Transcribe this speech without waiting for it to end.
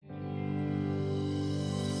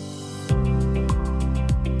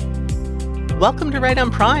Welcome to Right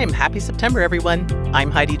on Prime. Happy September, everyone.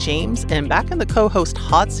 I'm Heidi James, and back in the co-host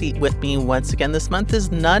hot seat with me once again this month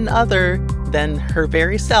is none other than her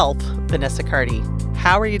very self, Vanessa Carty.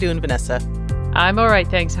 How are you doing, Vanessa? I'm all right,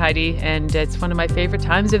 thanks, Heidi. And it's one of my favorite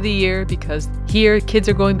times of the year because here kids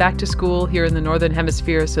are going back to school here in the Northern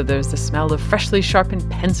Hemisphere. So there's the smell of freshly sharpened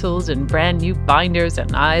pencils and brand new binders,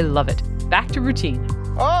 and I love it. Back to routine.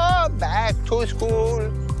 Oh, back to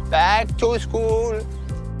school. Back to school.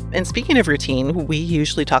 And speaking of routine, we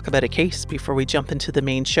usually talk about a case before we jump into the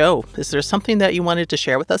main show. Is there something that you wanted to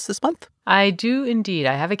share with us this month? I do indeed.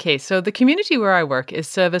 I have a case. So the community where I work is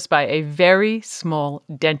serviced by a very small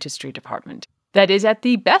dentistry department that is at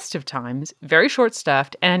the best of times very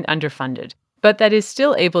short-staffed and underfunded, but that is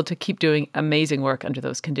still able to keep doing amazing work under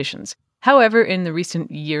those conditions. However, in the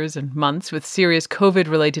recent years and months, with serious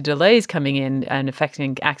COVID-related delays coming in and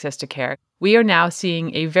affecting access to care, we are now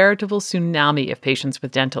seeing a veritable tsunami of patients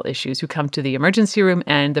with dental issues who come to the emergency room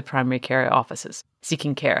and the primary care offices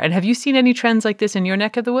seeking care. And have you seen any trends like this in your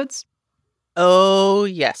neck of the woods? Oh,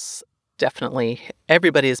 yes, definitely.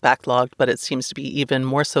 Everybody is backlogged, but it seems to be even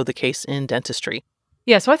more so the case in dentistry.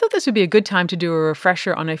 Yeah, so I thought this would be a good time to do a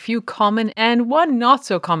refresher on a few common and one not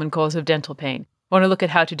so common cause of dental pain. I want to look at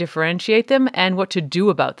how to differentiate them and what to do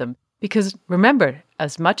about them. Because remember,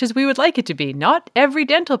 as much as we would like it to be, not every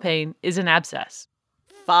dental pain is an abscess.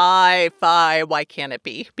 Why can't it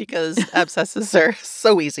be? Because abscesses are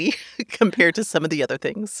so easy compared to some of the other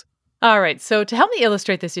things. All right, so to help me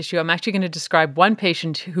illustrate this issue, I'm actually going to describe one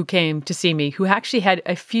patient who came to see me who actually had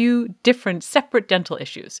a few different separate dental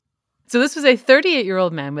issues. So this was a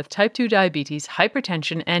 38-year-old man with type 2 diabetes,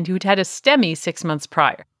 hypertension, and who'd had a STEMI 6 months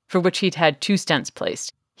prior, for which he'd had 2 stents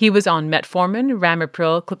placed. He was on metformin,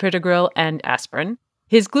 ramipril, clopidogrel, and aspirin.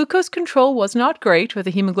 His glucose control was not great, with a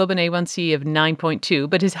hemoglobin A1C of 9.2,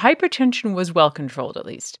 but his hypertension was well controlled at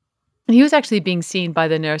least. And he was actually being seen by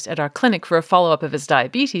the nurse at our clinic for a follow-up of his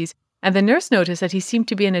diabetes, and the nurse noticed that he seemed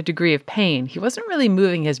to be in a degree of pain. He wasn't really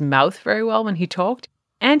moving his mouth very well when he talked,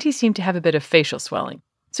 and he seemed to have a bit of facial swelling.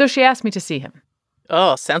 So she asked me to see him.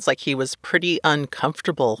 Oh, sounds like he was pretty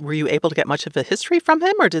uncomfortable. Were you able to get much of a history from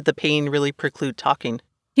him, or did the pain really preclude talking?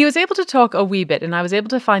 He was able to talk a wee bit, and I was able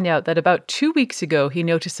to find out that about 2 weeks ago, he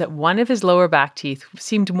noticed that one of his lower back teeth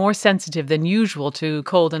seemed more sensitive than usual to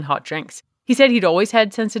cold and hot drinks. He said he'd always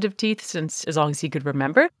had sensitive teeth since as long as he could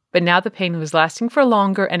remember, but now the pain was lasting for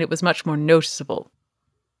longer and it was much more noticeable.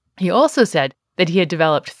 He also said that he had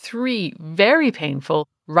developed 3 very painful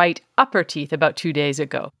right upper teeth about 2 days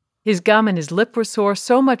ago. His gum and his lip were sore,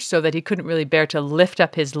 so much so that he couldn't really bear to lift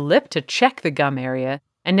up his lip to check the gum area,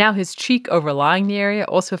 and now his cheek overlying the area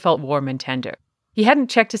also felt warm and tender. He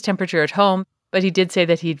hadn't checked his temperature at home, but he did say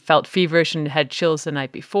that he'd felt feverish and had chills the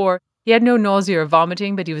night before. He had no nausea or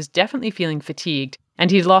vomiting, but he was definitely feeling fatigued,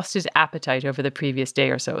 and he'd lost his appetite over the previous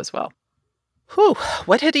day or so as well. Whew,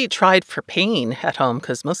 what had he tried for pain at home?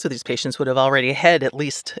 Because most of these patients would have already had at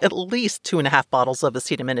least 2.5 bottles of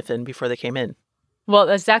acetaminophen before they came in. Well,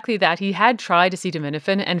 exactly that. He had tried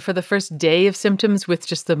acetaminophen, and for the first day of symptoms with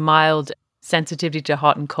just the mild sensitivity to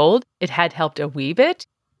hot and cold, it had helped a wee bit,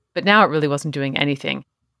 but now it really wasn't doing anything.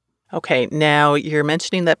 Okay, now you're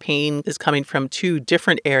mentioning that pain is coming from 2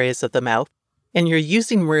 different areas of the mouth, and you're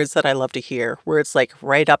using words that I love to hear, words like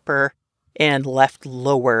right upper and left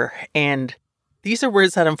lower, and these are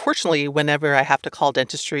words that unfortunately, whenever I have to call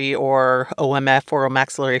dentistry or OMF,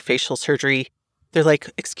 oromaxillary facial surgery, they're like,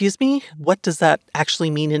 excuse me, what does that actually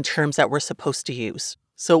mean in terms that we're supposed to use?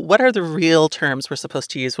 So what are the real terms we're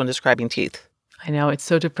supposed to use when describing teeth? I know, it's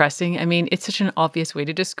so depressing. I mean, it's such an obvious way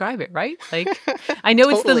to describe it, right? Like, I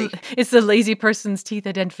know Totally. it's the lazy person's teeth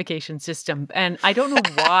identification system. And I don't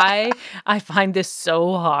know why I find this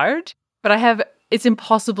so hard, but it's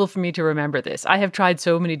impossible for me to remember this. I have tried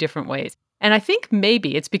so many different ways. And I think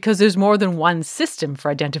maybe it's because there's more than one system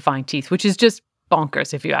for identifying teeth, which is just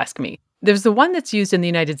bonkers if you ask me. There's the one that's used in the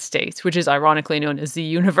United States, which is ironically known as the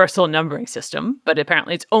Universal Numbering System, but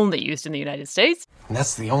apparently it's only used in the United States. And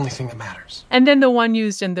that's the only thing that matters. And then the one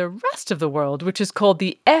used in the rest of the world, which is called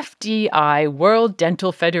the FDI, World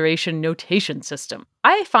Dental Federation Notation System.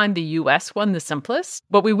 I find the US one the simplest,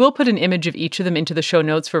 but we will put an image of each of them into the show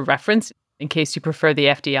notes for reference in case you prefer the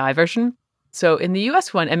FDI version. So in the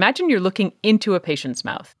US one, imagine you're looking into a patient's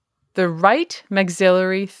mouth. The right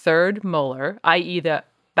maxillary third molar, i.e. the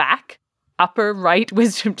back, upper right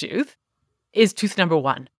wisdom tooth, is tooth number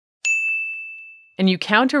 1. And you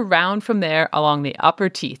count around from there along the upper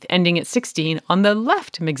teeth, ending at 16 on the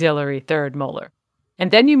left maxillary third molar. And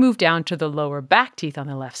then you move down to the lower back teeth on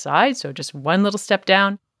the left side, so just one little step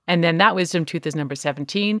down, and then that wisdom tooth is number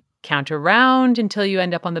 17. Count around until you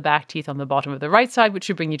end up on the back teeth on the bottom of the right side, which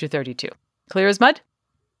should bring you to 32. Clear as mud?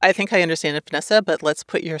 I think I understand it, Vanessa, but let's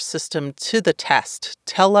put your system to the test.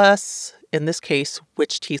 Tell us, in this case,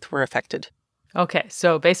 which teeth were affected. Okay,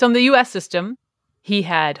 so based on the US system, he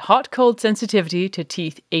had hot-cold sensitivity to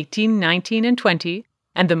teeth 18, 19, and 20,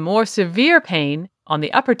 and the more severe pain on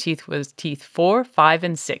the upper teeth was teeth 4, 5,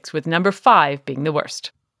 and 6, with number 5 being the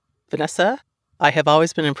worst. Vanessa, I have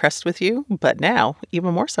always been impressed with you, but now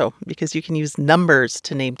even more so, because you can use numbers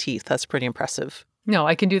to name teeth. That's pretty impressive. No,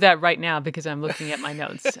 I can do that right now because I'm looking at my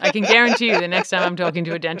notes. I can guarantee you the next time I'm talking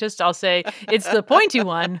to a dentist, I'll say, it's the pointy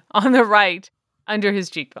one on the right under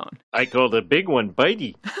his cheekbone. I call the big one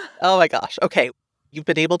bitey. Oh my gosh. Okay. You've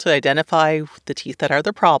been able to identify the teeth that are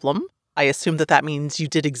the problem. I assume that that means you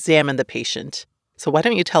did examine the patient. So why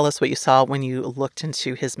don't you tell us what you saw when you looked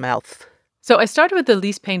into his mouth? So I started with the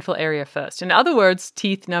least painful area first. In other words,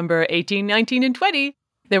 teeth number 18, 19, and 20.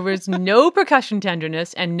 There was no percussion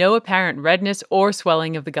tenderness and no apparent redness or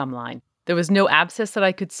swelling of the gum line. There was no abscess that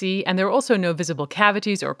I could see, and there were also no visible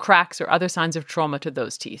cavities or cracks or other signs of trauma to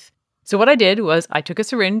those teeth. So what I did was I took a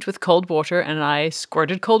syringe with cold water and I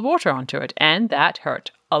squirted cold water onto it, and that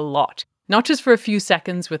hurt a lot. Not just for a few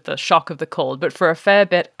seconds with the shock of the cold, but for a fair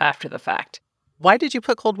bit after the fact. Why did you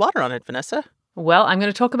put cold water on it, Vanessa? Well, I'm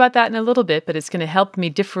going to talk about that in a little bit, but it's going to help me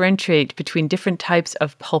differentiate between different types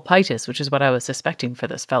of pulpitis, which is what I was suspecting for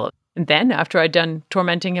this fellow. And then, after I'd done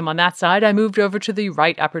tormenting him on that side, I moved over to the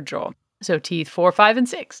right upper jaw. So teeth 4, 5, and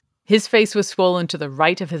 6. His face was swollen to the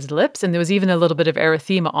right of his lips, and there was even a little bit of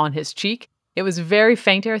erythema on his cheek. It was very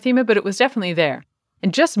faint erythema, but it was definitely there.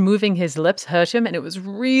 And just moving his lips hurt him, and it was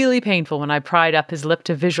really painful when I pried up his lip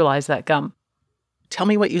to visualize that gum. Tell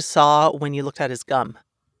me what you saw when you looked at his gum.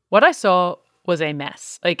 What I saw was a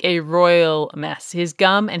mess, like a royal mess. His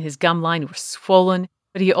gum and his gum line were swollen,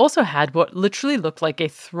 but he also had what literally looked like a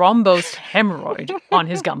thrombosed hemorrhoid on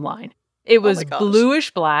his gum line. It was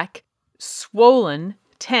bluish black, swollen,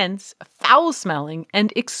 tense, foul-smelling,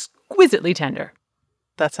 and exquisitely tender.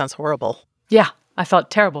 That sounds horrible. Yeah, I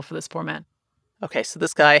felt terrible for this poor man. Okay, so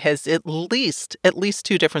this guy has at least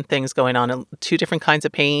two different things going on, two different kinds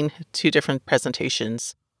of pain, two different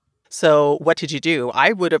presentations. So what did you do?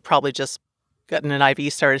 I would have probably just gotten an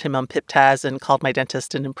IV, started him on Pip-Taz, and called my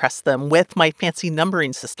dentist and impressed them with my fancy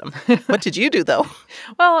numbering system. What did you do, though?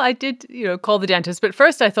 Well, I did, call the dentist, but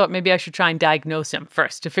first I thought maybe I should try and diagnose him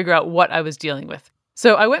first to figure out what I was dealing with.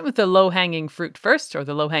 So I went with the low-hanging fruit first, or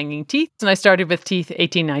the low-hanging teeth, and I started with teeth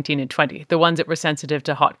 18, 19, and 20, the ones that were sensitive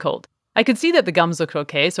to hot-cold. I could see that the gums looked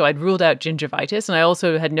okay, so I'd ruled out gingivitis, and I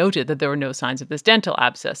also had noted that there were no signs of this dental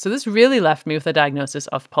abscess, so this really left me with a diagnosis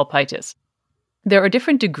of pulpitis. There are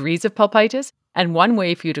different degrees of pulpitis, and one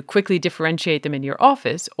way for you to quickly differentiate them in your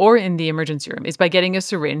office or in the emergency room is by getting a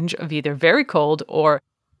syringe of either very cold or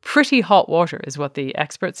pretty hot water, is what the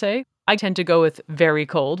experts say. I tend to go with very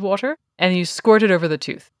cold water, and you squirt it over the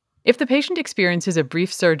tooth. If the patient experiences a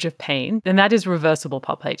brief surge of pain, then that is reversible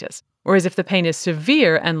pulpitis. Whereas if the pain is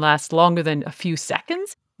severe and lasts longer than a few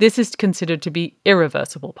seconds, this is considered to be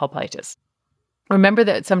irreversible pulpitis. Remember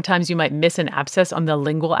that sometimes you might miss an abscess on the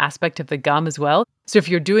lingual aspect of the gum as well. So if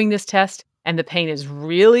you're doing this test and the pain is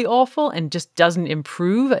really awful and just doesn't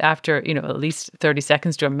improve after, at least 30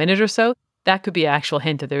 seconds to a minute or so, that could be an actual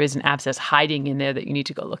hint that there is an abscess hiding in there that you need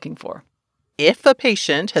to go looking for. If a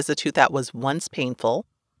patient has a tooth that was once painful,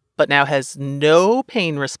 but now has no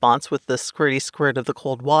pain response with the squirty squirt of the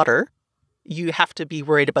cold water, you have to be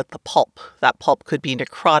worried about the pulp. That pulp could be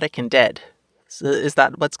necrotic and dead. So is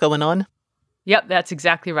that what's going on? Yep, that's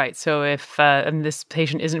exactly right. So if and this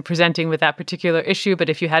patient isn't presenting with that particular issue, but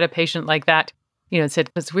if you had a patient like that, and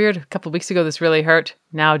said, it's weird, a couple of weeks ago this really hurt,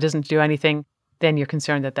 now it doesn't do anything, then you're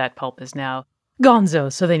concerned that that pulp is now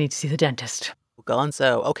gonzo, so they need to see the dentist.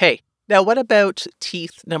 Gonzo. Okay. Now, what about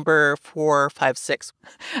teeth number 4, 5, 6?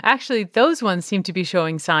 Actually, those ones seem to be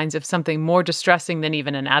showing signs of something more distressing than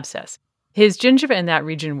even an abscess. His gingiva in that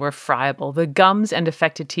region were friable. The gums and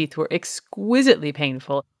affected teeth were exquisitely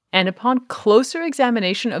painful. And upon closer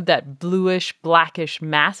examination of that bluish, blackish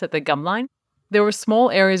mass at the gum line, there were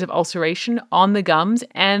small areas of ulceration on the gums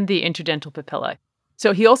and the interdental papillae.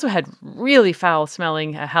 So he also had really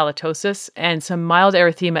foul-smelling halitosis and some mild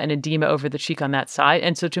erythema and edema over the cheek on that side.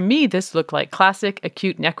 And so to me, this looked like classic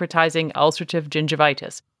acute necrotizing ulcerative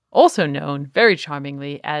gingivitis, also known, very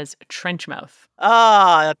charmingly, as trench mouth.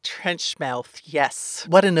 Ah, trench mouth, yes.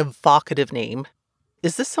 What an evocative name.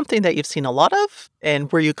 Is this something that you've seen a lot of?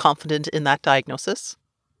 And were you confident in that diagnosis?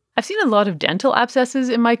 I've seen a lot of dental abscesses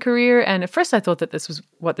in my career, and at first I thought that this was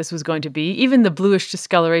what this was going to be. Even the bluish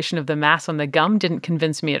discoloration of the mass on the gum didn't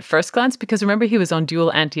convince me at first glance, because remember he was on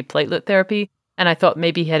dual antiplatelet therapy, and I thought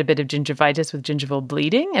maybe he had a bit of gingivitis with gingival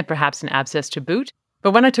bleeding and perhaps an abscess to boot.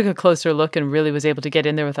 But when I took a closer look and really was able to get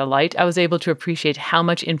in there with a light, I was able to appreciate how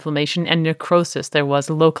much inflammation and necrosis there was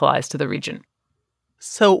localized to the region.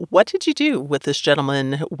 So what did you do with this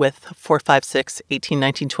gentleman with 4, 5, 6, 18,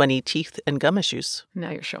 19, 20 teeth and gum issues? Now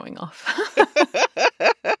you're showing off.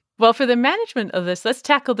 Well, for the management of this, let's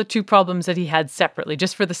tackle the two problems that he had separately,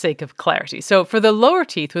 just for the sake of clarity. So for the lower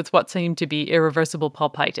teeth with what seemed to be irreversible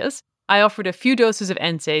pulpitis, I offered a few doses of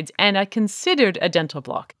NSAIDs and I considered a dental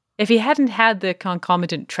block. If he hadn't had the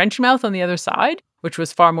concomitant trench mouth on the other side, which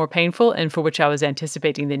was far more painful and for which I was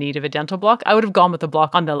anticipating the need of a dental block, I would have gone with the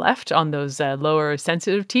block on the left on those lower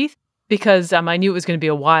sensitive teeth because I knew it was going to be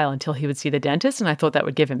a while until he would see the dentist and I thought that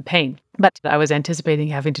would give him pain. But I was anticipating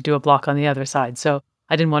having to do a block on the other side, so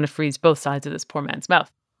I didn't want to freeze both sides of this poor man's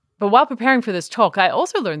mouth. But while preparing for this talk, I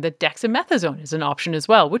also learned that dexamethasone is an option as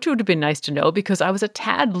well, which would have been nice to know because I was a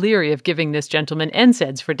tad leery of giving this gentleman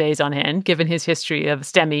NSAIDs for days on end, given his history of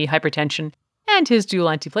STEMI, hypertension, and his dual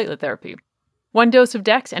antiplatelet therapy. 1 dose of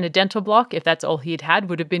Dex and a dental block, if that's all he'd had,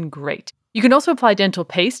 would have been great. You can also apply dental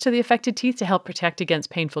paste to the affected teeth to help protect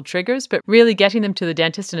against painful triggers, but really getting them to the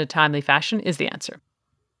dentist in a timely fashion is the answer.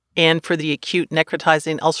 And for the acute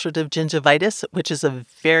necrotizing ulcerative gingivitis, which is a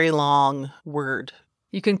very long word.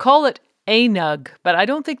 You can call it ANUG, but I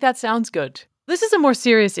don't think that sounds good. This is a more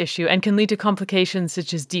serious issue and can lead to complications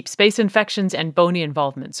such as deep space infections and bony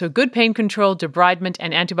involvement, so good pain control, debridement,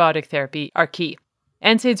 and antibiotic therapy are key.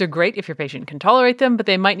 NSAIDs are great if your patient can tolerate them, but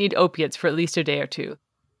they might need opiates for at least a day or two.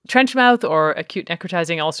 Trench mouth or acute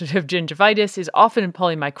necrotizing ulcerative gingivitis is often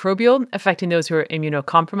polymicrobial, affecting those who are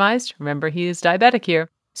immunocompromised. Remember, he is diabetic here.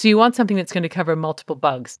 So you want something that's going to cover multiple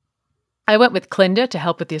bugs. I went with Clinda to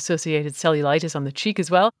help with the associated cellulitis on the cheek as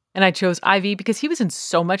well, and I chose IV because he was in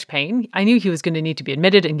so much pain. I knew he was going to need to be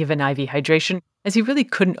admitted and given IV hydration, as he really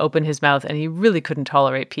couldn't open his mouth and he really couldn't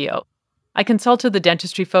tolerate PO. I consulted the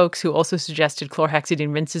dentistry folks who also suggested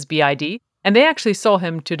chlorhexidine rinses BID, and they actually saw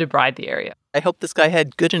him to debride the area. I hope this guy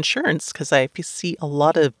had good insurance because I see a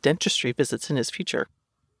lot of dentistry visits in his future.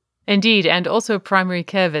 Indeed, and also primary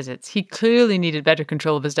care visits. He clearly needed better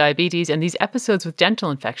control of his diabetes, and these episodes with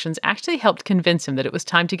dental infections actually helped convince him that it was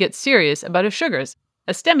time to get serious about his sugars.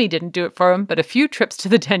 A STEMI didn't do it for him, but a few trips to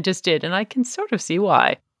the dentist did, and I can sort of see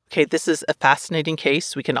why. Okay, this is a fascinating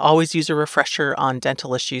case. We can always use a refresher on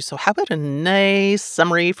dental issues. So how about a nice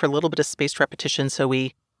summary for a little bit of spaced repetition so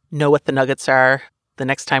we know what the nuggets are the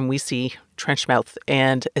next time we see trench mouth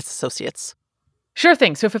and its associates? Sure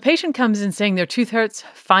thing. So if a patient comes in saying their tooth hurts,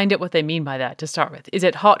 find out what they mean by that to start with. Is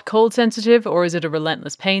it hot-cold sensitive or is it a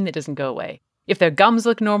relentless pain that doesn't go away? If their gums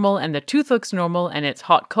look normal and the tooth looks normal and it's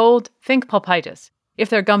hot-cold, think pulpitis. If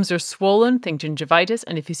their gums are swollen, think gingivitis,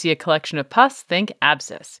 and if you see a collection of pus, think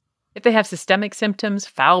abscess. If they have systemic symptoms,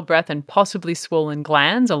 foul breath, and possibly swollen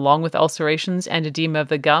glands, along with ulcerations and edema of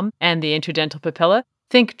the gum and the interdental papilla,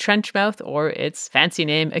 think trench mouth or its fancy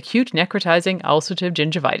name, acute necrotizing ulcerative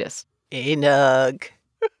gingivitis. Anug.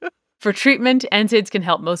 For treatment, NSAIDs can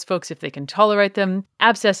help most folks if they can tolerate them.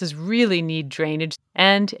 Abscesses really need drainage,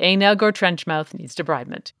 and anug or trench mouth needs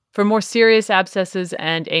debridement. For more serious abscesses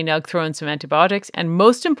and anug, throw in some antibiotics, and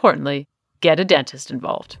most importantly, get a dentist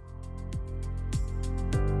involved.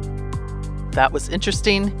 That was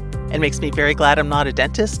interesting and makes me very glad I'm not a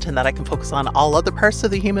dentist and that I can focus on all other parts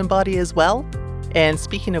of the human body as well. And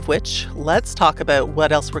speaking of which, let's talk about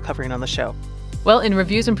what else we're covering on the show. Well, in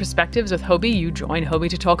Reviews and Perspectives with Hobie, you join Hobie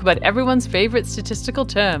to talk about everyone's favorite statistical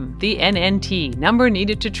term, the NNT, number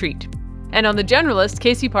needed to treat. And on the Generalist,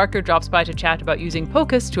 Casey Parker drops by to chat about using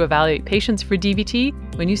POCUS to evaluate patients for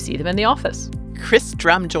DVT when you see them in the office. Chris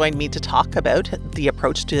Drumm joined me to talk about the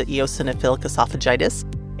approach to eosinophilic esophagitis.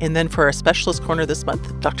 And then for our specialist corner this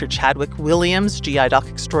month, Dr. Chadwick Williams, GI doc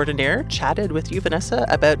extraordinaire, chatted with you, Vanessa,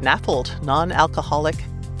 about NAFLD, non-alcoholic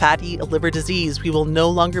fatty liver disease. We will no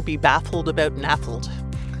longer be baffled about NAFLD,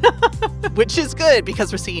 which is good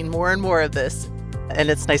because we're seeing more and more of this. And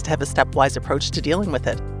it's nice to have a stepwise approach to dealing with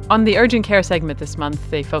it. On the urgent care segment this month,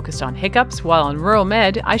 they focused on hiccups, while on Rural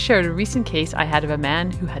Med, I shared a recent case I had of a man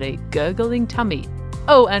who had a gurgling tummy.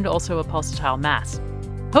 Oh, and also a pulsatile mass.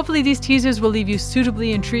 Hopefully these teasers will leave you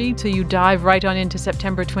suitably intrigued till you dive right on into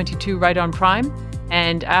September 22 right on Prime.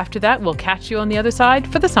 And after that, we'll catch you on the other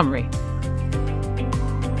side for the summary.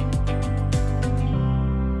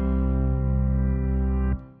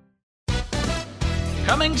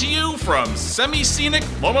 Coming to you from semi-scenic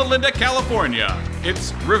Loma Linda, California,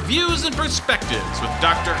 it's Reviews and Perspectives with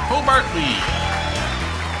Dr. Hobart Lee.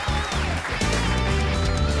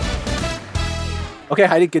 Okay,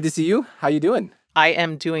 Heidi, good to see you. How you doing? I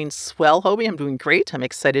am doing swell, Hobie. I'm doing great. I'm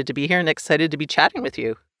excited to be here and excited to be chatting with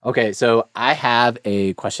you. Okay, so I have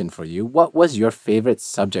a question for you. What was your favorite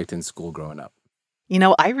subject in school growing up?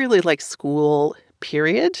 I really like school,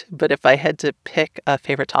 period. But if I had to pick a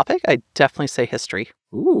favorite topic, I'd definitely say history.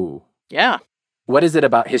 Ooh. Yeah. What is it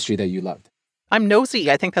about history that you loved? I'm nosy.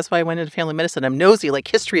 I think that's why I went into family medicine. I'm nosy. Like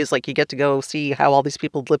history is like you get to go see how all these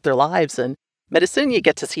people live their lives. And medicine, you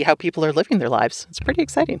get to see how people are living their lives. It's pretty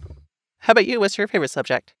exciting. How about you? What's your favorite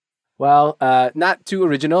subject? Well, not too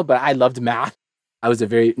original, but I loved math. I was a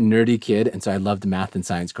very nerdy kid, and so I loved math and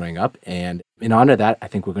science growing up. And in honor of that, I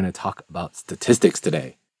think we're going to talk about statistics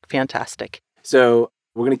today. Fantastic. So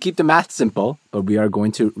we're going to keep the math simple, but we are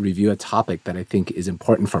going to review a topic that I think is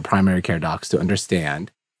important for primary care docs to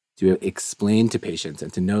understand, to explain to patients,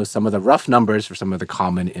 and to know some of the rough numbers for some of the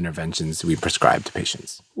common interventions we prescribe to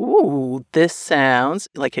patients. Ooh, this sounds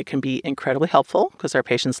like it can be incredibly helpful because our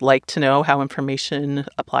patients like to know how information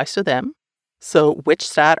applies to them. So which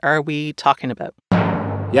stat are we talking about?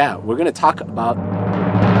 Yeah, we're going to talk about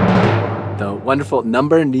the wonderful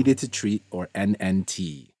number needed to treat, or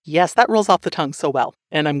NNT. Yes, that rolls off the tongue so well.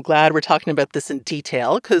 And I'm glad we're talking about this in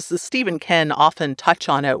detail because Steve and Ken often touch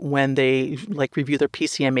on it when they review their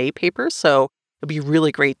PCMA papers. So it'd be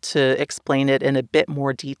really great to explain it in a bit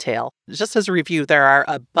more detail. Just as a review, there are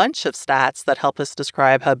a bunch of stats that help us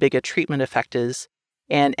describe how big a treatment effect is.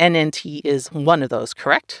 And NNT is one of those,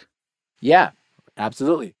 correct? Yeah,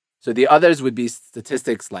 absolutely. So the others would be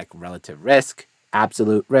statistics like relative risk,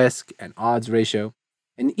 absolute risk, and odds ratio.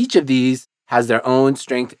 And each of these has their own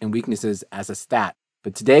strength and weaknesses as a stat.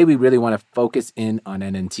 But today we really want to focus in on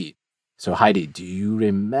NNT. So Heidi, do you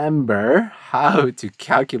remember how to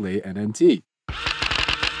calculate NNT?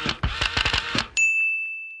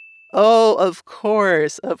 Oh, of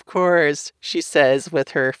course, she says with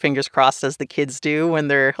her fingers crossed as the kids do when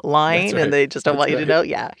they're lying and they just don't want you to know.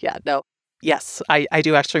 Yeah, no. Yes, I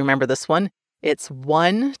do actually remember this one. It's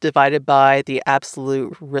 1 divided by the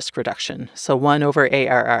absolute risk reduction. So 1 over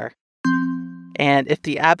ARR. And if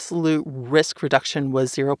the absolute risk reduction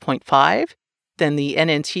was 0.5, then the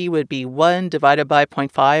NNT would be 1 divided by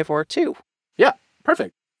 0.5 or 2. Yeah,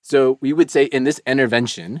 perfect. So we would say in this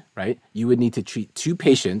intervention, right, you would need to treat 2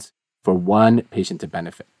 patients for 1 patient to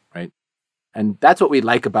benefit, right? And that's what we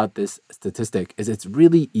like about this statistic is it's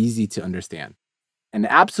really easy to understand. An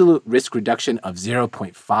absolute risk reduction of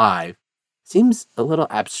 0.5 seems a little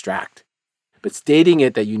abstract, but stating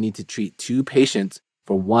it that you need to treat 2 patients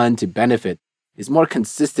for 1 to benefit is more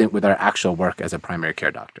consistent with our actual work as a primary care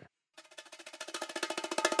doctor.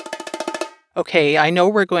 Okay, I know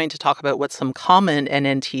we're going to talk about what some common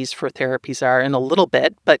NNTs for therapies are in a little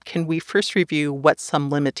bit, but can we first review what some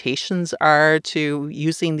limitations are to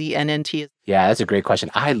using the NNT? Yeah, that's a great question.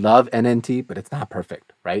 I love NNT, but it's not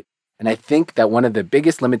perfect, right? And I think that one of the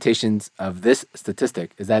biggest limitations of this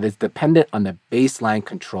statistic is that it's dependent on the baseline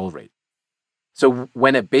control rate. So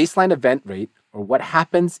when a baseline event rate, or what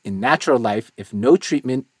happens in natural life if no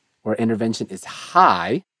treatment or intervention is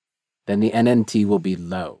high, then the NNT will be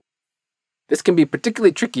low. This can be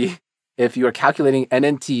particularly tricky if you are calculating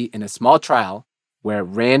NNT in a small trial where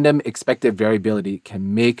random expected variability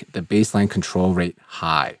can make the baseline control rate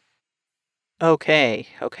high. Okay.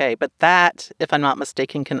 But that, if I'm not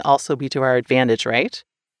mistaken, can also be to our advantage, right?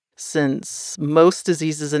 Since most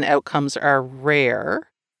diseases and outcomes are rare,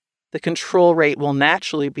 the control rate will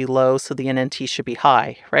naturally be low, so the NNT should be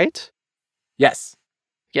high, right? Yes.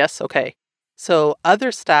 Yes, okay. So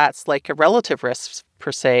other stats like a relative risk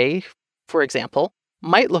per se, for example,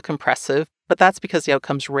 might look impressive, but that's because the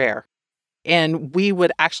outcome's rare. And we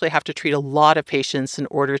would actually have to treat a lot of patients in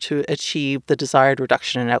order to achieve the desired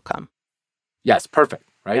reduction in outcome. Yes, perfect,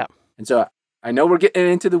 right? Yeah. And so I know we're getting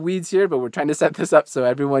into the weeds here, but we're trying to set this up so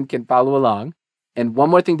everyone can follow along. And one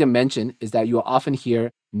more thing to mention is that you'll often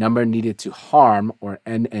hear number needed to harm, or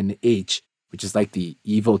NNH, which is like the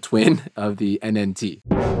evil twin of the NNT.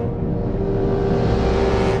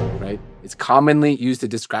 Right? It's commonly used to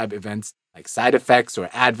describe events like side effects or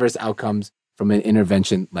adverse outcomes from an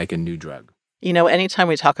intervention like a new drug. Anytime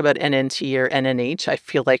we talk about NNT or NNH, I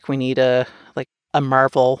feel like we need a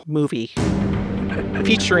Marvel movie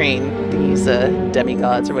featuring these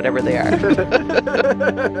demigods or whatever they are.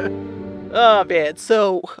 Oh, man.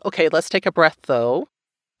 So, okay, let's take a breath, though.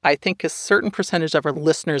 I think a certain percentage of our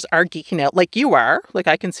listeners are geeking out like you are. Like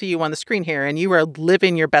I can see you on the screen here and you are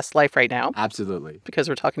living your best life right now. Absolutely. Because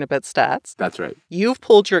we're talking about stats. That's right. You've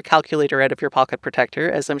pulled your calculator out of your pocket protector,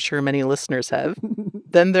 as I'm sure many listeners have.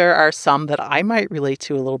 Then there are some that I might relate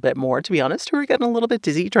to a little bit more, to be honest, who are getting a little bit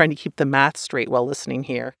dizzy trying to keep the math straight while listening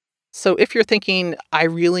here. So if you're thinking, I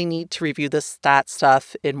really need to review this stat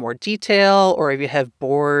stuff in more detail, or if you have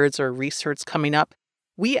boards or research coming up,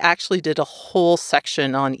 we actually did a whole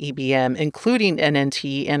section on EBM, including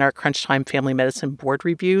NNT, in our Crunch Time Family Medicine board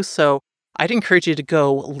review. So I'd encourage you to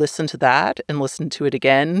go listen to that and listen to it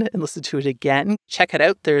again and listen to it again. Check it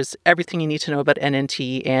out. There's everything you need to know about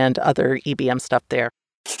NNT and other EBM stuff there.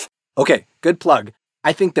 Okay, good plug.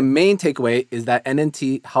 I think the main takeaway is that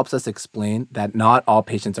NNT helps us explain that not all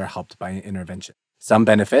patients are helped by an intervention. Some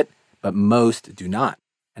benefit, but most do not.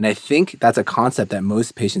 And I think that's a concept that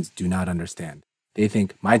most patients do not understand. They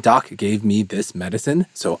think, my doc gave me this medicine,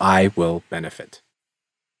 so I will benefit.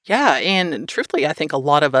 Yeah, and truthfully, I think a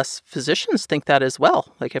lot of us physicians think that as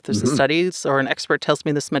well. Like if there's a study or an expert tells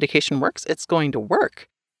me this medication works, it's going to work.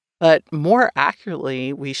 But more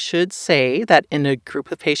accurately, we should say that in a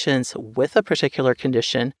group of patients with a particular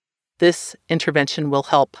condition, this intervention will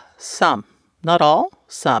help some. Not all,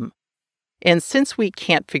 some. And since we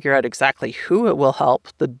can't figure out exactly who it will help,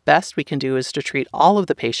 the best we can do is to treat all of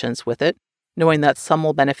the patients with it, knowing that some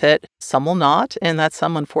will benefit, some will not, and that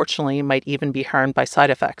some, unfortunately, might even be harmed by side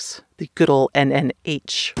effects. The good old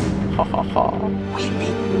NNH. Ha ha ha. We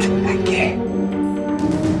meet again.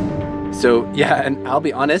 So, yeah, and I'll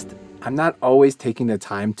be honest, I'm not always taking the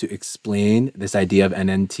time to explain this idea of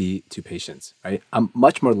NNT to patients, right? I'm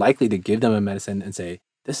much more likely to give them a medicine and say,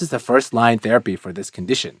 this is the first line therapy for this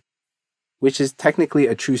condition, which is technically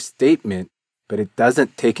a true statement, but it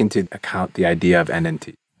doesn't take into account the idea of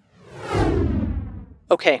NNT.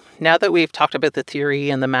 Okay, now that we've talked about the theory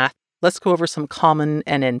and the math, let's go over some common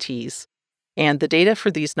NNTs. And the data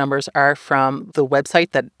for these numbers are from the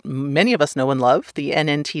website that many of us know and love, the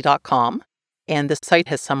NNT.com. And this site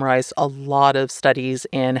has summarized a lot of studies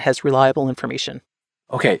and has reliable information.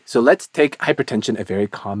 Okay, so let's take hypertension, a very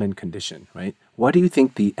common condition, right? What do you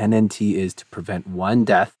think the NNT is to prevent one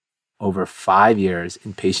death over 5 years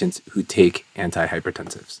in patients who take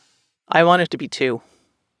antihypertensives? I want it to be 2.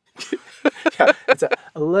 Yeah, it's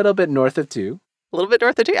a little bit north of 2. A little bit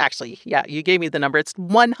north of 2, actually. Yeah, you gave me the number. It's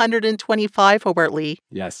 125, Hobart Lee.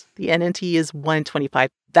 Yes. The NNT is 125.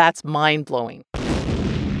 That's mind-blowing.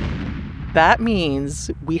 That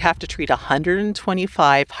means we have to treat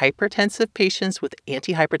 125 hypertensive patients with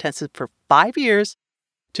antihypertensives for 5 years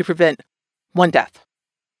to prevent 1 death.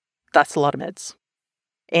 That's a lot of meds.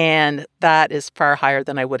 And that is far higher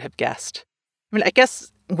than I would have guessed. I mean, I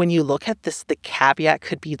guess when you look at this, the caveat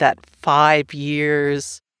could be that 5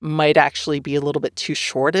 years might actually be a little bit too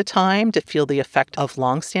short a time to feel the effect of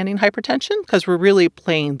long-standing hypertension, because we're really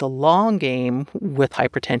playing the long game with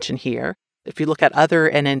hypertension here. If you look at other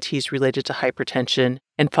NNTs related to hypertension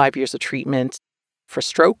and 5 years of treatment, for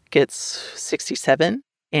stroke, it's 67,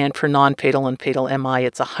 and for non-fatal and fatal MI,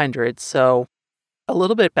 it's 100. So a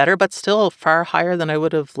little bit better, but still far higher than I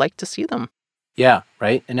would have liked to see them. Yeah,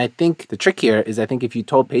 right. And I think the trick here is if you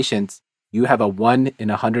told patients you have a 1 in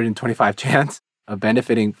 125 chance of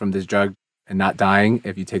benefiting from this drug and not dying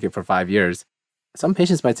if you take it for 5 years, some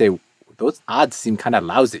patients might say, those odds seem kind of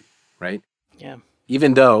lousy, right? Yeah.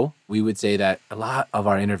 Even though we would say that a lot of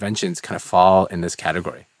our interventions kind of fall in this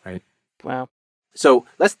category, right? Wow. So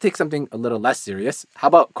let's take something a little less serious. How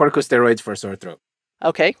about corticosteroids for sore throat?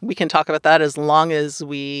 Okay, we can talk about that as long as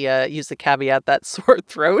we use the caveat that sore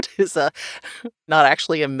throat is not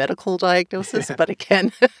actually a medical diagnosis, but it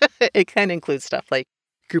can include stuff like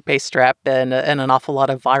group A strep and an awful lot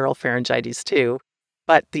of viral pharyngitis too.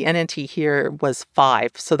 But the NNT here was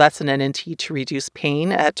 5, so that's an NNT to reduce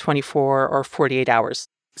pain at 24 or 48 hours.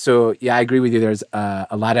 So yeah, I agree with you. There's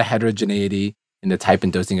a lot of heterogeneity in the type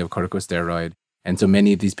and dosing of corticosteroid. And so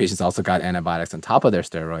many of these patients also got antibiotics on top of their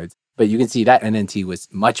steroids. But you can see that NNT was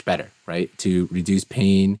much better, right, to reduce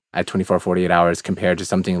pain at 24, 48 hours compared to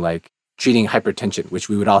something like treating hypertension, which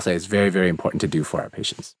we would all say is very, very important to do for our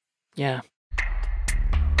patients. Yeah.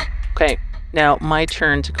 Okay, now my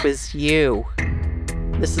turn to quiz you.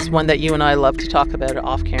 This is one that you and I love to talk about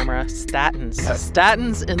off camera, statins.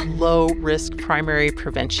 Statins in low-risk primary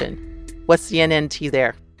prevention. What's the NNT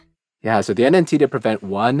there? Yeah, so the NNT to prevent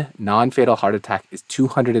 1 non-fatal heart attack is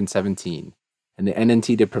 217. And the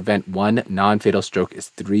NNT to prevent 1 non-fatal stroke is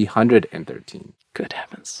 313. Good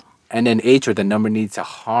heavens. NNH, or the number needs to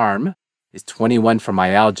harm, is 21 for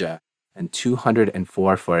myalgia and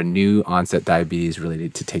 204 for a new onset diabetes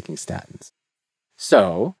related to taking statins.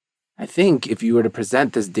 So I think if you were to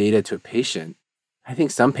present this data to a patient, I think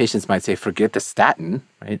some patients might say, forget the statin,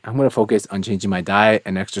 right? I'm going to focus on changing my diet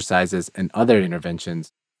and exercises and other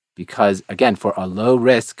interventions because, again, for a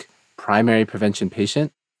low-risk primary prevention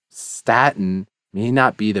patient, statin may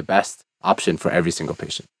not be the best option for every single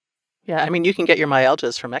patient. Yeah, I mean, you can get your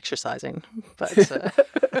myalgias from exercising, but...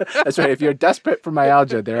 That's right. If you're desperate for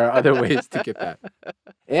myalgia, there are other ways to get that.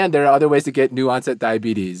 And there are other ways to get new onset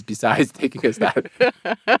diabetes besides taking a statin.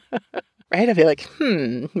 Right? I'd be like,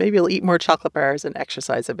 maybe I'll eat more chocolate bars and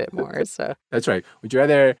exercise a bit more. So That's right. Would you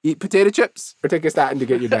rather eat potato chips or take a statin to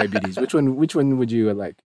get your diabetes? Which one would you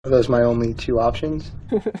like? Are those my only two options?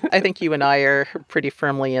 I think you and I are pretty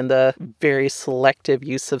firmly in the very selective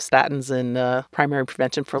use of statins in primary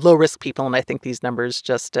prevention for low-risk people. And I think these numbers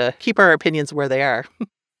just keep our opinions where they are.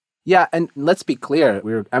 Yeah, and let's be clear,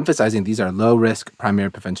 we're emphasizing these are low-risk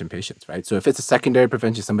primary prevention patients, right? So if it's a secondary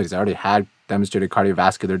prevention, somebody's already had demonstrated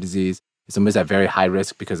cardiovascular disease, somebody's at very high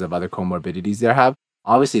risk because of other comorbidities they have,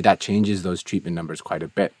 obviously that changes those treatment numbers quite a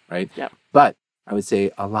bit, right? Yeah. But I would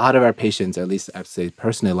say a lot of our patients, at least I'd say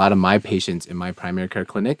personally, a lot of my patients in my primary care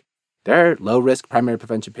clinic, they're low-risk primary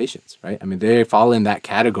prevention patients, right? I mean, they fall in that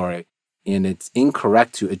category, and it's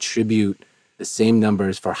incorrect to attribute the same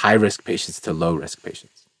numbers for high-risk patients to low-risk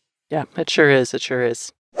patients. Yeah, it sure is. It sure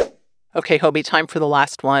is. Okay, Hobie, time for the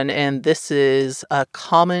last one. And this is a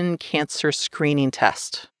common cancer screening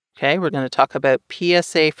test. Okay, we're going to talk about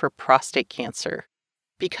PSA for prostate cancer.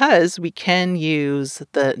 Because we can use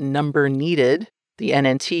the number needed, the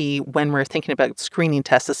NNT, when we're thinking about screening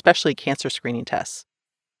tests, especially cancer screening tests.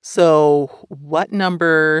 So what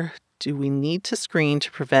number do we need to screen to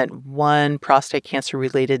prevent one prostate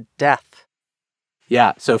cancer-related death?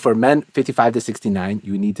 Yeah, so for men 55 to 69,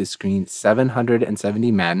 you need to screen 770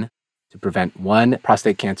 men to prevent one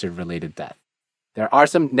prostate cancer-related death. There are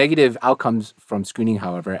some negative outcomes from screening,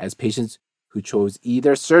 however, as patients who chose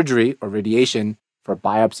either surgery or radiation for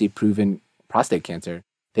biopsy-proven prostate cancer,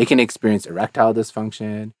 they can experience erectile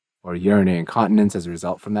dysfunction or urinary incontinence as a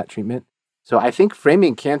result from that treatment. So I think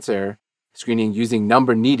framing cancer screening using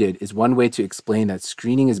number needed is one way to explain that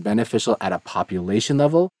screening is beneficial at a population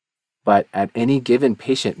level, but at any given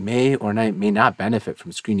patient may or may not benefit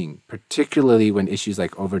from screening, particularly when issues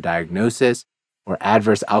like overdiagnosis or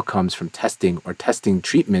adverse outcomes from testing or testing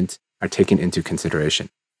treatment are taken into consideration.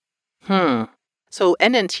 So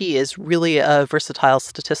NNT is really a versatile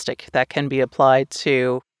statistic that can be applied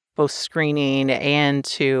to both screening and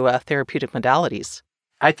to therapeutic modalities.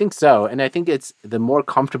 I think so. And I think it's the more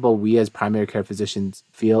comfortable we as primary care physicians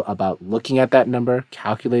feel about looking at that number,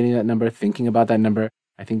 calculating that number, thinking about that number,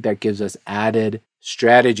 I think that gives us added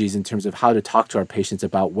strategies in terms of how to talk to our patients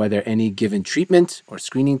about whether any given treatment or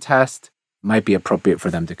screening test might be appropriate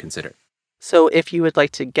for them to consider. So if you would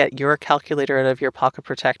like to get your calculator out of your pocket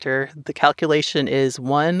protector, the calculation is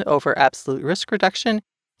 1 over absolute risk reduction.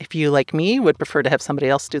 If you, like me, would prefer to have somebody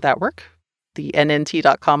else do that work, the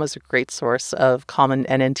NNT.com is a great source of common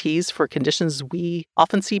NNTs for conditions we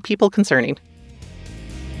often see people concerning.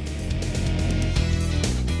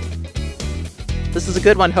 This is a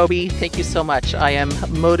good one, Hobie. Thank you so much. I am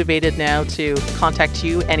motivated now to contact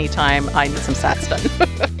you anytime I need some stats done.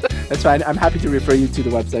 That's fine. I'm happy to refer you to the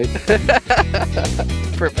website.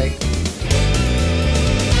 Perfect.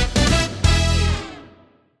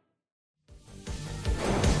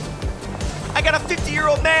 I got a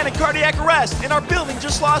 50-year-old man in cardiac arrest, and our building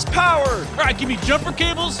just lost power. All right, give me jumper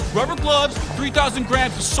cables, rubber gloves, 3,000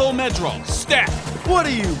 grams of Solmedrol. Stat. What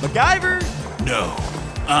are you, MacGyver? No,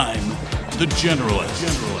 I'm the Generalist.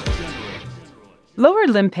 Lower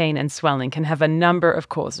limb pain and swelling can have a number of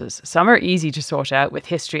causes. Some are easy to sort out with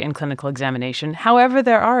history and clinical examination. However,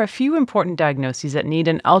 there are a few important diagnoses that need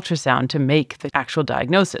an ultrasound to make the actual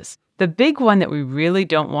diagnosis. The big one that we really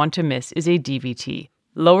don't want to miss is a DVT.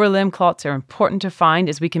 Lower limb clots are important to find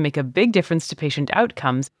as we can make a big difference to patient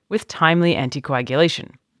outcomes with timely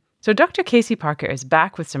anticoagulation. So Dr. Casey Parker is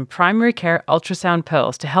back with some primary care ultrasound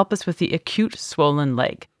pills to help us with the acute swollen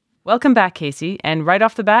leg. Welcome back, Casey. And right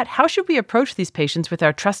off the bat, how should we approach these patients with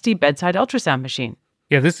our trusty bedside ultrasound machine?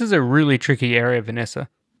 Yeah, this is a really tricky area, Vanessa.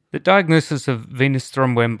 The diagnosis of venous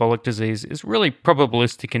thromboembolic disease is really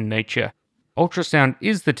probabilistic in nature. Ultrasound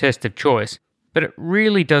is the test of choice, but it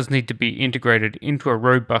really does need to be integrated into a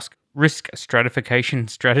robust risk stratification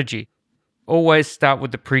strategy. Always start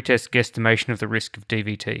with the pretest guesstimation of the risk of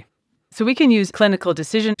DVT. So we can use clinical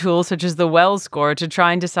decision tools such as the Wells score to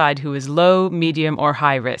try and decide who is low, medium, or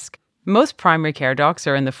high risk. Most primary care docs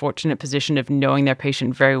are in the fortunate position of knowing their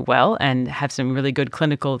patient very well and have some really good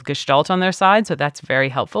clinical gestalt on their side, so that's very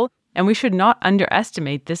helpful. And we should not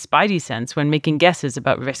underestimate this spidey sense when making guesses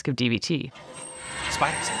about risk of DVT.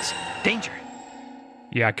 Spidey sense. Danger.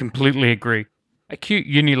 Yeah, I completely agree. Acute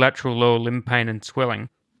unilateral lower limb pain and swelling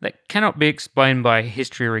that cannot be explained by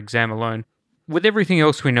history or exam alone, with everything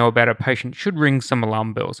else we know about a patient, should ring some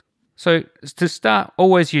alarm bells. So to start,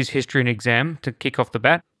 always use history and exam to kick off the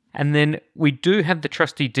bat. And then we do have the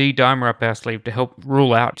trusty D-dimer up our sleeve to help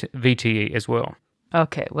rule out VTE as well.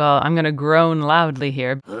 Okay, well, I'm going to groan loudly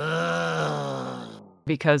here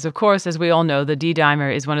because, of course, as we all know, the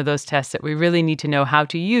D-dimer is one of those tests that we really need to know how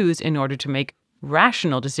to use in order to make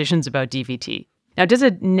rational decisions about DVT. Now, does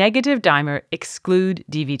a negative dimer exclude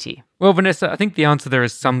DVT? Well, Vanessa, I think the answer there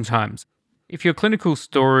is sometimes. If your clinical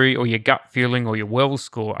story or your gut feeling or your Wells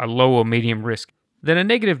score are low or medium risk, then a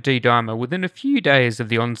negative D-dimer within a few days of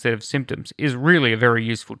the onset of symptoms is really a very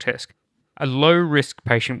useful test. A low-risk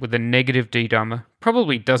patient with a negative D-dimer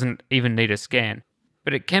probably doesn't even need a scan,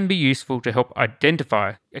 but it can be useful to help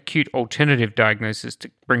identify acute alternative diagnosis to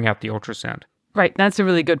bring out the ultrasound. Right, that's a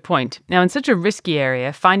really good point. Now, in such a risky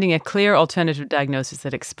area, finding a clear alternative diagnosis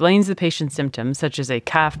that explains the patient's symptoms, such as a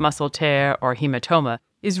calf muscle tear or hematoma,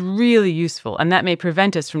 is really useful, and that may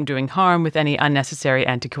prevent us from doing harm with any unnecessary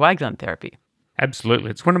anticoagulant therapy. Absolutely.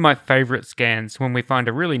 It's one of my favourite scans when we find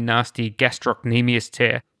a really nasty gastrocnemius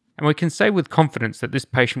tear, and we can say with confidence that this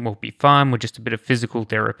patient will be fine with just a bit of physical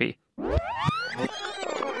therapy.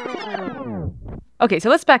 Okay,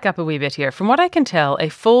 so let's back up a wee bit here. From what I can tell, a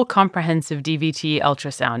full comprehensive DVT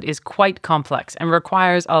ultrasound is quite complex and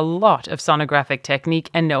requires a lot of sonographic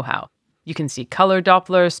technique and know-how. You can see color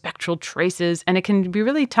Doppler, spectral traces, and it can be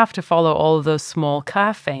really tough to follow all of those small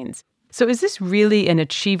calf veins. So is this really an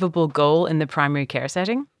achievable goal in the primary care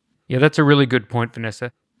setting? Yeah, that's a really good point,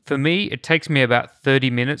 Vanessa. For me, it takes me about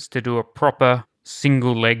 30 minutes to do a proper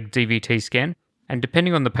single-leg DVT scan, and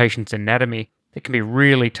depending on the patient's anatomy, it can be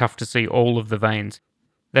really tough to see all of the veins.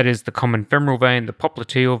 That is, the common femoral vein, the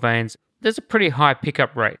popliteal veins. There's a pretty high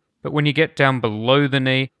pickup rate, but when you get down below the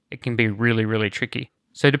knee, it can be really, really tricky.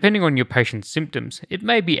 So depending on your patient's symptoms, it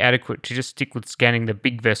may be adequate to just stick with scanning the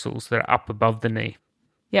big vessels that are up above the knee.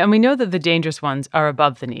 Yeah, and we know that the dangerous ones are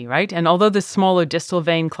above the knee, right? And although the smaller distal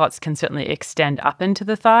vein clots can certainly extend up into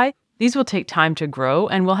the thigh, these will take time to grow,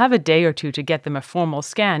 and we'll have a day or two to get them a formal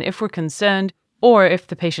scan if we're concerned, or if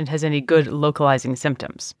the patient has any good localizing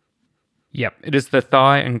symptoms. Yep, it is the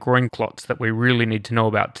thigh and groin clots that we really need to know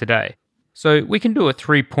about today. So we can do a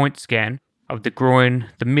 3-point scan of the groin,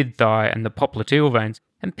 the mid-thigh and the popliteal veins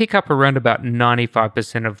and pick up around about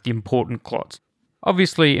 95% of the important clots.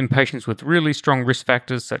 Obviously, in patients with really strong risk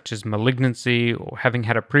factors such as malignancy or having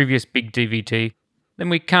had a previous big DVT, then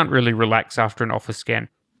we can't really relax after an office scan.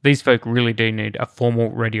 These folk really do need a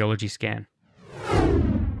formal radiology scan.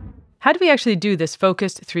 How do we actually do this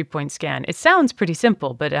focused 3-point scan? It sounds pretty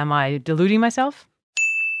simple, but am I deluding myself?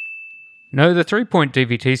 No, the 3-point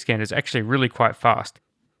DVT scan is actually really quite fast.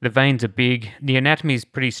 The veins are big, the anatomy is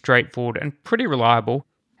pretty straightforward and pretty reliable,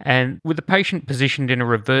 and with the patient positioned in a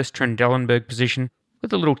reverse Trendelenburg position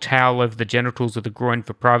with a little towel over the genitals of the groin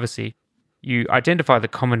for privacy, you identify the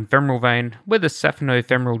common femoral vein where the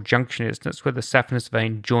saphenofemoral junction is. That's where the saphenous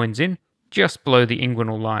vein joins in, just below the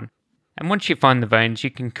inguinal line. And once you find the veins, you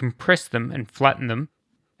can compress them and flatten them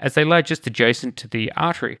as they lie just adjacent to the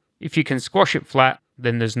artery. If you can squash it flat,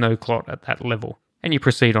 then there's no clot at that level, and you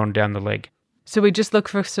proceed on down the leg. So we just look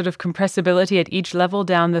for sort of compressibility at each level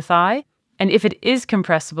down the thigh? And if it is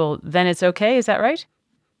compressible, then it's okay, is that right?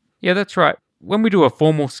 Yeah, that's right. When we do a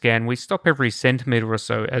formal scan, we stop every centimetre or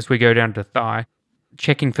so as we go down to thigh,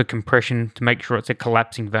 checking for compression to make sure it's a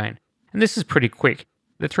collapsing vein. And this is pretty quick.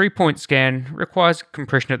 The 3-point scan requires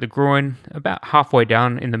compression at the groin, about halfway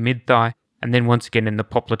down in the mid-thigh, and then once again in the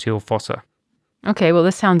popliteal fossa. Okay, well,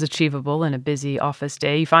 this sounds achievable in a busy office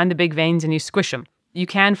day. You find the big veins and you squish them. You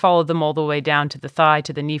can follow them all the way down to the thigh,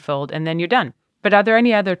 to the knee fold, and then you're done. But are there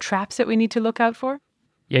any other traps that we need to look out for?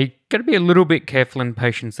 Yeah, you've got to be a little bit careful in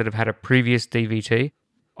patients that have had a previous DVT.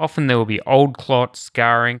 Often there will be old clots,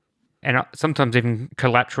 scarring, and sometimes even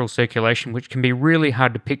collateral circulation, which can be really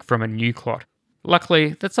hard to pick from a new clot.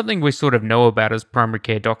 Luckily, that's something we sort of know about as primary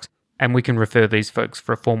care docs, and we can refer these folks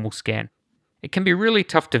for a formal scan. It can be really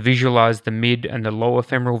tough to visualize the mid and the lower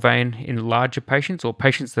femoral vein in larger patients or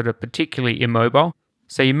patients that are particularly immobile,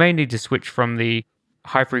 so you may need to switch from the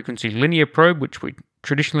high-frequency linear probe, which we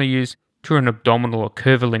traditionally use, to an abdominal or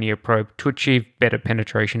curvilinear probe to achieve better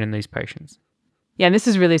penetration in these patients. Yeah, and this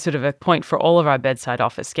is really sort of a point for all of our bedside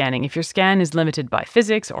office scanning. If your scan is limited by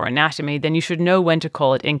physics or anatomy, then you should know when to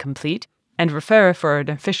call it incomplete and refer for an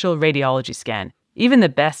official radiology scan. Even the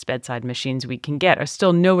best bedside machines we can get are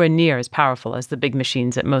still nowhere near as powerful as the big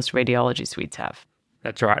machines that most radiology suites have.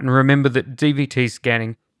 That's right, and remember that DVT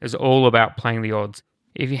scanning is all about playing the odds.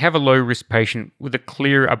 If you have a low-risk patient with a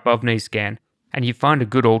clear above-knee scan and you find a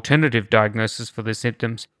good alternative diagnosis for the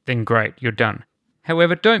symptoms, then great, you're done.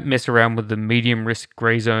 However, don't mess around with the medium-risk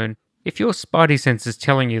grey zone. If your spidey sense is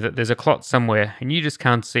telling you that there's a clot somewhere and you just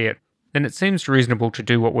can't see it, then it seems reasonable to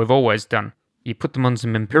do what we've always done. You put them on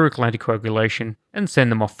some empirical anticoagulation and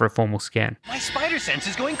send them off for a formal scan. My spider sense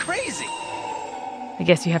is going crazy. I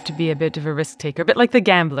guess you have to be a bit of a risk taker, a bit like the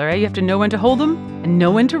gambler, eh? You have to know when to hold them and know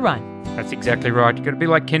when to run. That's exactly right. You've got to be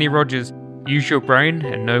like Kenny Rogers. Use your brain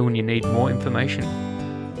and know when you need more information.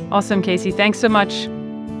 Awesome, Casey. Thanks so much.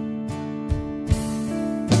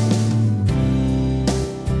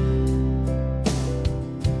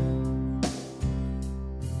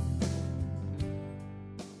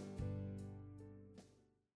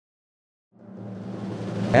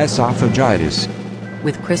 Esophagitis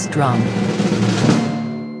with Chris Drumm.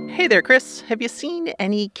 Hey there, Chris. Have you seen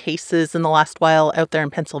any cases in the last while out there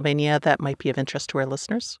in Pennsylvania that might be of interest to our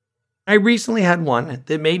listeners? I recently had one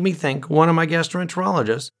that made me think one of my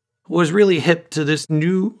gastroenterologists was really hip to this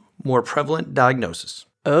new, more prevalent diagnosis.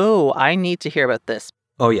 Oh, I need to hear about this.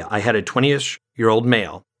 Oh yeah, I had a 20-ish-year-old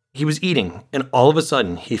male. He was eating, and all of a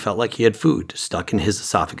sudden, he felt like he had food stuck in his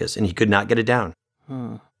esophagus, and he could not get it down.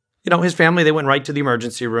 You know, his family, they went right to the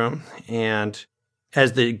emergency room, and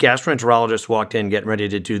as the gastroenterologist walked in getting ready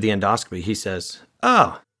to do the endoscopy, he says,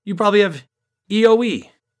 "Oh, you probably have EOE.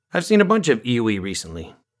 I've seen a bunch of EOE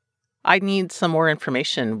recently." I need some more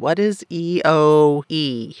information. What is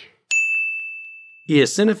EOE?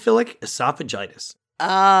 Eosinophilic esophagitis.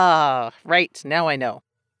 Ah, right. Now I know.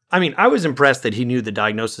 I mean, I was impressed that he knew the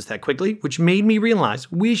diagnosis that quickly, which made me realize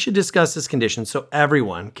we should discuss this condition so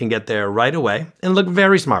everyone can get there right away and look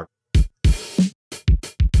very smart.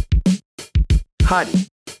 Heidi,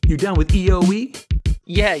 you down with EOE?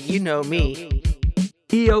 Yeah, you know me.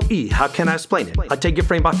 EOE, how can I explain it? I'll take it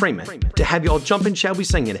frame by frame. To have you all jumping, shall we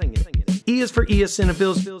sing it? E is for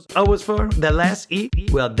eosinophils, O is for the last E.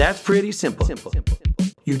 Well, that's pretty simple.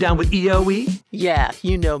 You down with EOE? Yeah,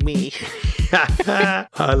 you know me.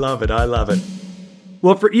 I love it.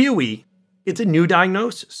 Well, for EOE, it's a new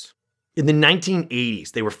diagnosis. In the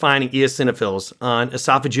 1980s, they were finding eosinophils on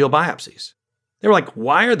esophageal biopsies. They were like,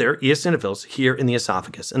 why are there eosinophils here in the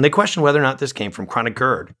esophagus? And they questioned whether or not this came from chronic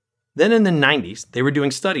GERD. Then in the 90s, they were doing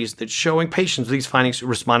studies that showing patients with these findings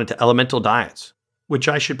responded to elemental diets, which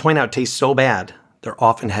I should point out taste so bad, they're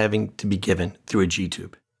often having to be given through a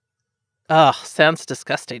G-tube. Ugh, sounds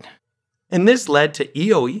disgusting. And this led to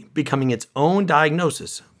EOE becoming its own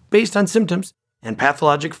diagnosis based on symptoms and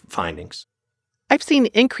pathologic findings. I've seen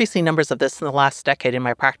increasing numbers of this in the last decade in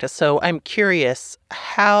my practice, so I'm curious,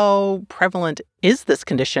 how prevalent is this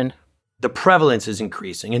condition? The prevalence is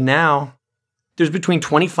increasing, and now there's between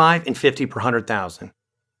 25 and 50 per 100,000.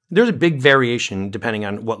 There's a big variation depending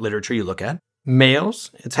on what literature you look at.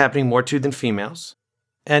 Males, it's happening more to than females.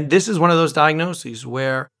 And this is one of those diagnoses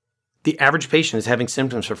where the average patient is having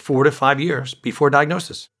symptoms for 4 to 5 years before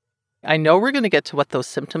diagnosis. I know we're going to get to what those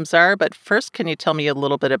symptoms are, but first, can you tell me a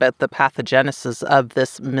little bit about the pathogenesis of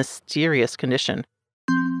this mysterious condition?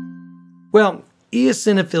 Well,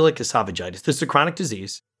 eosinophilic esophagitis, this is a chronic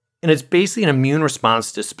disease, and it's basically an immune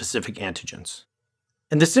response to specific antigens.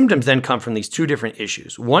 And the symptoms then come from these two different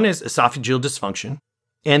issues. One is esophageal dysfunction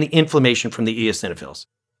and the inflammation from the eosinophils.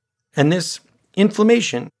 And this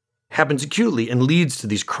inflammation happens acutely and leads to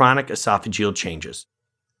these chronic esophageal changes.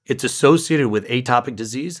 It's associated with atopic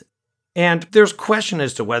disease. And there's question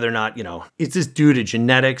as to whether or not, is this due to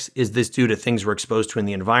genetics? Is this due to things we're exposed to in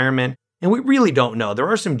the environment? And we really don't know. There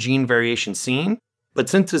are some gene variations seen, but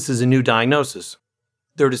since this is a new diagnosis,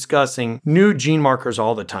 they're discussing new gene markers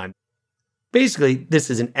all the time. Basically, this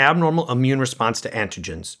is an abnormal immune response to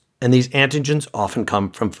antigens, and these antigens often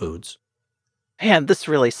come from foods. Man, this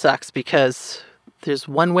really sucks because there's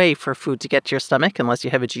one way for food to get to your stomach unless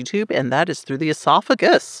you have a G-tube, and that is through the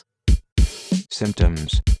esophagus.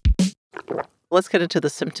 Symptoms. Let's get into the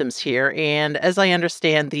symptoms here, and as I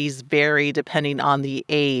understand, these vary depending on the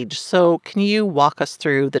age. So can you walk us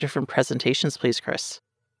through the different presentations, please, Chris?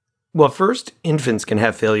 Well, first, infants can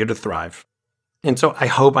have failure to thrive. And so I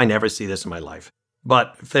hope I never see this in my life.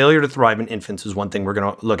 But failure to thrive in infants is one thing we're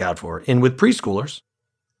going to look out for. And with preschoolers,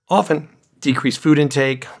 often decreased food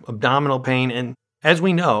intake, abdominal pain, and as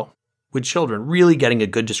we know, with children, really getting a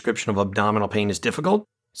good description of abdominal pain is difficult.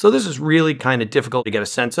 So this is really kind of difficult to get a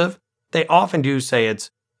sense of. They often do say it's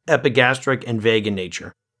epigastric and vague in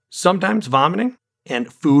nature. Sometimes vomiting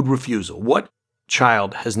and food refusal. What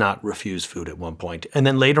child has not refused food at one point? And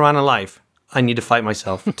then later on in life, I need to fight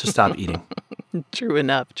myself to stop eating. True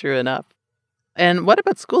enough. And what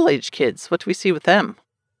about school-age kids? What do we see with them?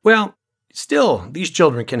 Well, still, these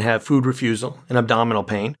children can have food refusal and abdominal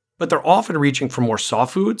pain, but they're often reaching for more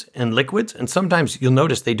soft foods and liquids, and sometimes you'll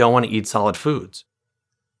notice they don't want to eat solid foods.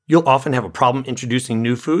 You'll often have a problem introducing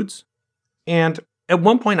new foods. And at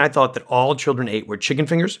one point, I thought that all children ate were chicken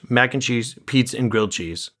fingers, mac and cheese, pizza, and grilled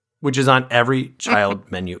cheese, which is on every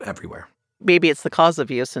child menu everywhere. Maybe it's the cause of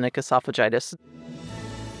eosinophilic esophagitis.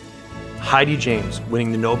 Heidi James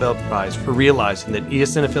winning the Nobel Prize for realizing that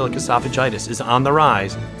eosinophilic esophagitis is on the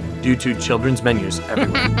rise due to children's menus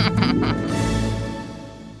everywhere.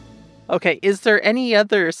 Okay, is there any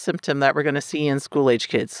other symptom that we're going to see in school-age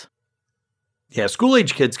kids? Yeah,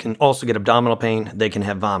 school-age kids can also get abdominal pain. They can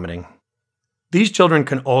have vomiting. These children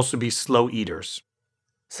can also be slow eaters.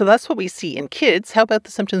 So that's what we see in kids. How about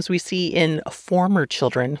the symptoms we see in former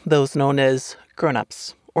children, those known as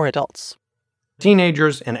grown-ups or adults?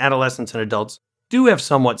 Teenagers and adolescents and adults do have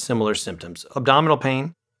somewhat similar symptoms. Abdominal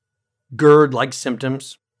pain, GERD-like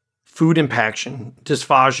symptoms, food impaction,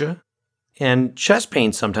 dysphagia, and chest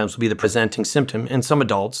pain sometimes will be the presenting symptom in some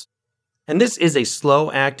adults. And this is a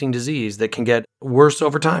slow-acting disease that can get worse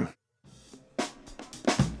over time.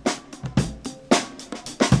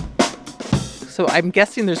 So I'm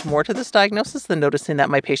guessing there's more to this diagnosis than noticing that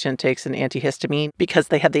my patient takes an antihistamine because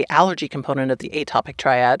they have the allergy component of the atopic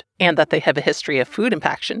triad and that they have a history of food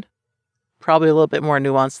impaction. Probably a little bit more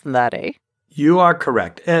nuanced than that, eh? You are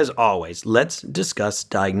correct. As always, let's discuss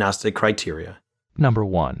diagnostic criteria. Number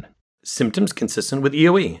 1. Symptoms consistent with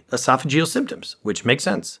EOE, esophageal symptoms, which makes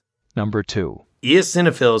sense. Number 2.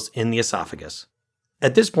 Eosinophils in the esophagus.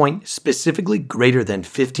 At this point, specifically greater than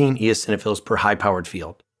 15 eosinophils per high-powered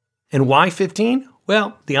field. And why 15?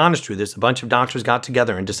 Well, the honest truth is a bunch of doctors got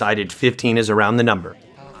together and decided 15 is around the number.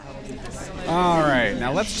 All right,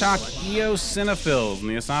 now let's talk eosinophils in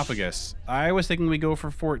the esophagus. I was thinking we go for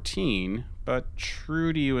 14, but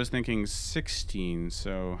Trudy was thinking 16,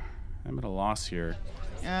 so I'm at a loss here.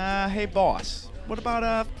 Hey boss, what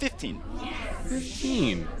about 15?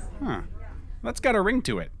 15? Huh. That's got a ring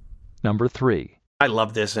to it. Number 3. I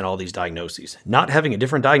love this in all these diagnoses. Not having a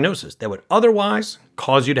different diagnosis that would otherwise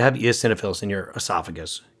cause you to have eosinophils in your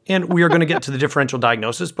esophagus. And we are going to get to the differential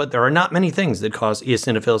diagnosis, but there are not many things that cause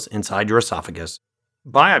eosinophils inside your esophagus.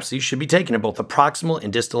 Biopsies should be taken in both the proximal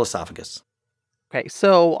and distal esophagus. Okay,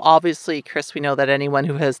 so obviously, Chris, we know that anyone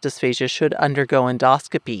who has dysphagia should undergo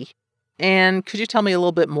endoscopy. And could you tell me a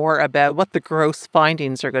little bit more about what the gross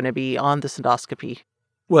findings are going to be on this endoscopy?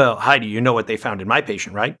 Well, Heidi, you know what they found in my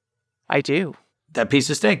patient, right? I do. That piece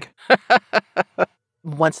of steak.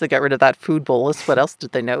 Once they got rid of that food bolus, what else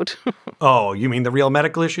did they note? Oh, you mean the real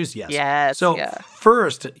medical issues? Yes. Yes. So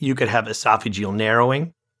first, you could have esophageal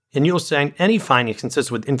narrowing, and you'll say any finding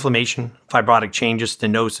consistent with inflammation, fibrotic changes,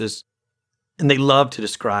 stenosis. And they love to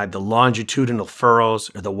describe the longitudinal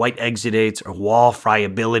furrows or the white exudates or wall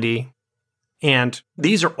friability. And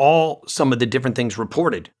these are all some of the different things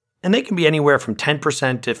reported. And they can be anywhere from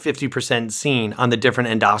 10% to 50% seen on the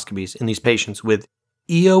different endoscopies in these patients with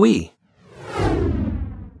EOE.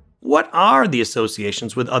 What are the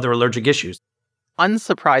associations with other allergic issues?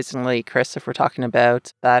 Unsurprisingly, Chris, if we're talking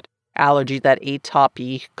about that allergy, that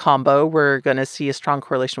atopy combo, we're going to see a strong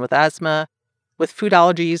correlation with asthma, with food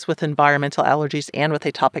allergies, with environmental allergies, and with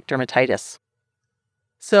atopic dermatitis.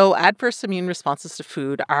 So adverse immune responses to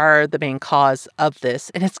food are the main cause of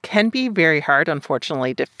this, and it can be very hard,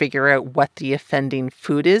 unfortunately, to figure out what the offending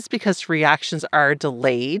food is because reactions are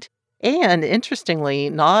delayed and,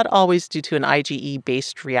 interestingly, not always due to an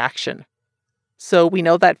IgE-based reaction. So we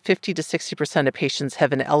know that 50 to 60% of patients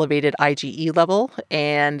have an elevated IgE level,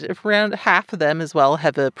 and around half of them as well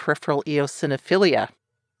have a peripheral eosinophilia.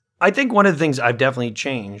 I think one of the things I've definitely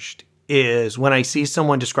changed is when I see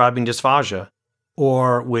someone describing dysphagia,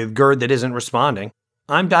 or with GERD that isn't responding,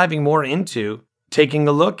 I'm diving more into taking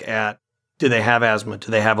a look at, do they have asthma?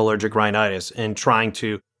 Do they have allergic rhinitis? And trying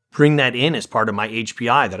to bring that in as part of my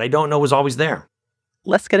HPI that I don't know was always there.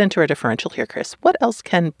 Let's get into our differential here, Chris. What else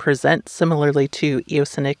can present similarly to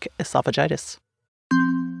eosinophilic esophagitis?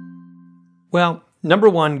 Well, number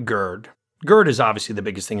 1, GERD. GERD is obviously the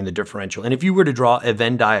biggest thing in the differential. And if you were to draw a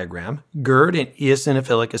Venn diagram, GERD and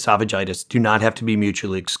eosinophilic esophagitis do not have to be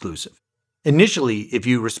mutually exclusive. Initially, if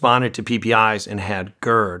you responded to PPIs and had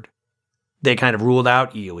GERD, they kind of ruled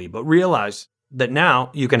out EOE, but realized that now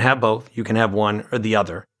you can have both, you can have one or the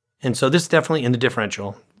other. And so this is definitely in the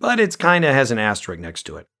differential, but it's kind of has an asterisk next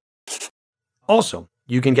to it. Also,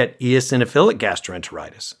 you can get eosinophilic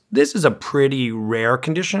gastroenteritis. This is a pretty rare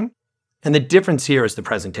condition, and the difference here is the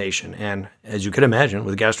presentation. And as you could imagine,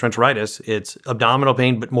 with gastroenteritis, it's abdominal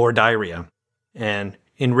pain but more diarrhea. And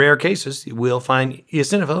in rare cases, we'll find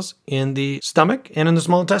eosinophils in the stomach and in the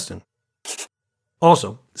small intestine.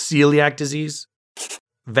 Also, celiac disease,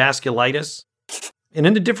 vasculitis, and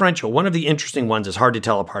in the differential, one of the interesting ones is hard to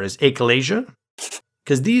tell apart is achalasia,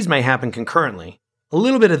 because these may happen concurrently, a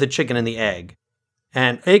little bit of the chicken and the egg.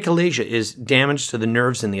 And achalasia is damage to the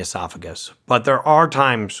nerves in the esophagus, but there are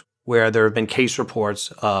times where there have been case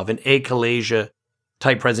reports of an achalasia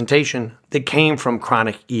type presentation that came from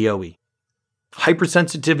chronic EOE.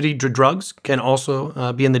 Hypersensitivity to drugs can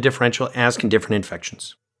also be in the differential, as can different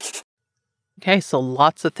infections. Okay, so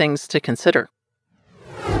lots of things to consider.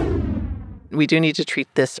 We do need to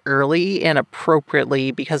treat this early and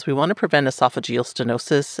appropriately because we want to prevent esophageal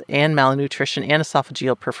stenosis and malnutrition and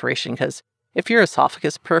esophageal perforation, because if your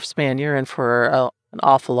esophagus perfs, man, you're in for an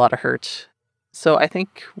awful lot of hurt. So I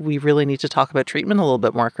think we really need to talk about treatment a little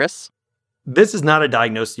bit more, Chris. This is not a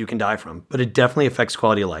diagnosis you can die from, but it definitely affects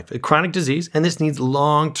quality of life. A chronic disease, and this needs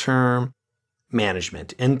long-term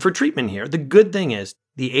management. And for treatment here, the good thing is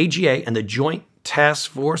the AGA and the Joint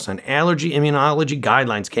Task Force on Allergy Immunology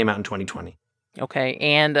guidelines came out in 2020. Okay,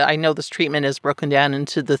 and I know this treatment is broken down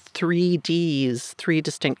into the 3Ds, 3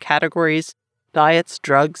 distinct categories: diets,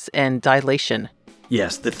 drugs, and dilation.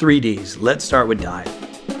 Yes, the 3Ds. Let's start with diet.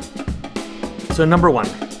 So number 1,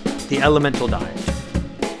 the elemental diet.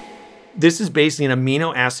 This is basically an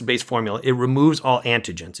amino acid-based formula. It removes all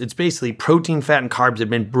antigens. It's basically protein, fat, and carbs have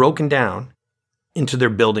been broken down into their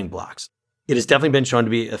building blocks. It has definitely been shown to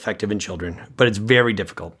be effective in children, but it's very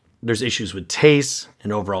difficult. There's issues with taste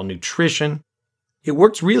and overall nutrition. It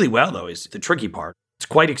works really well, though, is the tricky part. It's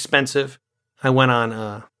quite expensive. I went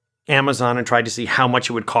on Amazon and tried to see how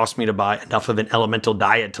much it would cost me to buy enough of an elemental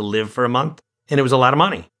diet to live for a month, and it was a lot of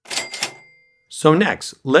money. So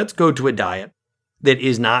next, let's go to a diet that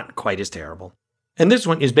is not quite as terrible. And this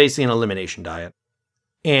one is basically an elimination diet.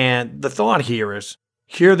 And the thought here is,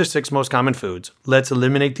 here are the 6 most common foods. Let's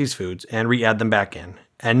eliminate these foods and re-add them back in.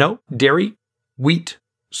 And no, dairy, wheat,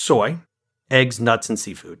 soy, eggs, nuts, and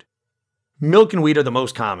seafood. Milk and wheat are the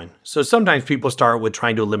most common, so sometimes people start with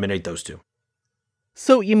trying to eliminate those 2.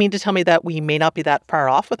 So you mean to tell me that we may not be that far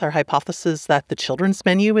off with our hypothesis that the children's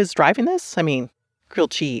menu is driving this? I mean,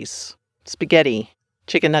 grilled cheese, spaghetti,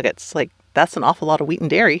 chicken nuggets, that's an awful lot of wheat and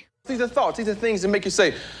dairy. These are thoughts. These are things that make you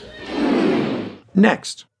say.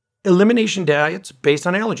 Next, elimination diets based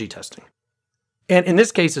on allergy testing. And in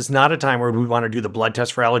this case, it's not a time where we want to do the blood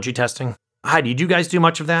test for allergy testing. Heidi, do you guys do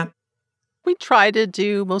much of that? We try to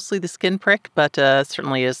do mostly the skin prick, but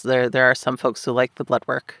certainly there are some folks who like the blood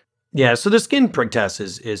work. Yeah, so the skin prick test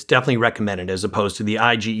is definitely recommended as opposed to the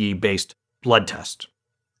IgE-based blood test.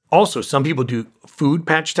 Also, some people do food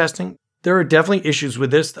patch testing. There are definitely issues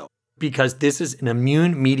with this, though, because this is an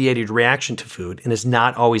immune-mediated reaction to food and is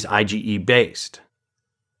not always IgE-based.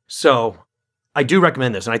 So I do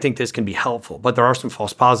recommend this, and I think this can be helpful, but there are some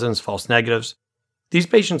false positives, false negatives. These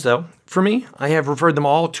patients, though, for me, I have referred them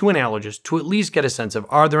all to an allergist to at least get a sense of,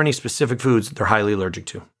 are there any specific foods they're highly allergic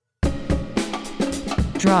to?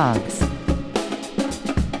 Drugs.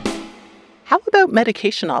 How about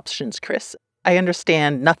medication options, Chris? I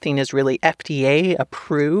understand nothing is really FDA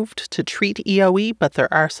approved to treat EOE, but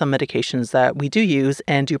there are some medications that we do use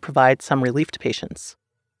and do provide some relief to patients.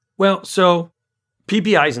 Well, so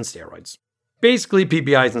PPIs and steroids. Basically,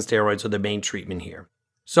 PPIs and steroids are the main treatment here.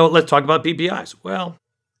 So let's talk about PPIs. Well,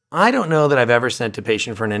 I don't know that I've ever sent a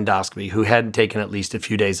patient for an endoscopy who hadn't taken at least a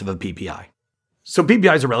few days of a PPI. So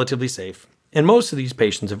PPIs are relatively safe, and most of these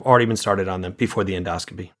patients have already been started on them before the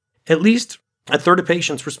endoscopy. At least a third of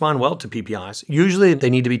patients respond well to PPIs. Usually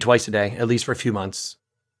they need to be twice a day, at least for a few months.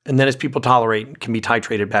 And then as people tolerate, can be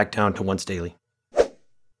titrated back down to once daily.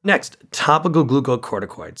 Next, topical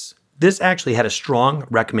glucocorticoids. This actually had a strong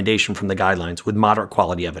recommendation from the guidelines with moderate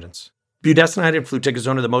quality evidence. Budesonide and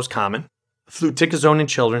fluticasone are the most common. Fluticasone in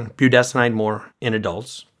children, budesonide more in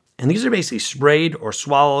adults. And these are basically sprayed or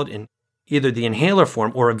swallowed in either the inhaler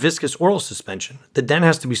form or a viscous oral suspension that then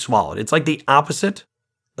has to be swallowed. It's like the opposite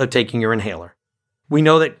of taking your inhaler. We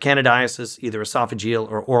know that candidiasis, either esophageal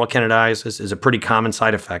or oral candidiasis, is a pretty common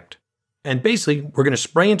side effect. And basically, we're going to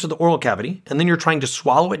spray into the oral cavity, and then you're trying to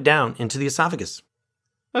swallow it down into the esophagus.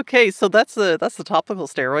 Okay, so that's the topical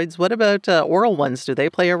steroids. What about oral ones? Do they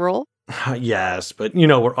play a role? Yes, but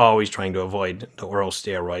we're always trying to avoid the oral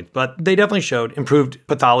steroids. But they definitely showed improved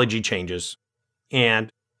pathology changes and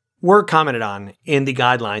were commented on in the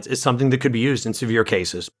guidelines as something that could be used in severe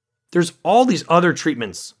cases. There's all these other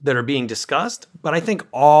treatments that are being discussed, but I think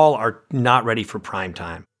all are not ready for prime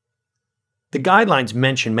time. The guidelines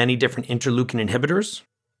mention many different interleukin inhibitors,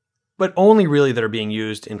 but only really that are being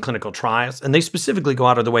used in clinical trials, and they specifically go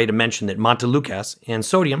out of the way to mention that montelukast and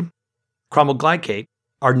sodium cromoglycate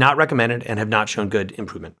are not recommended and have not shown good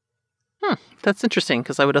improvement. That's interesting,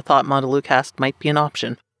 because I would have thought montelukast might be an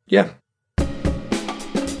option. Yeah.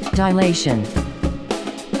 Dilation.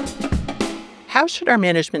 How should our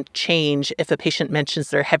management change if a patient mentions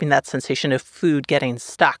they're having that sensation of food getting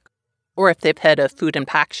stuck, or if they've had a food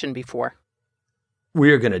impaction before?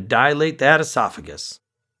 We are going to dilate that esophagus.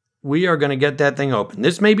 We are going to get that thing open.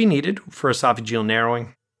 This may be needed for esophageal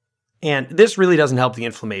narrowing. And this really doesn't help the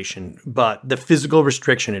inflammation, but the physical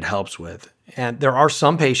restriction it helps with. And there are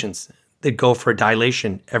some patients that go for a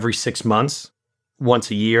dilation every 6 months, once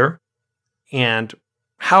a year. And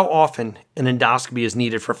how often an endoscopy is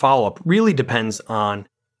needed for follow-up really depends on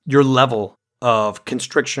your level of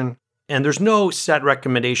constriction. And there's no set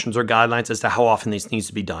recommendations or guidelines as to how often this needs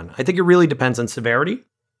to be done. I think it really depends on severity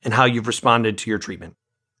and how you've responded to your treatment.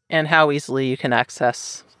 And how easily you can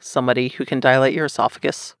access somebody who can dilate your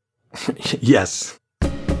esophagus. Yes.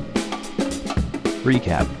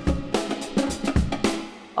 Recap.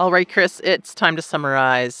 All right, Chris, it's time to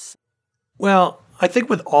summarize. Well, I think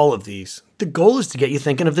with all of these, the goal is to get you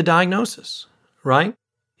thinking of the diagnosis, right?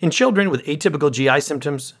 In children with atypical GI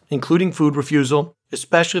symptoms, including food refusal,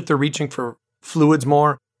 especially if they're reaching for fluids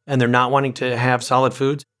more and they're not wanting to have solid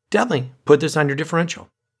foods, definitely put this on your differential.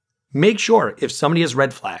 Make sure if somebody has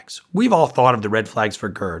red flags, we've all thought of the red flags for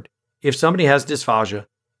GERD. If somebody has dysphagia,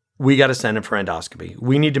 we got to send them for endoscopy.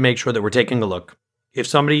 We need to make sure that we're taking a look. If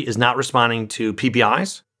somebody is not responding to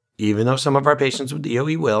PPIs, even though some of our patients with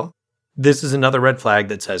EOE will, this is another red flag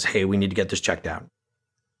that says, hey, we need to get this checked out.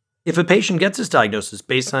 If a patient gets this diagnosis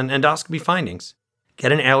based on endoscopy findings,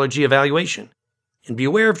 get an allergy evaluation and be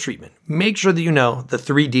aware of treatment. Make sure that you know the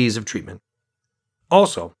 3 Ds of treatment.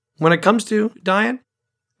 Also, when it comes to diet,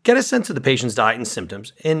 get a sense of the patient's diet and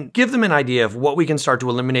symptoms and give them an idea of what we can start to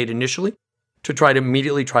eliminate initially to try to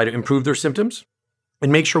immediately try to improve their symptoms,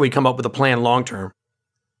 and make sure we come up with a plan long-term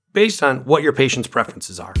based on what your patient's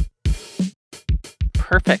preferences are.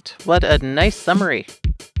 Perfect. What a nice summary.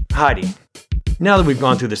 Heidi, now that we've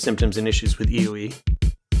gone through the symptoms and issues with EOE,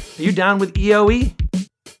 are you down with EOE?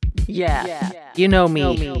 Yeah. You know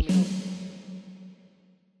me.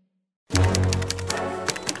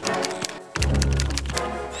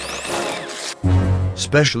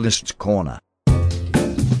 Specialist's Corner.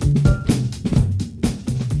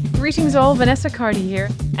 Greetings all, Vanessa Carty here,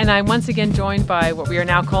 and I'm once again joined by what we are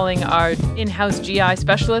now calling our in-house GI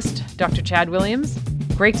specialist, Dr. Chad Williams.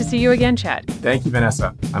 Great to see you again, Chad. Thank you,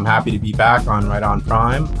 Vanessa. I'm happy to be back on Right On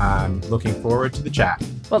Prime. I'm looking forward to the chat.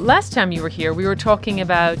 Well, last time you were here, we were talking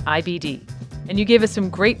about IBD, and you gave us some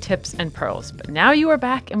great tips and pearls. But now you are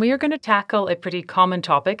back, and we are going to tackle a pretty common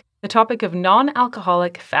topic, the topic of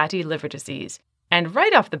non-alcoholic fatty liver disease. And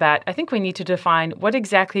right off the bat, I think we need to define what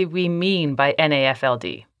exactly we mean by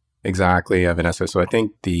NAFLD. Exactly, Vanessa. So I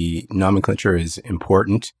think the nomenclature is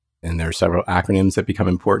important, and there are several acronyms that become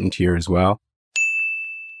important here as well.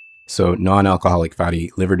 So non-alcoholic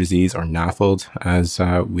fatty liver disease, or NAFLD, as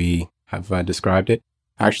we have described it,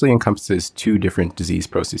 actually encompasses 2 different disease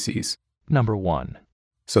processes. Number 1.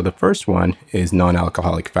 So the first one is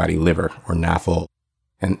non-alcoholic fatty liver, or NAFLD.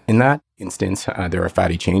 And in that instance, there are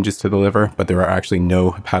fatty changes to the liver, but there are actually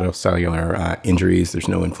no hepatocellular injuries. There's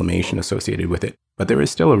no inflammation associated with it, but there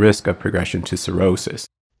is still a risk of progression to cirrhosis.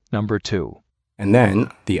 Number 2. And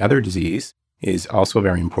then the other disease is also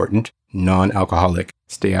very important, non-alcoholic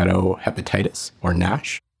steatohepatitis, or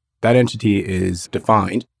NASH. That entity is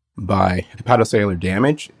defined by hepatocellular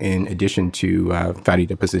damage in addition to fatty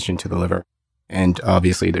deposition to the liver. And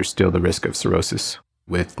obviously, there's still the risk of cirrhosis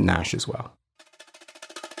with NASH as well.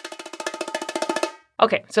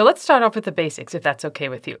 Okay, so let's start off with the basics, if that's okay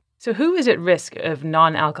with you. So who is at risk of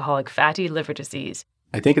non-alcoholic fatty liver disease?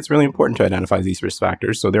 I think it's really important to identify these risk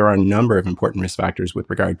factors. So there are a number of important risk factors with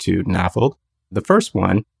regard to NAFLD. The first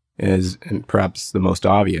one is, and perhaps the most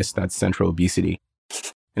obvious, that's central obesity.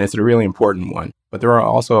 And it's a really important one. But there are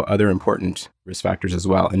also other important risk factors as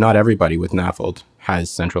well. And not everybody with NAFLD has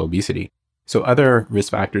central obesity. So other risk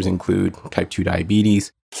factors include type 2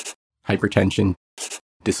 diabetes, hypertension,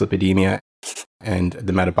 dyslipidemia, and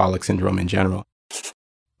the metabolic syndrome in general.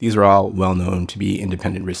 These are all well known to be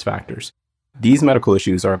independent risk factors. These medical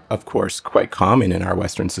issues are, of course, quite common in our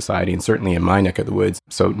Western society, and certainly in my neck of the woods.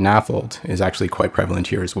 So NAFLD is actually quite prevalent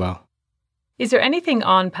here as well. Is there anything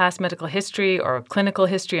on past medical history or clinical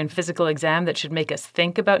history and physical exam that should make us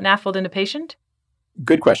think about NAFLD in a patient?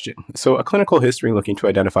 Good question. So a clinical history looking to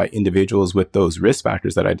identify individuals with those risk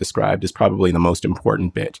factors that I described is probably the most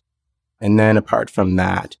important bit. And then apart from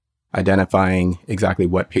that, identifying exactly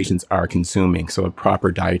what patients are consuming. So a proper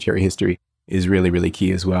dietary history is really, really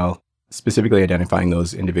key as well. Specifically identifying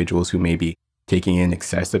those individuals who may be taking in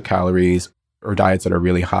excessive calories or diets that are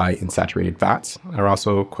really high in saturated fats are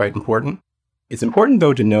also quite important. It's important,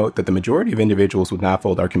 though, to note that the majority of individuals with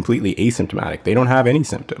NAFLD are completely asymptomatic. They don't have any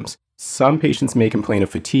symptoms. Some patients may complain of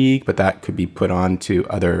fatigue, but that could be put on to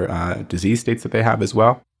other disease states that they have as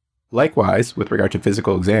well. Likewise, with regard to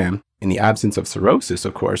physical exam, in the absence of cirrhosis,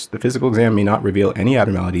 of course, the physical exam may not reveal any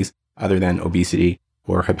abnormalities other than obesity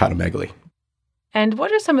or hepatomegaly. And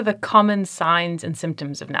what are some of the common signs and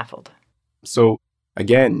symptoms of NAFLD? So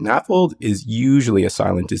again, NAFLD is usually a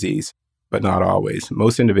silent disease, but not always.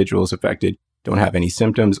 Most individuals affected don't have any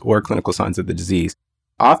symptoms or clinical signs of the disease.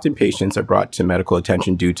 Often patients are brought to medical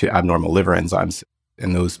attention due to abnormal liver enzymes,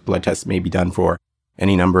 and those blood tests may be done for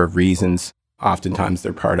any number of reasons. Oftentimes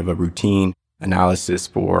they're part of a routine analysis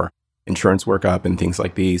for insurance workup and things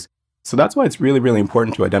like these. So that's why it's really, really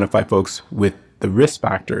important to identify folks with the risk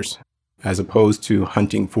factors as opposed to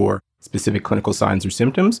hunting for specific clinical signs or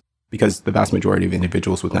symptoms, because the vast majority of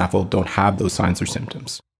individuals with NAFLD don't have those signs or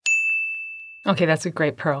symptoms. Okay, that's a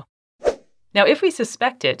great pearl. Now, if we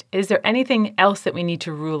suspect it, is there anything else that we need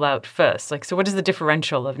to rule out first? So what is the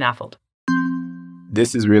differential of NAFLD?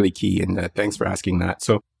 This is really key, and thanks for asking that.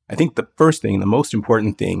 So I think the first thing, the most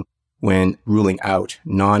important thing when ruling out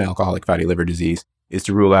non-alcoholic fatty liver disease is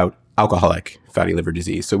to rule out alcoholic fatty liver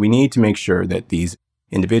disease. So we need to make sure that these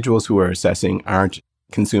individuals who are assessing aren't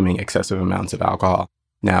consuming excessive amounts of alcohol.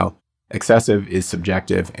 Now, excessive is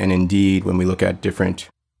subjective, and indeed, when we look at different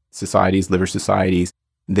societies, liver societies,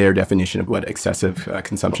 their definition of what excessive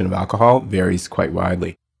consumption of alcohol varies quite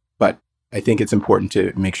widely. But I think it's important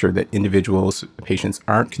to make sure that individuals, patients,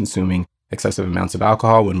 aren't consuming excessive amounts of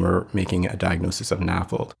alcohol when we're making a diagnosis of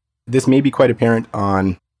NAFLD. This may be quite apparent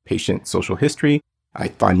on patient social history. I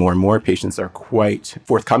find more and more patients are quite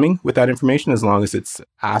forthcoming with that information as long as it's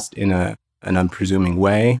asked in an unpresuming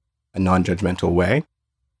way, a non-judgmental way.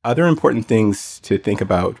 Other important things to think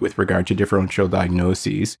about with regard to differential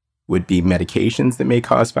diagnoses would be medications that may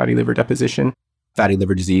cause fatty liver deposition, fatty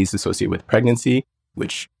liver disease associated with pregnancy,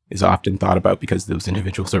 which is often thought about because those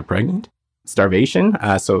individuals are pregnant. Starvation.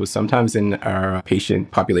 So sometimes in our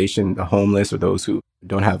patient population, the homeless or those who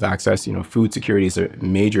don't have access, food security is a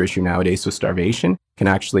major issue nowadays. So starvation can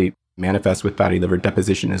actually manifest with fatty liver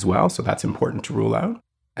deposition as well. So that's important to rule out.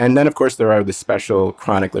 And then, of course, there are the special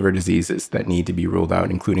chronic liver diseases that need to be ruled out,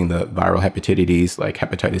 including the viral hepatitis like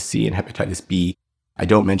hepatitis C and hepatitis B. I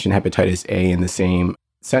don't mention hepatitis A in the same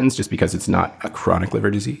sentence just because it's not a chronic liver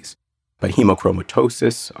disease. But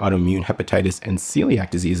hemochromatosis, autoimmune hepatitis, and celiac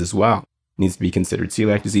disease as well needs to be considered.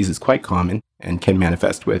 Celiac disease is quite common and can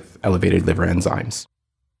manifest with elevated liver enzymes.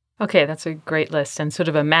 Okay, that's a great list and sort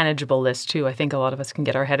of a manageable list too. I think a lot of us can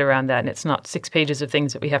get our head around that, and it's not 6 pages of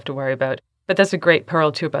things that we have to worry about. But that's a great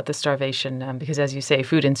pearl too about the starvation, because as you say,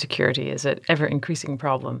 food insecurity is an ever-increasing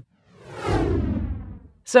problem.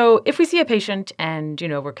 So if we see a patient and,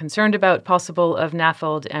 we're concerned about possible of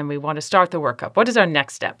NAFLD and we want to start the workup, what is our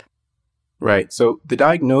next step? Right. So the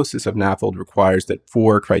diagnosis of NAFLD requires that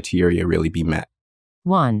 4 criteria really be met.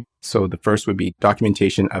 1. So the first would be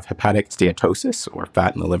documentation of hepatic steatosis or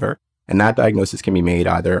fat in the liver. And that diagnosis can be made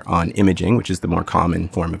either on imaging, which is the more common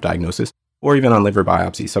form of diagnosis, or even on liver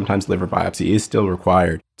biopsy. Sometimes liver biopsy is still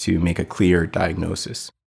required to make a clear diagnosis.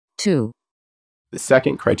 2. The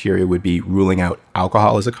second criteria would be ruling out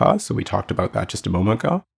alcohol as a cause. So we talked about that just a moment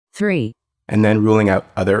ago. 3. And then ruling out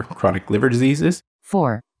other chronic liver diseases.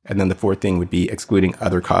 4. And then the fourth thing would be excluding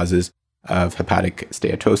other causes of hepatic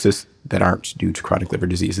steatosis that aren't due to chronic liver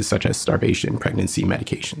diseases such as starvation, pregnancy,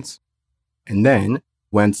 medications. And then,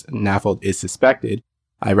 once NAFLD is suspected,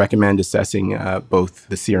 I recommend assessing both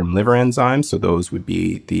the serum liver enzymes, so those would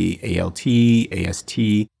be the ALT,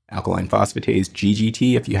 AST, alkaline phosphatase,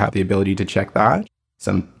 GGT, if you have the ability to check that.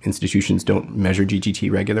 Some institutions don't measure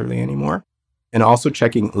GGT regularly anymore. And also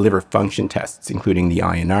checking liver function tests, including the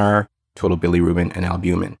INR, total bilirubin, and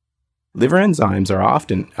albumin. Liver enzymes are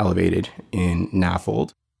often elevated in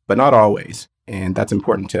NAFLD, but not always. And that's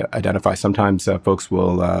important to identify. Sometimes folks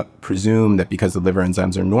will presume that because the liver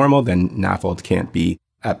enzymes are normal, then NAFLD can't be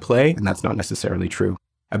at play, and that's not necessarily true.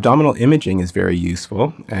 Abdominal imaging is very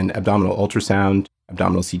useful, and abdominal ultrasound,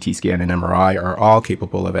 abdominal CT scan, and MRI are all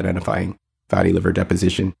capable of identifying fatty liver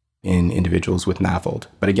deposition in individuals with NAFLD.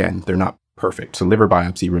 But again, they're not perfect. So liver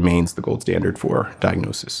biopsy remains the gold standard for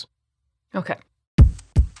diagnosis. Okay.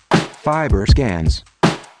 Fiber scans.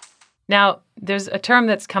 Now, there's a term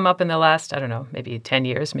that's come up in the last, maybe 10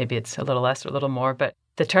 years, maybe it's a little less or a little more, but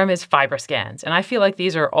the term is fiber scans. And I feel like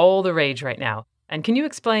these are all the rage right now. And can you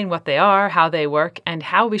explain what they are, how they work, and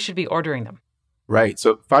how we should be ordering them? Right.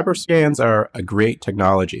 So fiber scans are a great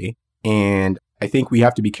technology. And I think we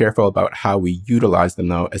have to be careful about how we utilize them,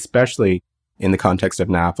 though, especially in the context of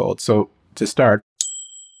NAFLD. So to start,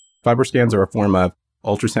 fiber scans are a form of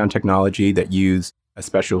ultrasound technology that use a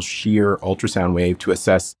special shear ultrasound wave to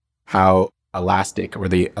assess how elastic or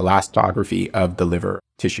the elastography of the liver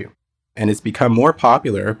tissue. And it's become more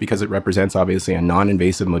popular because it represents obviously a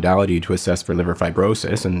non-invasive modality to assess for liver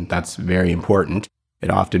fibrosis, and that's very important. It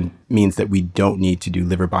often means that we don't need to do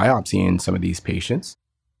liver biopsy in some of these patients.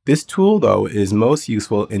 This tool, though, is most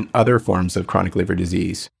useful in other forms of chronic liver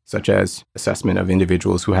disease, such as assessment of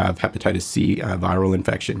individuals who have hepatitis C viral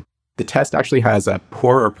infection. The test actually has a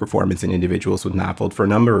poorer performance in individuals with NAFLD for a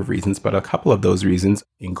number of reasons, but a couple of those reasons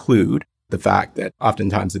include the fact that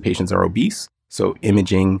oftentimes the patients are obese, so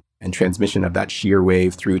imaging and transmission of that shear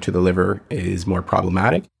wave through to the liver is more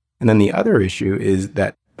problematic. And then the other issue is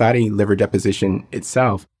that fatty liver deposition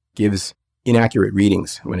itself gives inaccurate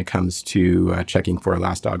readings when it comes to checking for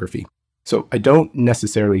elastography. So I don't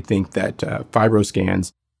necessarily think that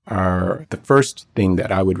fibroscans are the first thing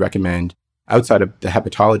that I would recommend outside of the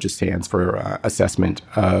hepatologist's hands for assessment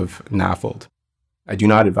of NAFLD. I do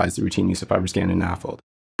not advise the routine use of FibroScan in NAFLD.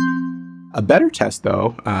 A better test,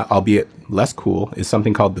 though, albeit less cool, is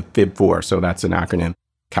something called the FIB4. So that's an acronym,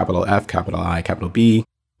 capital F, capital I, capital B,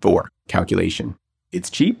 4, calculation. It's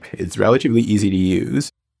cheap, it's relatively easy to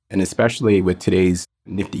use, and especially with today's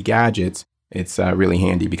nifty gadgets, it's really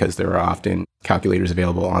handy because there are often calculators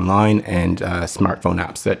available online and smartphone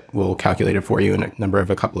apps that will calculate it for you in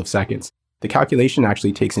a couple of seconds. The calculation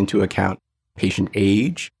actually takes into account patient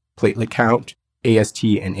age, platelet count, AST,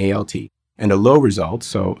 and ALT. And a low result,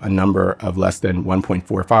 so a number of less than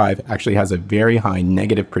 1.45, actually has a very high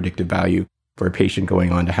negative predictive value for a patient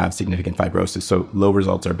going on to have significant fibrosis. So low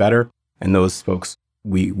results are better, and those folks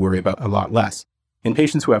we worry about a lot less. In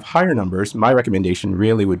patients who have higher numbers, my recommendation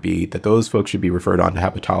really would be that those folks should be referred on to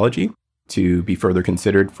hepatology to be further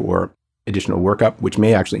considered for additional workup, which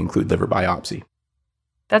may actually include liver biopsy.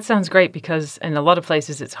 That sounds great because in a lot of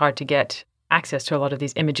places it's hard to get access to a lot of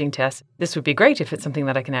these imaging tests. This would be great if it's something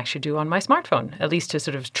that I can actually do on my smartphone, at least to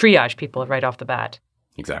sort of triage people right off the bat.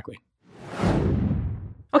 Exactly.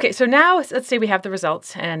 Okay, so now let's say we have the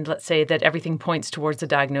results and let's say that everything points towards the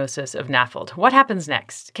diagnosis of NAFLD. What happens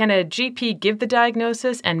next? Can a GP give the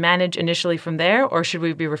diagnosis and manage initially from there, or should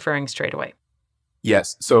we be referring straight away?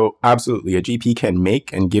 Yes, so absolutely. A GP can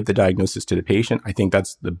make and give the diagnosis to the patient. I think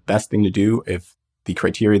that's the best thing to do if the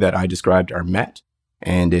criteria that I described are met.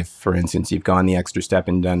 And if, for instance, you've gone the extra step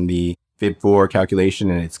and done the FIB4 calculation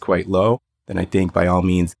and it's quite low, then I think by all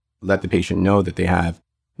means, let the patient know that they have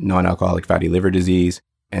non-alcoholic fatty liver disease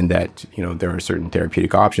and that, there are certain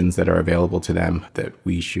therapeutic options that are available to them that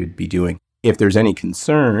we should be doing. If there's any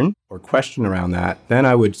concern or question around that, then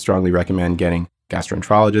I would strongly recommend getting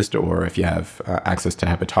gastroenterologist, or if you have access to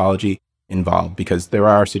hepatology, involved, because there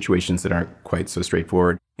are situations that aren't quite so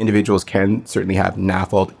straightforward. Individuals can certainly have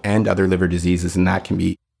NAFLD and other liver diseases, and that can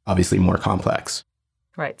be obviously more complex.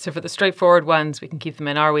 Right. So for the straightforward ones, we can keep them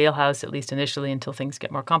in our wheelhouse, at least initially, until things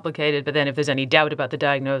get more complicated. But then if there's any doubt about the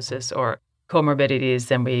diagnosis or comorbidities,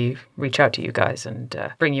 then we reach out to you guys and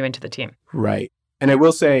bring you into the team. Right. And I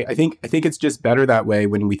will say, I think it's just better that way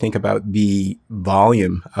when we think about the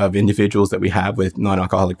volume of individuals that we have with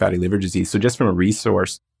non-alcoholic fatty liver disease. So just from a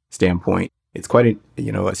resource standpoint, it's quite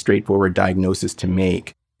a straightforward diagnosis to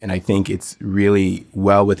make. And I think it's really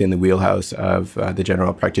well within the wheelhouse of the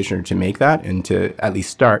general practitioner to make that and to at least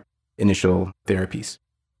start initial therapies.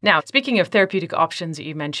 Now, speaking of therapeutic options that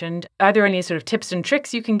you mentioned, are there any sort of tips and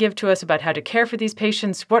tricks you can give to us about how to care for these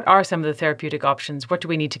patients? What are some of the therapeutic options? What do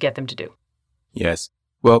we need to get them to do? Yes.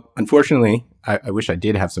 Well, unfortunately, I wish I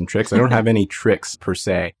did have some tricks. I don't have any tricks per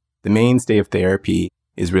se. The mainstay of therapy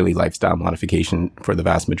is really lifestyle modification for the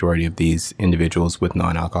vast majority of these individuals with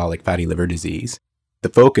non-alcoholic fatty liver disease. The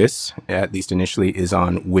focus, at least initially, is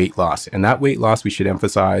on weight loss. And that weight loss, we should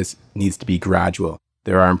emphasize, needs to be gradual.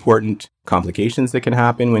 There are important complications that can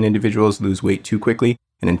happen when individuals lose weight too quickly.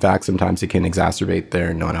 And in fact, sometimes it can exacerbate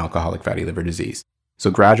their non-alcoholic fatty liver disease. So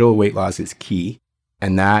gradual weight loss is key.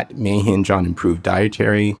 And that may hinge on improved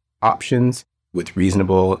dietary options with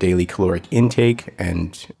reasonable daily caloric intake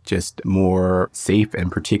and just more safe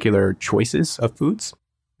and particular choices of foods.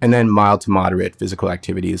 And then mild to moderate physical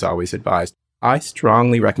activity is always advised. I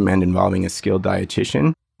strongly recommend involving a skilled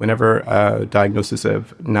dietitian whenever a diagnosis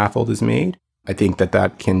of NAFLD is made. I think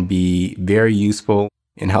that can be very useful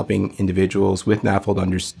in helping individuals with NAFLD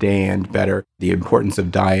understand better the importance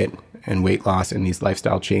of diet and weight loss and these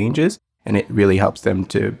lifestyle changes. And it really helps them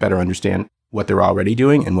to better understand what they're already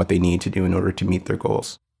doing and what they need to do in order to meet their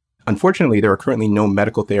goals. Unfortunately, there are currently no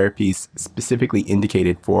medical therapies specifically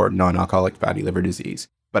indicated for non-alcoholic fatty liver disease.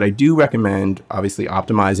 But I do recommend, obviously,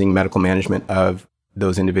 optimizing medical management of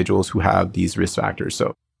those individuals who have these risk factors.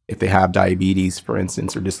 So if they have diabetes, for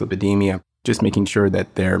instance, or dyslipidemia, just making sure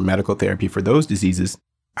that their medical therapy for those diseases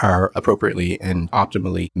are appropriately and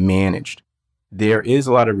optimally managed. There is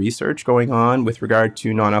a lot of research going on with regard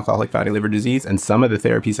to non-alcoholic fatty liver disease, and some of the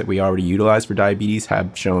therapies that we already utilize for diabetes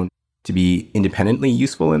have shown to be independently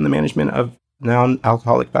useful in the management of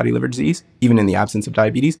non-alcoholic fatty liver disease, even in the absence of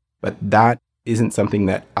diabetes. But that isn't something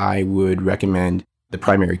that I would recommend the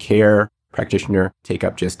primary care practitioner take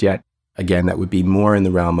up just yet. Again, that would be more in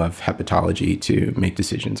the realm of hepatology to make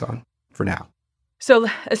decisions on for now. So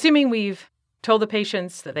assuming we've told the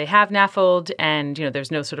patients that they have NAFLD and,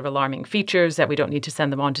 there's no sort of alarming features, that we don't need to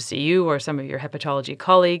send them on to see you or some of your hepatology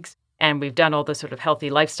colleagues, and we've done all the sort of healthy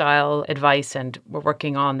lifestyle advice and we're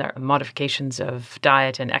working on the modifications of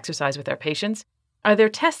diet and exercise with our patients, are there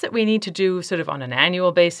tests that we need to do sort of on an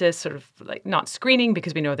annual basis, sort of like not screening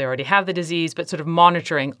because we know they already have the disease, but sort of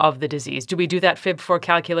monitoring of the disease? Do we do that FIB4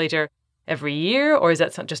 calculator every year, or is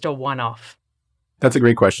that just a one-off? That's a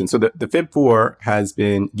great question. So the FIB4 has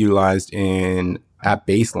been utilized at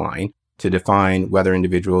baseline to define whether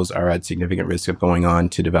individuals are at significant risk of going on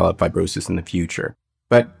to develop fibrosis in the future.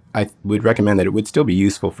 But I would recommend that it would still be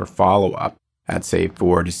useful for follow-up at, say,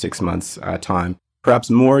 4 to 6 months time.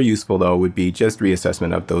 Perhaps more useful, though, would be just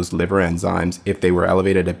reassessment of those liver enzymes if they were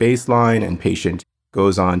elevated at baseline and patient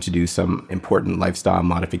goes on to do some important lifestyle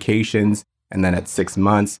modifications, and then at 6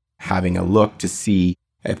 months, having a look to see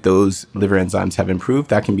if those liver enzymes have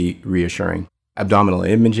improved. That can be reassuring. Abdominal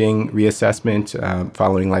imaging reassessment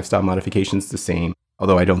following lifestyle modifications, the same,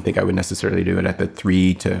 although I don't think I would necessarily do it at the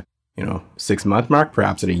 3 to 6 month mark,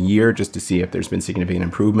 perhaps at a year, just to see if there's been significant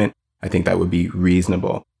improvement. I think that would be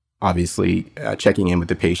reasonable. Obviously, checking in with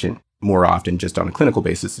the patient more often just on a clinical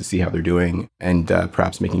basis to see how they're doing, and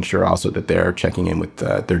perhaps making sure also that they're checking in with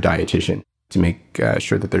their dietitian to make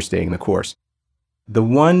sure that they're staying the course. The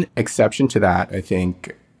one exception to that, I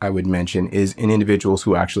think I would mention, is in individuals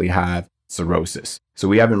who actually have cirrhosis. So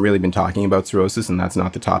we haven't really been talking about cirrhosis, and that's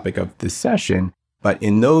not the topic of this session. But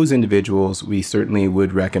in those individuals, we certainly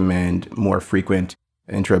would recommend more frequent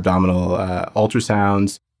intra-abdominal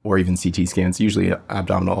ultrasounds, or even CT scans, usually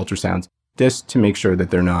abdominal ultrasounds, just to make sure that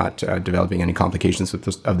they're not developing any complications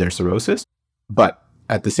of their cirrhosis. But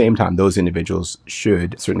at the same time, those individuals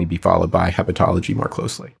should certainly be followed by hepatology more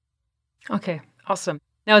closely. Okay, awesome.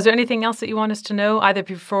 Now, is there anything else that you want us to know, either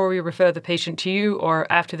before we refer the patient to you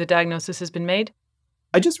or after the diagnosis has been made?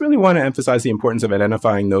 I just really want to emphasize the importance of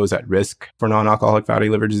identifying those at risk for non-alcoholic fatty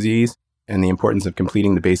liver disease and the importance of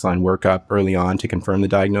completing the baseline workup early on to confirm the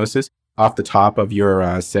diagnosis. Off the top of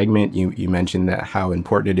your segment, you mentioned that how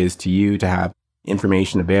important it is to you to have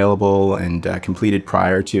information available and completed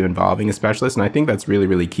prior to involving a specialist. And I think that's really,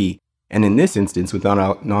 really key. And in this instance, with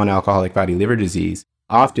non-alcoholic fatty liver disease,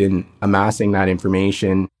 often amassing that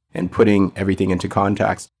information and putting everything into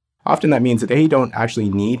context, often that means that they don't actually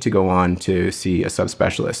need to go on to see a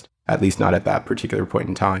subspecialist, at least not at that particular point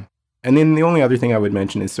in time. And then the only other thing I would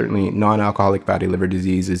mention is certainly non-alcoholic fatty liver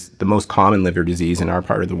disease is the most common liver disease in our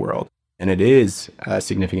part of the world. And it is a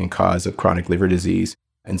significant cause of chronic liver disease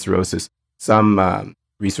and cirrhosis. Some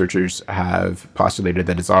researchers have postulated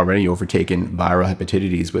that it's already overtaken viral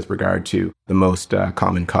hepatitis with regard to the most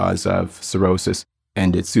common cause of cirrhosis,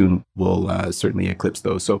 and it soon will certainly eclipse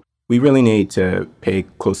those. So we really need to pay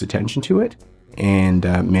close attention to it and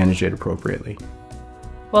manage it appropriately.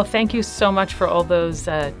 Well, thank you so much for all those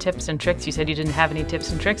tips and tricks. You said you didn't have any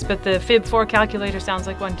tips and tricks, but the FIB4 calculator sounds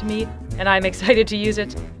like one to me, and I'm excited to use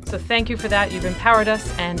it. So thank you for that. You've empowered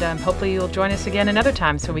us, and hopefully you'll join us again another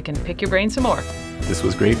time so we can pick your brain some more. This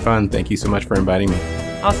was great fun. Thank you so much for inviting me.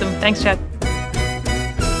 Awesome. Thanks, Chad.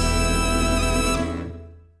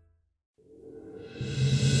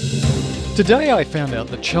 Today I found out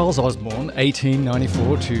that Charles Osborne, 1894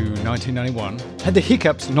 to 1991, had the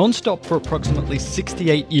hiccups non-stop for approximately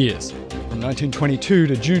 68 years, from 1922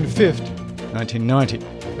 to June 5th, 1990.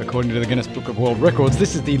 According to the Guinness Book of World Records,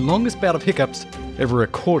 this is the longest bout of hiccups ever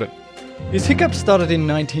recorded. His hiccups started in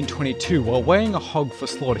 1922 while weighing a hog for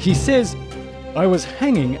slaughter. He says, "I was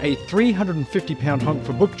hanging a 350-pound hog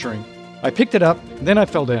for butchering. I picked it up, then I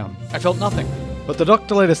fell down. I felt nothing. But the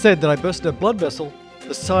doctor later said that I burst a blood vessel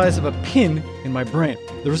the size of a pin in my brain.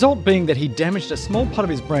 The result being that he damaged a small part of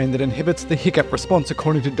his brain that inhibits the hiccup response,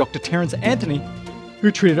 according to Dr. Terence Anthony,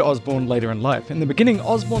 who treated Osborne later in life. In the beginning,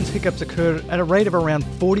 Osborne's hiccups occurred at a rate of around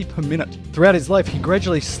 40 per minute. Throughout his life, he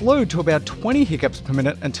gradually slowed to about 20 hiccups per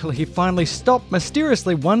minute until he finally stopped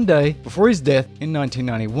mysteriously one day before his death in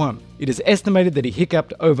 1991. It is estimated that he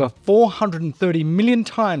hiccuped over 430 million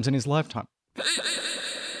times in his lifetime.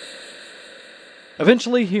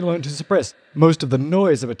 Eventually, he learned to suppress most of the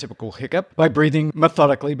noise of a typical hiccup by breathing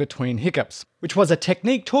methodically between hiccups, which was a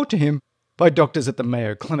technique taught to him by doctors at the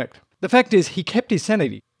Mayo Clinic. The fact is, he kept his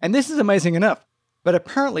sanity, and this is amazing enough, but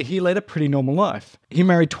apparently he led a pretty normal life. He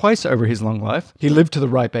married twice over his long life, he lived to the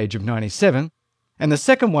ripe age of 97, and the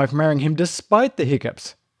second wife marrying him despite the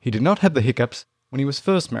hiccups. He did not have the hiccups when he was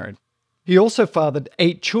first married. He also fathered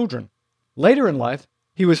 8 children. Later in life,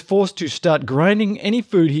 he was forced to start grinding any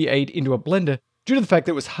food he ate into a blender due to the fact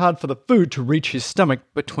that it was hard for the food to reach his stomach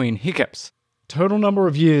between hiccups. Total number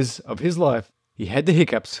of years of his life he had the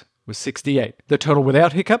hiccups was 68. The total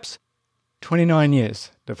without hiccups, 29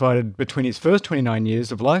 years, divided between his first 29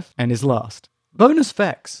 years of life and his last. Bonus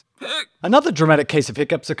facts. Another dramatic case of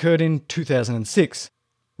hiccups occurred in 2006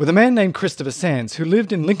 with a man named Christopher Sands who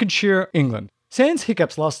lived in Lincolnshire, England. Sands'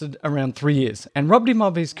 hiccups lasted around 3 years and robbed him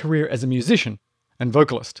of his career as a musician and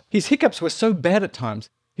vocalist. His hiccups were so bad at times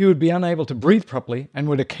he would be unable to breathe properly and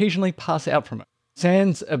would occasionally pass out from it.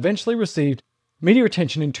 Sands eventually received media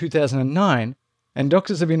attention in 2009, and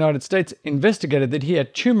doctors of the United States investigated that he had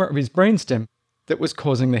a tumor of his brainstem that was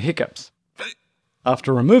causing the hiccups.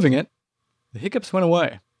 After removing it, the hiccups went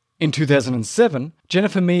away. In 2007,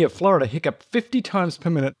 Jennifer Mee of Florida hiccuped 50 times per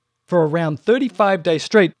minute for around 35 days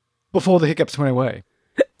straight before the hiccups went away.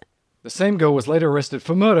 The same girl was later arrested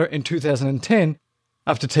for murder in 2010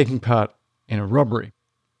 after taking part in a robbery.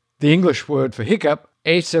 The English word for hiccup,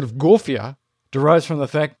 Esophagitis, derives from the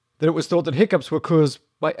fact that it was thought that hiccups were caused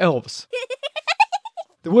by elves.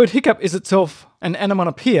 The word hiccup is itself an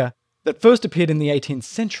onomatopoeia that first appeared in the 18th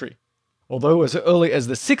century, although as early as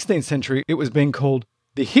the 16th century it was being called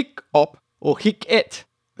the hiccup or hic-et.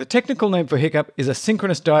 The technical name for hiccup is a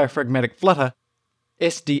synchronous diaphragmatic flutter,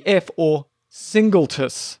 SDF or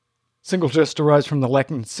singultus. Singultus derives from the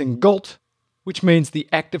Latin singult, which means the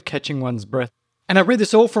act of catching one's breath. And I read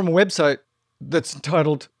this all from a website that's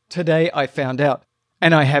entitled Today I Found Out,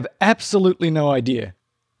 and I have absolutely no idea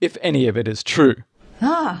if any of it is true.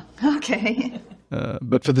 Ah, okay.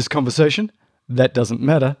 But for this conversation, that doesn't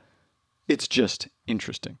matter. It's just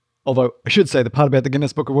interesting. Although, I should say the part about the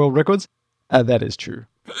Guinness Book of World Records, that is true.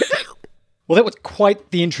 Well, that was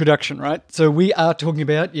quite the introduction, right? So we are talking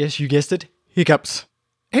about, yes, you guessed it, hiccups.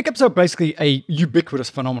 Hiccups are basically a ubiquitous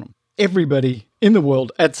phenomenon. Everybody in the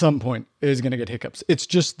world at some point is going to get hiccups. It's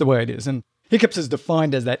just the way it is. And hiccups is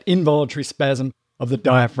defined as that involuntary spasm of the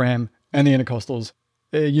diaphragm and the intercostals.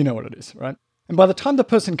 You know what it is, right? And by the time the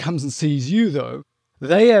person comes and sees you, though,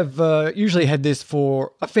 they have usually had this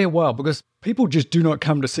for a fair while because people just do not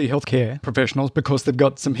come to see healthcare professionals because they've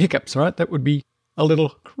got some hiccups, right? That would be a little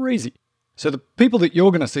crazy. So the people that you're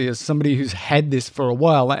going to see is somebody who's had this for a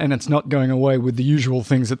while and it's not going away with the usual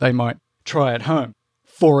things that they might try at home.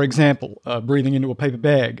 For example, breathing into a paper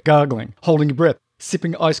bag, gargling, holding your breath,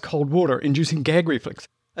 sipping ice-cold water, inducing gag reflex,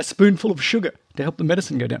 a spoonful of sugar to help the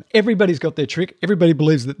medicine go down. Everybody's got their trick. Everybody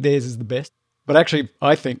believes that theirs is the best. But actually,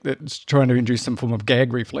 I think that trying to induce some form of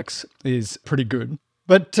gag reflex is pretty good.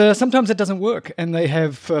 But sometimes it doesn't work, and they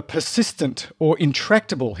have persistent or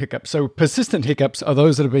intractable hiccups. So persistent hiccups are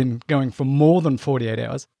those that have been going for more than 48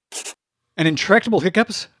 hours. And intractable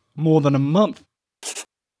hiccups, more than a month.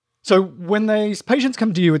 So when these patients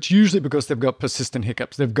come to you, it's usually because they've got persistent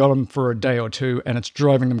hiccups. They've got them for a day or two, and it's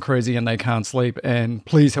driving them crazy, and they can't sleep, and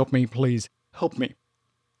please help me, please help me.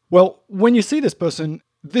 Well, when you see this person,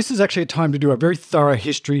 this is actually a time to do a very thorough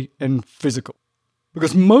history and physical.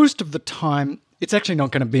 Because most of the time, it's actually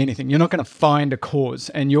not going to be anything. You're not going to find a cause,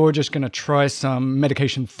 and you're just going to try some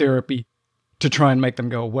medication therapy to try and make them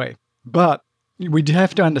go away. But we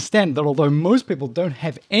have to understand that although most people don't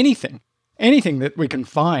have anything that we can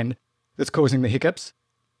find that's causing the hiccups,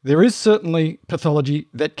 there is certainly pathology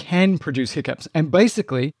that can produce hiccups. And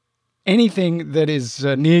basically, anything that is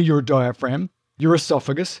near your diaphragm, your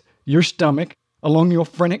esophagus, your stomach, along your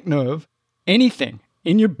phrenic nerve, anything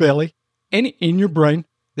in your belly, in your brain,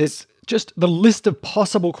 there's just the list of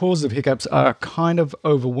possible causes of hiccups are kind of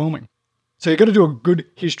overwhelming. So you've got to do a good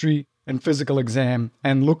history and physical exam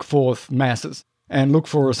and look for masses and look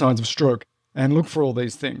for signs of stroke and look for all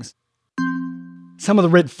these things. Some of the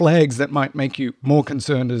red flags that might make you more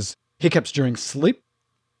concerned is hiccups during sleep,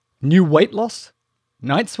 new weight loss,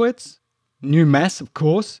 night sweats, new mass, of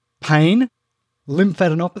course, pain,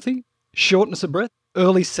 lymphadenopathy, shortness of breath,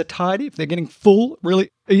 early satiety, if they're getting full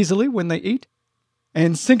really easily when they eat,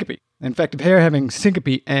 and syncope. In fact, if they're having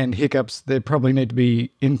syncope and hiccups, they probably need to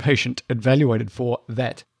be inpatient evaluated for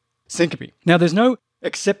that syncope. Now, there's no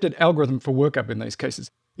accepted algorithm for workup in these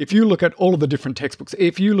cases. If you look at all of the different textbooks,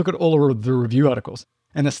 if you look at all of the review articles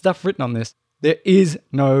and the stuff written on this, there is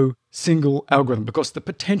no single algorithm because the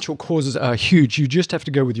potential causes are huge. You just have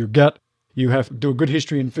to go with your gut. You have to do a good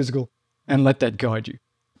history and physical and let that guide you.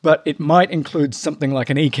 But it might include something like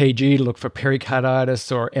an EKG to look for pericarditis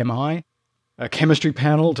or MI, a chemistry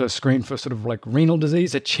panel to screen for sort of like renal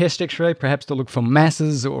disease, a chest x-ray perhaps to look for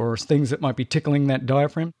masses or things that might be tickling that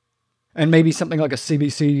diaphragm, and maybe something like a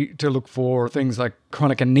CBC to look for things like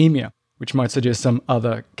chronic anemia, which might suggest some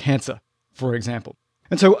other cancer, for example.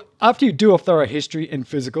 And so after you do a thorough history and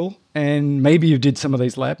physical, and maybe you did some of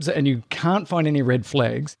these labs and you can't find any red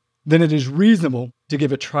flags, then it is reasonable to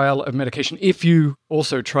give a trial of medication. If you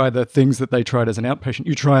also try the things that they tried as an outpatient,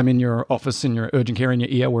 you try them in your office, in your urgent care, in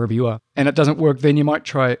your ER, wherever you are, and it doesn't work, then you might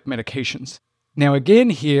try medications. Now again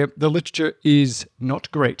here, the literature is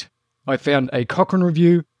not great. I found a Cochrane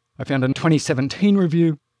review, I found a 2017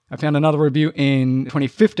 review, I found another review in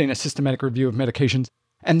 2015, a systematic review of medications,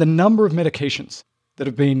 and the number of medications that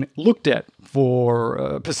have been looked at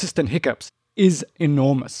for persistent hiccups is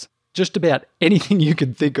enormous. Just about anything you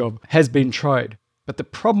could think of has been tried. But the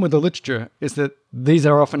problem with the literature is that these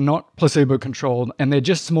are often not placebo-controlled, and they're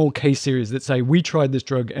just small case series that say, we tried this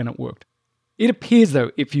drug and it worked. It appears,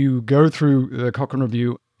 though, if you go through the Cochrane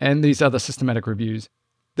review and these other systematic reviews,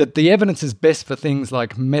 that the evidence is best for things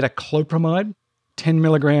like metoclopramide, 10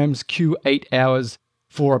 milligrams, Q8 hours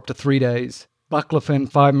for up to 3 days. Baclofen,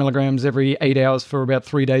 5 milligrams every 8 hours for about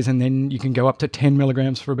 3 days, and then you can go up to 10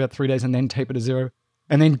 milligrams for about 3 days and then taper to 0.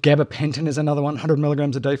 And then gabapentin is another 100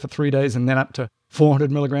 milligrams a day for 3 days and then up to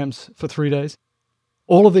 400 milligrams for 3 days.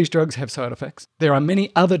 All of these drugs have side effects. There are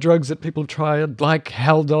many other drugs that people have tried, like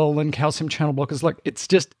Haldol and calcium channel blockers. Like, it's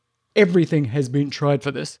just everything has been tried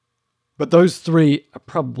for this. But those three are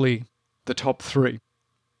probably the top three.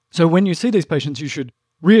 So when you see these patients, you should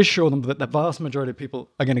reassure them that the vast majority of people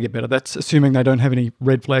are going to get better. That's assuming they don't have any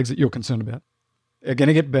red flags that you're concerned about. They're going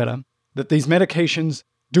to get better. That these medications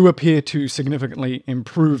do appear to significantly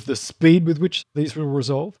improve the speed with which these will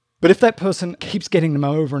resolve. But if that person keeps getting them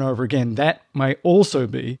over and over again, that may also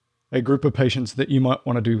be a group of patients that you might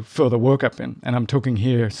want to do further workup in. And I'm talking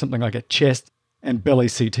here something like a chest and belly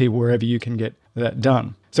CT, wherever you can get that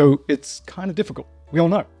done. So it's kind of difficult. We all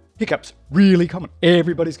know hiccups, really common.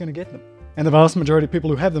 Everybody's going to get them. And the vast majority of people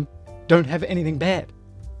who have them don't have anything bad.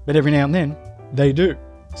 But every now and then, they do.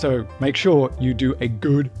 So make sure you do a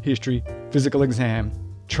good history physical exam,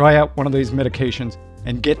 try out one of these medications,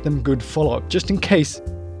 and get them good follow-up, just in case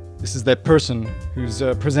this is that person who's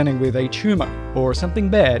presenting with a tumor or something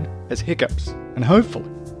bad as hiccups. And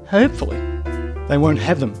hopefully, they won't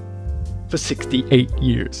have them for 68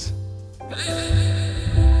 years.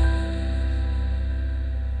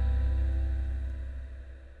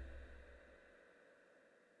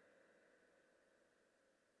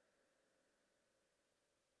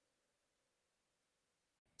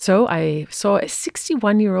 So I saw a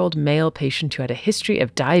 61-year-old male patient who had a history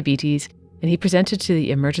of diabetes, and he presented to the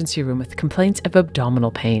emergency room with complaints of abdominal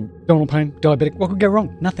pain. Abdominal pain, diabetic, what could go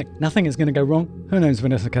wrong? Nothing. Nothing is going to go wrong. Her name's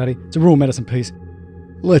Vanessa Cardi. It's a rural medicine piece.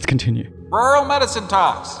 Let's continue. Rural medicine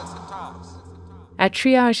talks. At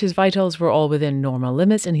triage, his vitals were all within normal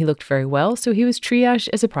limits, and he looked very well, so he was triaged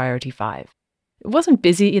as a priority 5. It wasn't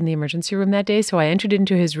busy in the emergency room that day, so I entered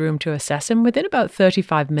into his room to assess him within about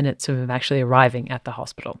 35 minutes of him actually arriving at the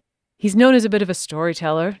hospital. He's known as a bit of a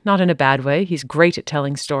storyteller, not in a bad way. He's great at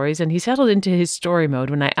telling stories, and he settled into his story mode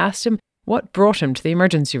when I asked him what brought him to the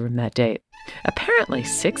emergency room that day. Apparently,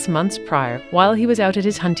 6 months prior, while he was out at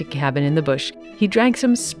his hunting cabin in the bush, he drank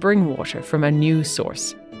some spring water from a new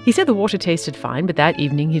source. He said the water tasted fine, but that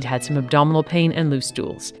evening he'd had some abdominal pain and loose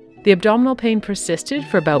stools. The abdominal pain persisted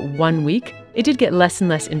for about 1 week. It did get less and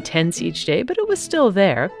less intense each day, but it was still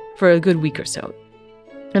there for a good week or so.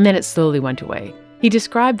 And then it slowly went away. He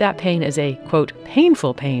described that pain as a, quote,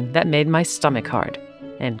 painful pain that made my stomach hard,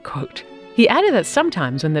 end quote. He added that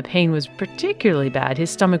sometimes when the pain was particularly bad,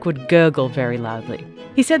 his stomach would gurgle very loudly.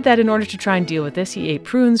 He said that in order to try and deal with this, he ate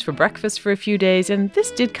prunes for breakfast for a few days, and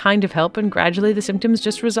this did kind of help, and gradually the symptoms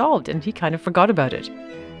just resolved, and he kind of forgot about it.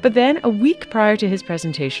 But then, a week prior to his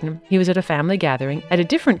presentation, he was at a family gathering at a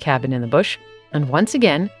different cabin in the bush, and once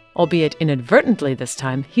again, albeit inadvertently this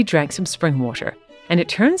time, he drank some spring water. And it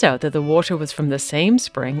turns out that the water was from the same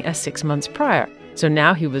spring as 6 months prior, so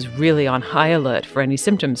now he was really on high alert for any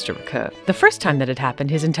symptoms to recur. The first time that it happened,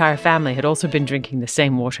 his entire family had also been drinking the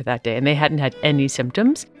same water that day, and they hadn't had any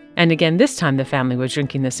symptoms. And again, this time the family was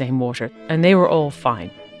drinking the same water, and they were all fine.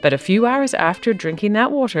 But a few hours after drinking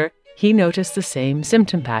that water, he noticed the same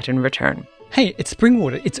symptom pattern return. Hey, it's spring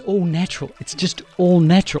water. It's all natural. It's just all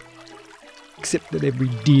natural. Except that every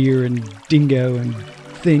deer and dingo and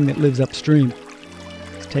thing that lives upstream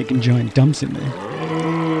is taking giant dumps in there.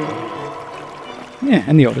 Yeah,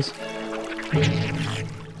 and the otters.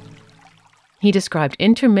 He described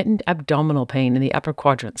intermittent abdominal pain in the upper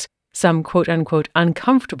quadrants, some quote-unquote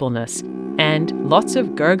uncomfortableness, and lots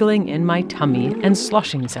of gurgling in my tummy and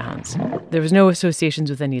sloshing sounds. There was no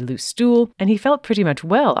associations with any loose stool, and he felt pretty much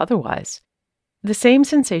well otherwise. The same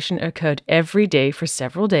sensation occurred every day for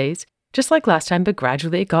several days, just like last time, but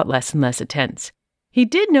gradually it got less and less intense. He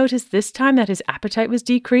did notice this time that his appetite was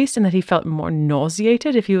decreased and that he felt more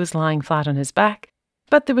nauseated if he was lying flat on his back,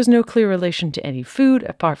 but there was no clear relation to any food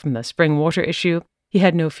apart from the spring water issue. He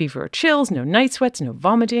had no fever or chills, no night sweats, no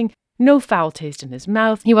vomiting, no foul taste in his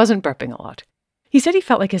mouth. He wasn't burping a lot. He said he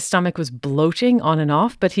felt like his stomach was bloating on and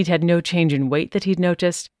off, but he'd had no change in weight that he'd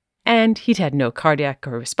noticed, and he'd had no cardiac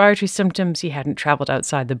or respiratory symptoms. He hadn't traveled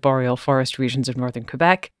outside the boreal forest regions of northern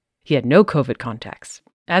Quebec. He had no COVID contacts.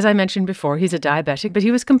 As I mentioned before, he's a diabetic, but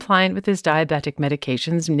he was compliant with his diabetic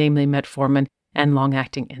medications, namely metformin and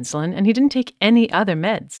long-acting insulin, and he didn't take any other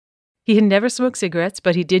meds. He had never smoked cigarettes,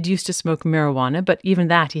 but he did used to smoke marijuana, but even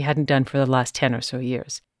that he hadn't done for the last 10 or so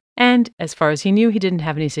years. And as far as he knew, he didn't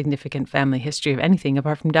have any significant family history of anything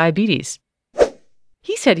apart from diabetes.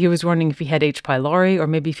 He said he was wondering if he had H. pylori or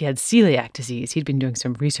maybe if he had celiac disease. He'd been doing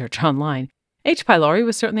some research online. H. pylori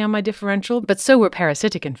was certainly on my differential, but so were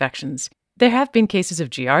parasitic infections. There have been cases of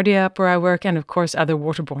Giardia up where I work and, of course, other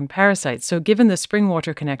waterborne parasites, so given the spring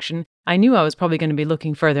water connection, I knew I was probably going to be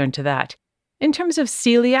looking further into that. In terms of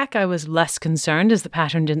celiac, I was less concerned as the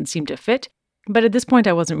pattern didn't seem to fit, but at this point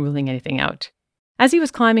I wasn't ruling anything out. As he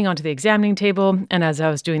was climbing onto the examining table, and as I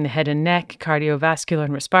was doing the head and neck, cardiovascular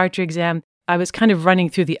and respiratory exam, I was kind of running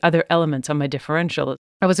through the other elements on my differential.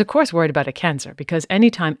 I was, of course, worried about a cancer, because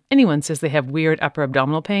anytime anyone says they have weird upper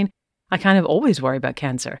abdominal pain, I kind of always worry about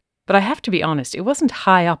cancer. But I have to be honest, it wasn't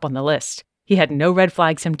high up on the list. He had no red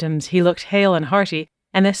flag symptoms, he looked hale and hearty,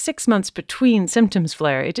 and the 6 months between symptoms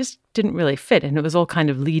flare, it just didn't really fit, and it was all kind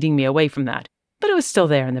of leading me away from that. But it was still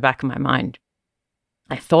there in the back of my mind.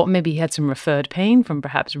 I thought maybe he had some referred pain from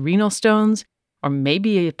perhaps renal stones, or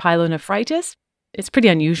maybe a pyelonephritis. It's pretty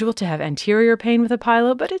unusual to have anterior pain with a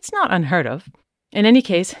pyelo, but it's not unheard of. In any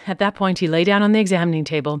case, at that point he lay down on the examining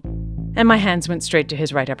table, and my hands went straight to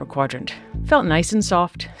his right upper quadrant. Felt nice and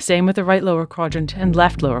soft, same with the right lower quadrant and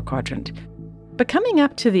left lower quadrant. But coming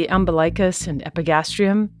up to the umbilicus and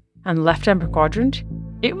epigastrium and left upper quadrant,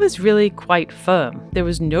 it was really quite firm. There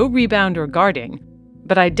was no rebound or guarding,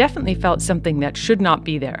 but I definitely felt something that should not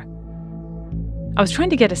be there. I was trying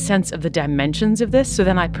to get a sense of the dimensions of this, so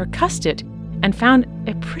then I percussed it and found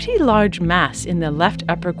a pretty large mass in the left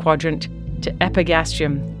upper quadrant to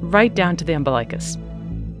epigastrium, right down to the umbilicus.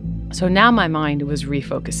 So now my mind was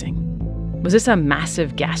refocusing. Was this a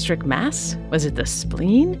massive gastric mass? Was it the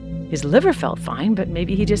spleen? His liver felt fine, but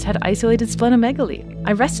maybe he just had isolated splenomegaly.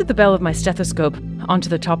 I rested the bell of my stethoscope onto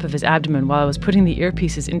the top of his abdomen while I was putting the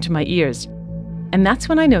earpieces into my ears, and that's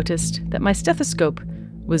when I noticed that my stethoscope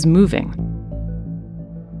was moving.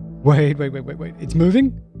 Wait. It's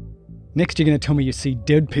moving? Next you're going to tell me you see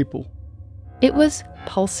dead people. It was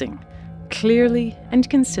pulsing, clearly and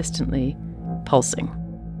consistently pulsing.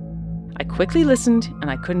 I quickly listened,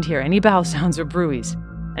 and I couldn't hear any bowel sounds or bruits.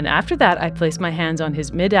 And after that, I placed my hands on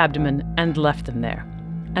his mid-abdomen and left them there.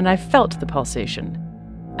 And I felt the pulsation.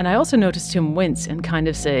 And I also noticed him wince and kind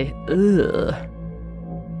of say, ugh.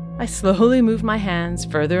 I slowly moved my hands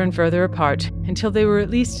further and further apart until they were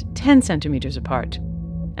at least 10 centimeters apart.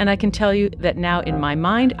 And I can tell you that now in my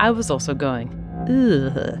mind, I was also going,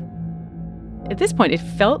 ugh. At this point, it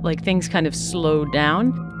felt like things kind of slowed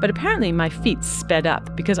down, but apparently my feet sped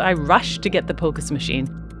up because I rushed to get the POCUS machine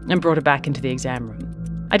and brought it back into the exam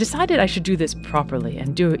room. I decided I should do this properly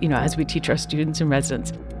and do it, as we teach our students and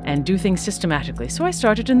residents, and do things systematically. So I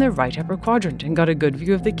started in the right upper quadrant and got a good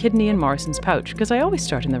view of the kidney and Morrison's pouch, because I always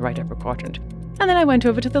start in the right upper quadrant. And then I went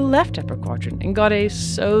over to the left upper quadrant and got a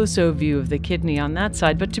so-so view of the kidney on that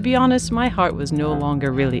side, but to be honest, my heart was no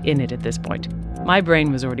longer really in it at this point. My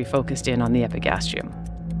brain was already focused in on the epigastrium.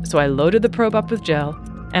 So I loaded the probe up with gel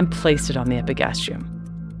and placed it on the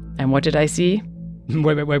epigastrium. And what did I see?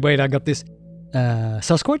 Wait, I got this.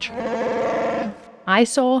 Sasquatch? I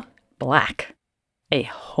saw black. A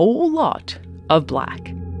whole lot of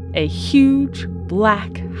black. A huge black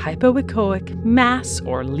hypoechoic mass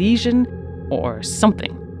or lesion or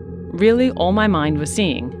something. Really, all my mind was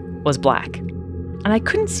seeing was black. And I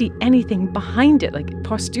couldn't see anything behind it, like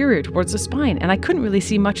posterior towards the spine, and I couldn't really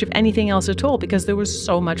see much of anything else at all because there was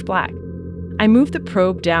so much black. I moved the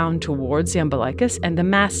probe down towards the umbilicus and the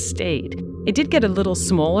mass stayed. It did get a little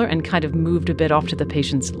smaller and kind of moved a bit off to the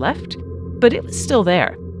patient's left, but it was still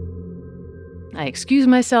there. I excused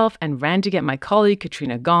myself and ran to get my colleague,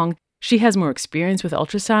 Katrina Gong. She has more experience with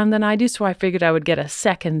ultrasound than I do, so I figured I would get a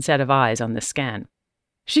second set of eyes on this scan.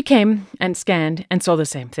 She came and scanned and saw the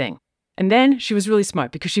same thing. And then she was really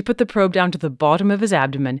smart because she put the probe down to the bottom of his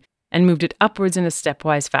abdomen and moved it upwards in a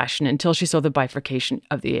stepwise fashion until she saw the bifurcation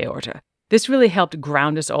of the aorta. This really helped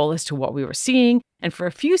ground us all as to what we were seeing, and for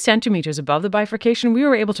a few centimeters above the bifurcation, we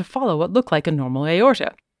were able to follow what looked like a normal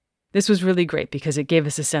aorta. This was really great because it gave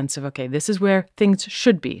us a sense of, okay, this is where things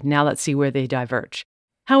should be. Now let's see where they diverge.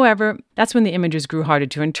 However, that's when the images grew harder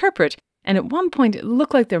to interpret, and at one point it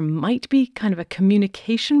looked like there might be kind of a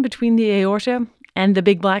communication between the aorta and the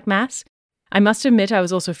big black mass. I must admit I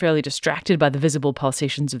was also fairly distracted by the visible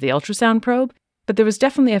pulsations of the ultrasound probe, but there was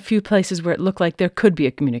definitely a few places where it looked like there could be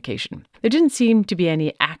a communication. There didn't seem to be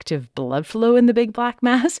any active blood flow in the big black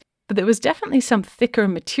mass, but there was definitely some thicker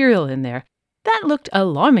material in there that looked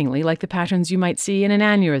alarmingly like the patterns you might see in an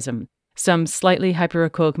aneurysm. Some slightly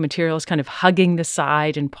hyperechoic materials kind of hugging the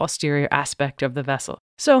side and posterior aspect of the vessel.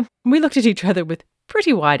 So we looked at each other with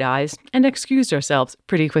pretty wide eyes and excused ourselves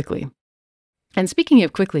pretty quickly. And speaking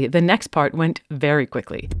of quickly, the next part went very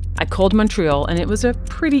quickly. I called Montreal, and it was a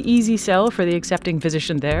pretty easy sell for the accepting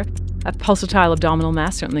physician there. A pulsatile abdominal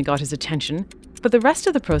mass certainly got his attention, but the rest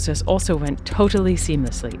of the process also went totally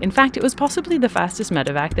seamlessly. In fact, it was possibly the fastest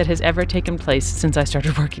medevac that has ever taken place since I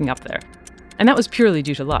started working up there. And that was purely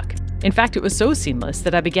due to luck. In fact, it was so seamless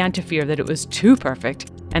that I began to fear that it was too perfect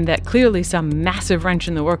and that clearly some massive wrench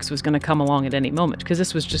in the works was going to come along at any moment, because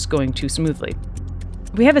this was just going too smoothly.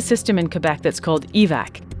 We have a system in Quebec that's called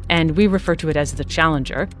EVAC, and we refer to it as the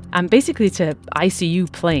Challenger. Basically, it's an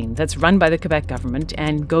ICU plane that's run by the Quebec government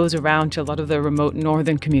and goes around to a lot of the remote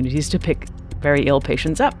northern communities to pick very ill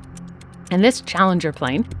patients up. And this Challenger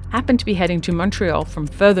plane happened to be heading to Montreal from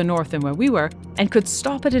further north than where we were and could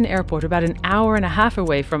stop at an airport about an hour and a half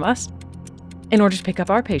away from us in order to pick up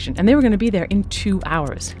our patient. And they were going to be there in 2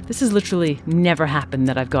 hours. This has literally never happened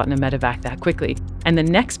that I've gotten a medevac that quickly. And the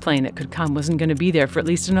next plane that could come wasn't going to be there for at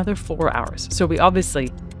least another 4 hours. So we obviously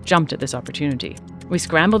jumped at this opportunity. We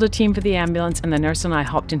scrambled a team for the ambulance, and the nurse and I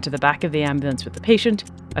hopped into the back of the ambulance with the patient,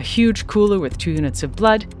 a huge cooler with 2 units of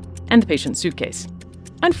blood, and the patient's suitcase.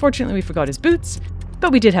 Unfortunately, we forgot his boots,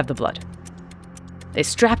 but we did have the blood. They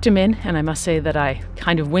strapped him in, and I must say that I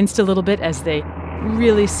kind of winced a little bit as they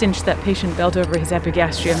really cinched that patient belt over his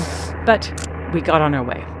epigastrium, but we got on our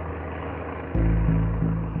way.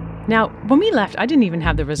 Now, when we left, I didn't even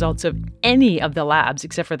have the results of any of the labs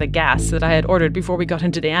except for the gas that I had ordered before we got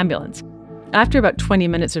into the ambulance. After about 20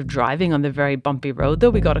 minutes of driving on the very bumpy road,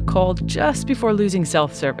 though, we got a call just before losing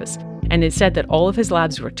self-service, and it said that all of his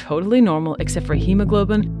labs were totally normal except for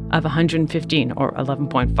hemoglobin of 115 or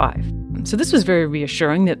 11.5. So this was very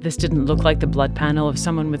reassuring that this didn't look like the blood panel of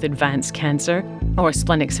someone with advanced cancer or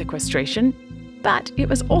splenic sequestration. But it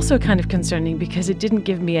was also kind of concerning because it didn't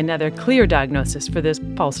give me another clear diagnosis for this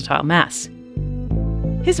pulsatile mass.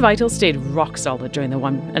 His vitals stayed rock solid during the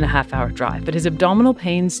 1.5 hour drive, but his abdominal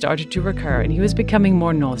pain started to recur and he was becoming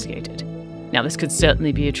more nauseated. Now, this could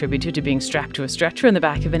certainly be attributed to being strapped to a stretcher in the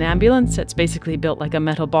back of an ambulance that's basically built like a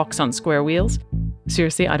metal box on square wheels.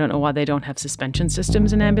 Seriously, I don't know why they don't have suspension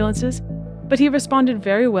systems in ambulances. But he responded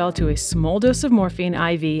very well to a small dose of morphine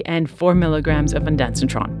IV and 4 milligrams of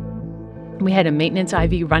ondansetron. We had a maintenance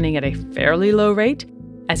IV running at a fairly low rate,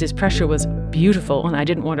 as his pressure was beautiful and I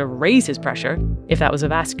didn't want to raise his pressure if that was a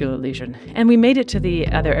vascular lesion. And we made it to the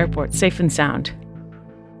other airport safe and sound.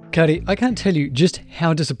 Cardi, I can't tell you just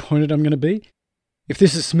how disappointed I'm going to be if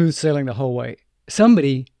this is smooth sailing the whole way.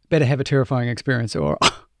 Somebody better have a terrifying experience or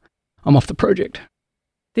I'm off the project.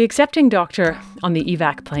 The accepting doctor on the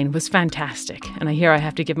evac plane was fantastic, and I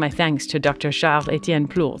have to give my thanks to Dr. Charles-Étienne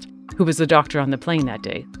Plourde, who was the doctor on the plane that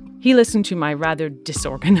day. He listened to my rather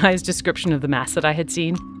disorganized description of the mass that I had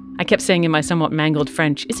seen. I kept saying in my somewhat mangled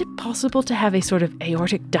French, is it possible to have a sort of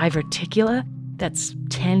aortic diverticula that's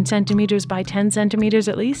 10 centimeters by 10 centimeters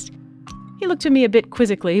at least? He looked at me a bit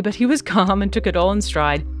quizzically, but he was calm and took it all in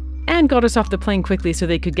stride, and got us off the plane quickly so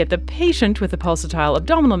they could get the patient with the pulsatile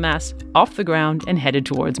abdominal mass off the ground and headed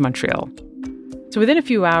towards Montreal. So within a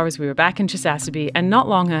few hours, we were back in Chisasibe, and not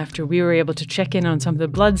long after, we were able to check in on some of the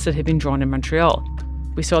bloods that had been drawn in Montreal.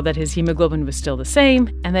 We saw that his hemoglobin was still the same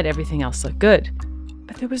and that everything else looked good.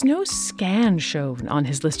 But there was no scan shown on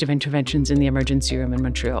his list of interventions in the emergency room in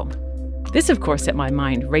Montreal. This, of course, set my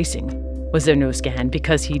mind racing. Was there no scan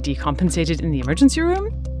because he decompensated in the emergency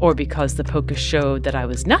room? Or because the POCUS showed that I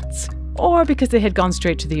was nuts? Or because they had gone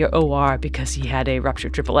straight to the OR because he had a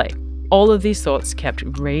ruptured AAA? All of these thoughts kept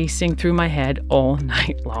racing through my head all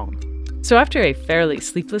night long. So after a fairly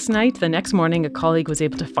sleepless night, the next morning a colleague was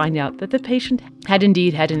able to find out that the patient had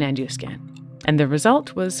indeed had an angioscan. And the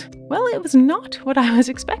result was, well, it was not what I was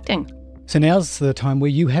expecting. So now's the time where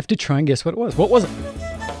you have to try and guess what it was. What was it?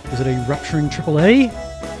 Was it a rupturing AAA?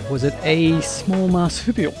 Was it a small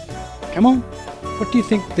marsupial? Come on, what do you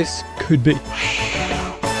think this could be?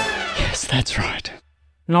 Yes, that's right.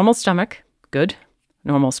 Normal stomach, good.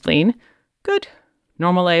 Normal spleen, good.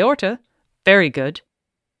 Normal aorta, very good.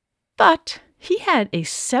 But he had a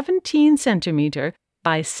 17 centimeter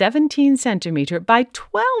by 17 centimeter by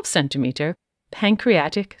 12 centimeter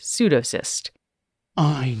pancreatic pseudocyst.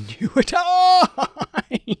 I knew it. Oh,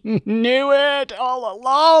 I knew it all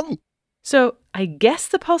along. So I guess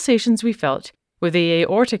the pulsations we felt were the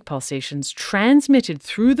aortic pulsations transmitted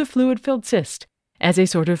through the fluid-filled cyst as a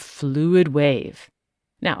sort of fluid wave.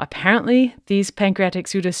 Now, apparently, these pancreatic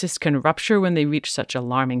pseudocysts can rupture when they reach such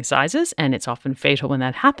alarming sizes, and it's often fatal when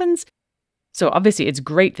that happens. So obviously, it's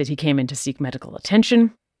great that he came in to seek medical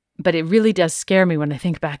attention, but it really does scare me when I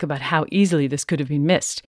think back about how easily this could have been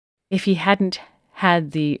missed. If he hadn't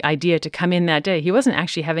had the idea to come in that day, he wasn't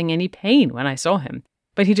actually having any pain when I saw him,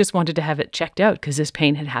 but he just wanted to have it checked out because this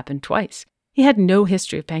pain had happened twice. He had no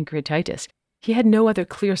history of pancreatitis. He had no other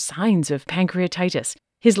clear signs of pancreatitis.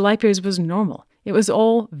 His lipase was normal. It was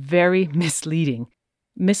all very misleading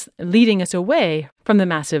us away from the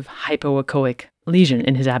massive hypoechoic lesion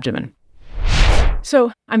in his abdomen.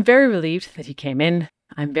 So I'm very relieved that he came in.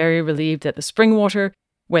 I'm very relieved that the spring water,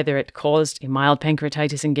 whether it caused a mild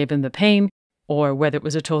pancreatitis and gave him the pain, or whether it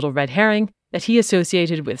was a total red herring, that he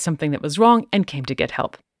associated with something that was wrong and came to get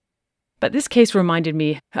help. But this case reminded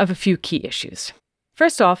me of a few key issues.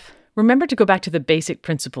 First off, remember to go back to the basic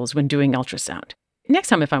principles when doing ultrasound. Next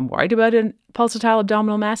time, if I'm worried about a pulsatile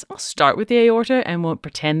abdominal mass, I'll start with the aorta and won't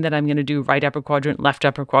pretend that I'm going to do right upper quadrant, left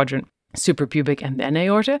upper quadrant, suprapubic, and then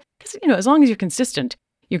aorta. Because, as long as you're consistent,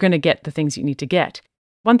 you're going to get the things you need to get.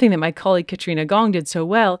 One thing that my colleague Katrina Gong did so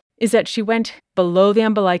well is that she went below the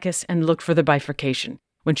umbilicus and looked for the bifurcation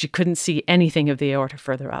when she couldn't see anything of the aorta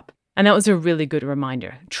further up. And that was a really good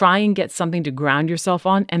reminder. Try and get something to ground yourself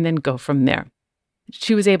on and then go from there.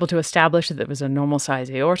 She was able to establish that there was a normal size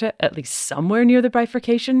aorta, at least somewhere near the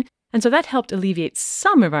bifurcation, and so that helped alleviate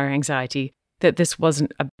some of our anxiety that this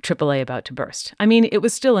wasn't a AAA about to burst. I mean, it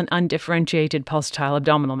was still an undifferentiated pulsatile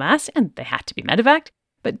abdominal mass, and they had to be medevaced,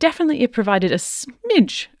 but definitely it provided a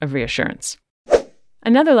smidge of reassurance.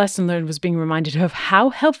 Another lesson learned was being reminded of how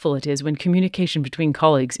helpful it is when communication between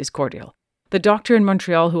colleagues is cordial. The doctor in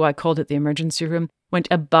Montreal, who I called at the emergency room, went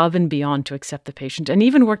above and beyond to accept the patient and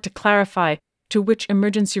even worked to clarify to which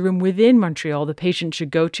emergency room within Montreal the patient should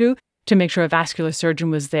go to make sure a vascular surgeon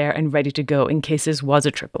was there and ready to go in case this was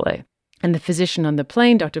a AAA. And the physician on the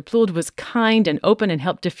plane, Dr. Plould, was kind and open and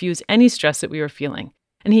helped diffuse any stress that we were feeling.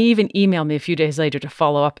 And he even emailed me a few days later to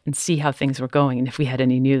follow up and see how things were going and if we had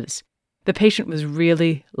any news. The patient was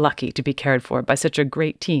really lucky to be cared for by such a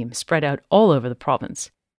great team spread out all over the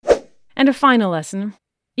province. And a final lesson,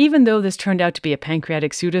 even though this turned out to be a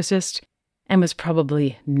pancreatic pseudocyst and was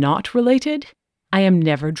probably not related, I am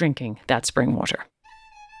never drinking that spring water.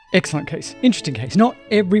 Excellent case. Interesting case. Not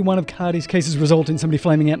every one of Cardi's cases result in somebody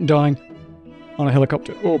flaming out and dying on a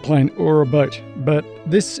helicopter or a plane or a boat. But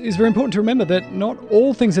this is very important to remember that not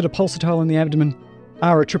all things that are pulsatile in the abdomen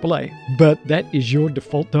are a AAA, but that is your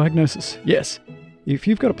default diagnosis. Yes, if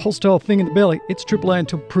you've got a pulsatile thing in the belly, it's AAA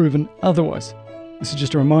until proven otherwise. This is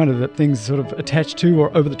just a reminder that things sort of attached to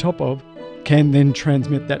or over the top of can then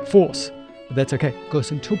transmit that force. But that's okay,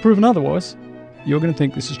 because until proven otherwise, you're going to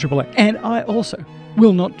think this is AAA. And I also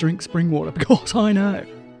will not drink spring water because I know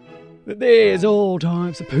that there's all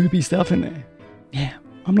types of poopy stuff in there. Yeah,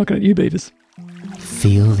 I'm looking at you, beavers.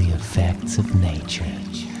 Feel the effects of nature.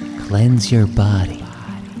 Cleanse your body.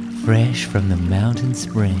 Fresh from the mountain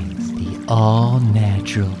springs, the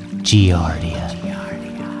all-natural Giardia.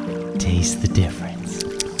 Taste the difference.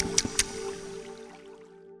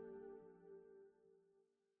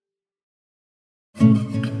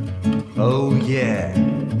 Oh yeah.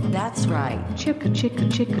 That's right. Chicka, chicka,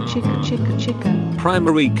 chicka, chicka, chicka, chicka.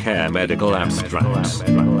 Primary Care Medical Abstracts.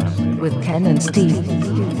 With Ken and Steve.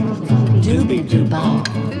 Doobie doo-bow.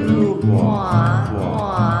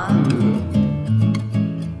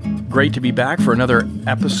 Great to be back for another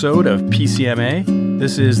episode of PCMA.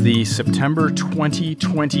 This is the September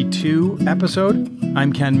 2022 episode.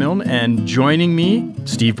 I'm Ken Milne, and joining me,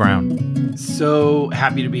 Steve Brown. So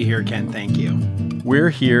happy to be here, Ken. Thank you. We're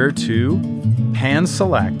here to hand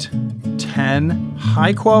select 10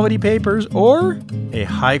 high-quality papers or a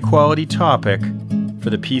high-quality topic for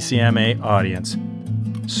the PCMA audience.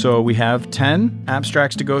 So we have 10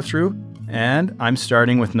 abstracts to go through, and I'm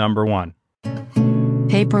starting with number 1.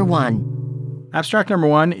 Paper 1. Abstract number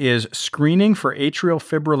 1 is Screening for Atrial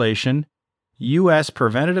Fibrillation, U.S.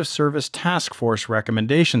 Preventative Service Task Force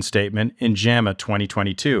Recommendation Statement in JAMA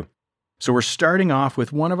 2022. So we're starting off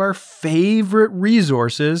with one of our favorite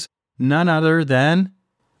resources, none other than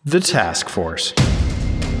the task force.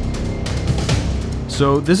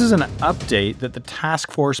 So this is an update that the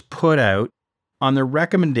task force put out on the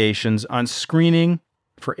recommendations on screening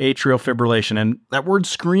for atrial fibrillation. And that word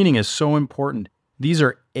screening is so important. These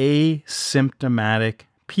are asymptomatic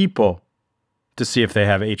people to see if they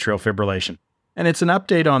have atrial fibrillation. And it's an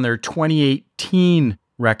update on their 2018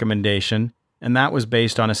 recommendation, and that was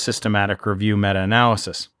based on a systematic review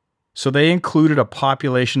meta-analysis. So they included a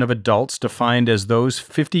population of adults defined as those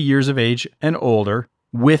 50 years of age and older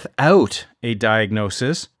without a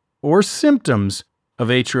diagnosis or symptoms of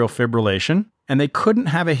atrial fibrillation, and they couldn't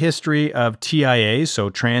have a history of TIA,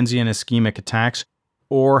 so transient ischemic attacks,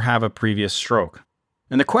 or have a previous stroke.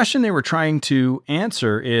 And the question they were trying to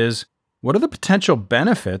answer is, what are the potential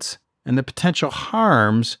benefits and the potential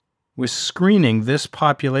harms with screening this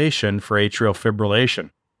population for atrial fibrillation?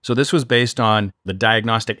 So this was based on the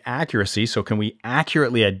diagnostic accuracy. So can we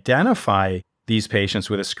accurately identify these patients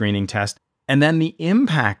with a screening test? And then the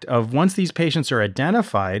impact of once these patients are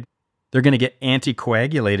identified, they're going to get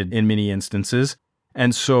anticoagulated in many instances.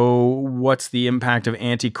 And so what's the impact of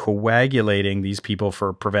anticoagulating these people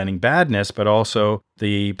for preventing badness, but also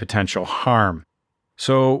the potential harm?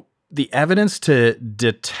 So the evidence to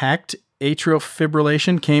detect atrial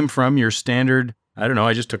fibrillation came from your standard,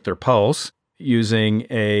 I just took their pulse using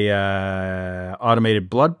a automated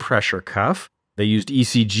blood pressure cuff. They used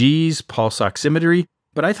ECGs, pulse oximetry,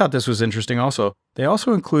 but I thought this was interesting also. They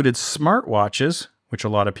also included smartwatches, which a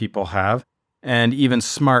lot of people have, and even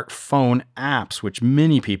smartphone apps, which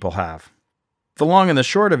many people have. The long and the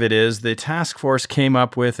short of it is the task force came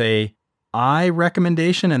up with a I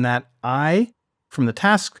recommendation, and that I, from the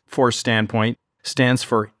task force standpoint, stands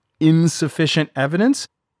for insufficient evidence.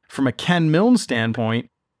 From a Ken Milne standpoint,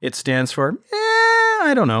 it stands for,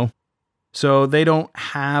 I don't know. So they don't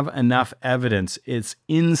have enough evidence. It's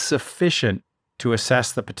insufficient to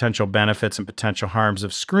assess the potential benefits and potential harms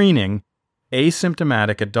of screening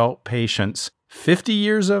asymptomatic adult patients 50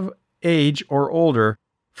 years of age or older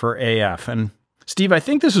for AF. And Steve, I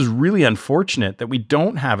think this is really unfortunate that we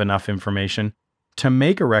don't have enough information to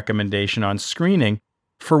make a recommendation on screening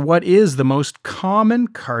for what is the most common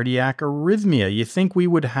cardiac arrhythmia. You think we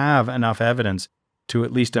would have enough evidence to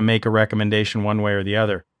at least make a recommendation one way or the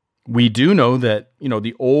other. We do know that,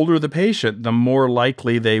 the older the patient, the more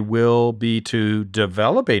likely they will be to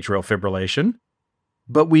develop atrial fibrillation.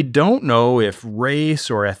 But we don't know if race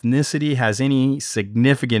or ethnicity has any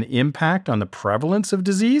significant impact on the prevalence of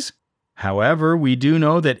disease. However, we do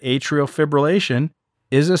know that atrial fibrillation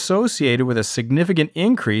is associated with a significant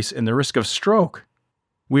increase in the risk of stroke.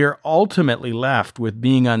 We are ultimately left with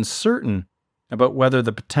being uncertain about whether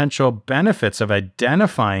the potential benefits of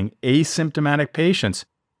identifying asymptomatic patients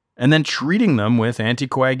and then treating them with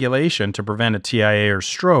anticoagulation to prevent a TIA or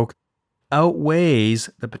stroke outweighs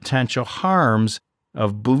the potential harms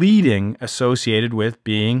of bleeding associated with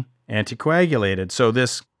being anticoagulated. So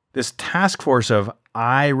this task force of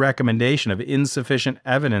I recommendation of insufficient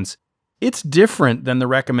evidence, it's different than the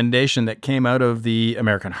recommendation that came out of the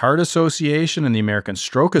American Heart Association and the American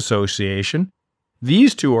Stroke Association.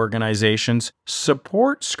 These two organizations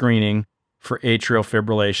support screening for atrial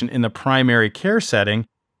fibrillation in the primary care setting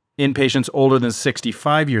in patients older than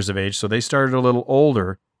 65 years of age. So they started a little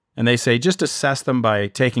older, and they say just assess them by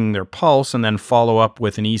taking their pulse and then follow up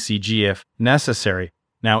with an ECG if necessary.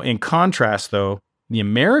 Now, in contrast, though, the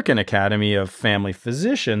American Academy of Family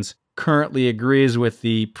Physicians currently agrees with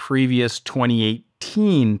the previous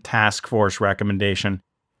 2018 task force recommendation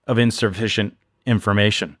of insufficient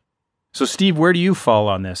information. So, Steve, where do you fall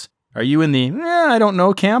on this? Are you in the, I don't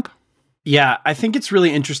know camp? Yeah, I think it's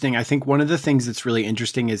really interesting. I think one of the things that's really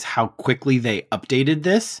interesting is how quickly they updated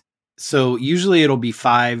this. So usually it'll be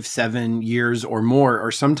 5-7 years or more,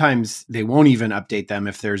 or sometimes they won't even update them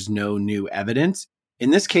if there's no new evidence. In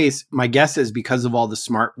this case, my guess is because of all the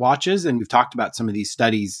smart watches, and we've talked about some of these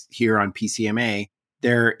studies here on PCMA,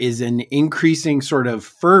 there is an increasing sort of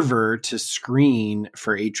fervor to screen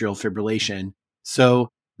for atrial fibrillation. So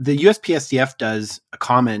the USPSTF does a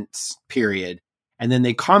comments period, and then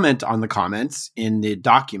they comment on the comments in the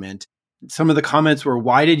document. Some of the comments were,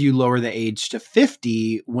 why did you lower the age to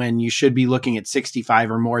 50 when you should be looking at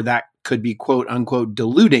 65 or more? That could be quote unquote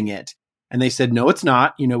diluting it. And they said, no, it's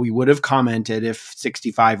not. We would have commented if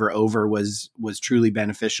 65 or over was truly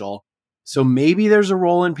beneficial. So maybe there's a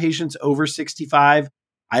role in patients over 65.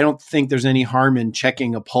 I don't think there's any harm in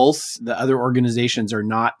checking a pulse. The other organizations are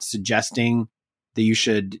not suggesting that you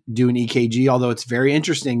should do an EKG, although it's very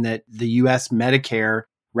interesting that the US Medicare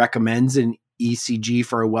recommends an ECG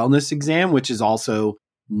for a wellness exam, which is also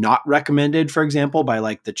not recommended, for example, by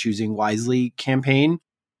like the Choosing Wisely campaign.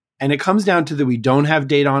 And it comes down to that we don't have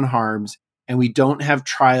data on harms, and we don't have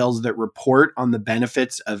trials that report on the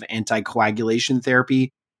benefits of anticoagulation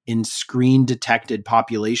therapy in screen-detected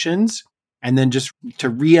populations. And then just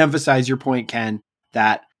to reemphasize your point, Ken,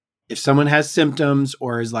 that if someone has symptoms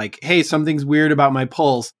or is like, hey, something's weird about my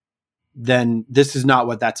pulse, then this is not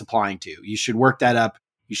what that's applying to. You should work that up.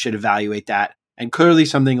 You should evaluate that. And clearly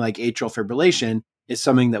something like atrial fibrillation is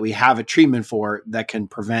something that we have a treatment for that can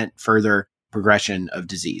prevent further progression of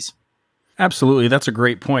disease. Absolutely. That's a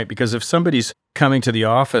great point, because if somebody's coming to the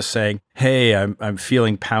office saying, hey, I'm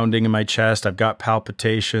feeling pounding in my chest, I've got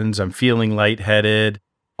palpitations, I'm feeling lightheaded,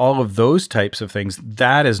 all of those types of things,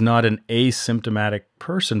 that is not an asymptomatic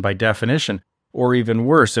person by definition. Or even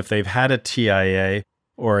worse, if they've had a TIA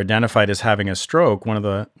or identified as having a stroke, one of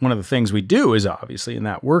the things we do is obviously in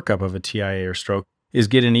that workup of a TIA or stroke is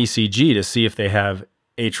get an ECG to see if they have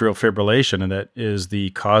atrial fibrillation, and that is the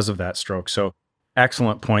cause of that stroke. So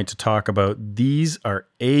excellent point to talk about. These are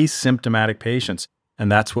asymptomatic patients,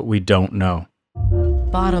 and that's what we don't know.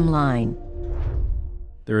 Bottom line.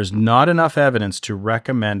 There is not enough evidence to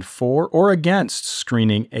recommend for or against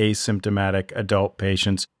screening asymptomatic adult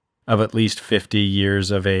patients of at least 50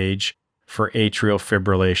 years of age for atrial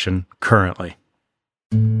fibrillation currently.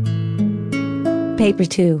 Paper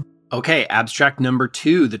 2. Okay, abstract number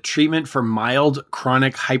 2, the treatment for mild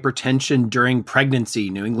chronic hypertension during pregnancy,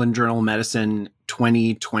 New England Journal of Medicine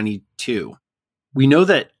 2022. We know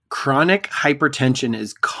that chronic hypertension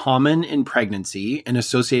is common in pregnancy and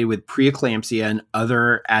associated with preeclampsia and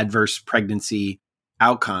other adverse pregnancy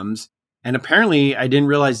outcomes. And apparently, I didn't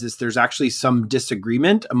realize this, there's actually some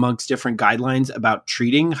disagreement amongst different guidelines about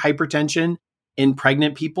treating hypertension in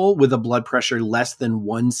pregnant people with a blood pressure less than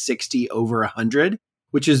 160/100,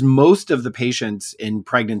 which is most of the patients in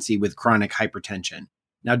pregnancy with chronic hypertension.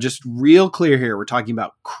 Now, just real clear here, we're talking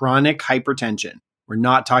about chronic hypertension. We're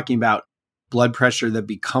not talking about blood pressure that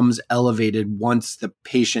becomes elevated once the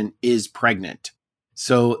patient is pregnant.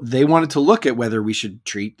 So they wanted to look at whether we should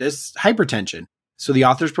treat this hypertension. So the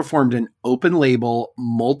authors performed an open label,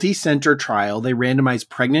 multi-center trial. They randomized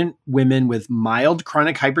pregnant women with mild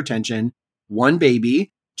chronic hypertension, one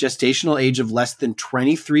baby, gestational age of less than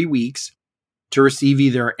 23 weeks, to receive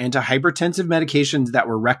either antihypertensive medications that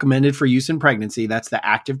were recommended for use in pregnancy, that's the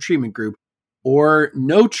active treatment group, or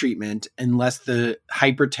no treatment unless the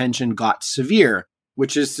hypertension got severe,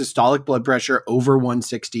 which is systolic blood pressure over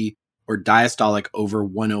 160 or diastolic over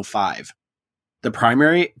 105. The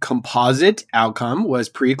primary composite outcome was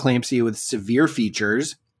preeclampsia with severe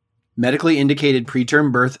features, medically indicated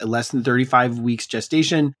preterm birth at less than 35 weeks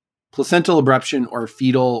gestation, placental abruption, or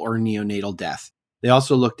fetal or neonatal death. They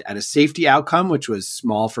also looked at a safety outcome, which was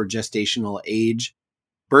small for gestational age,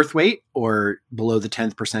 birth weight, or below the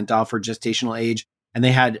 10th percentile for gestational age. And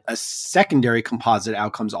they had a secondary composite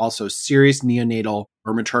outcomes, also serious neonatal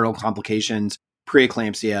or maternal complications,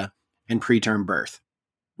 preeclampsia, and preterm birth.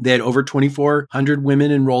 They had over 2,400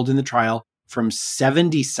 women enrolled in the trial from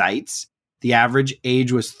 70 sites. The average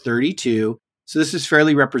age was 32. So this is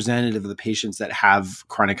fairly representative of the patients that have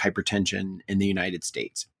chronic hypertension in the United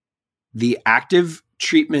States. The active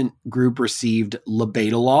treatment group received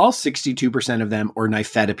labetalol, 62% of them, or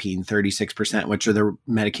nifedipine, 36%, which are the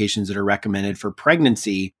medications that are recommended for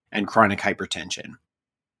pregnancy and chronic hypertension.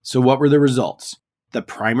 So what were the results? The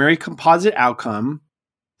primary composite outcome,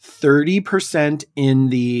 30% in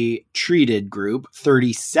the treated group,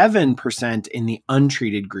 37% in the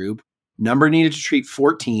untreated group, number needed to treat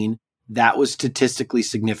 14. That was statistically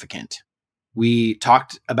significant. We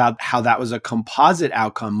talked about how that was a composite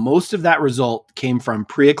outcome. Most of that result came from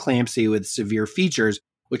preeclampsia with severe features,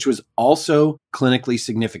 which was also clinically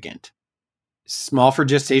significant. Small for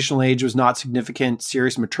gestational age was not significant.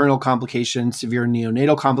 Serious maternal complications, severe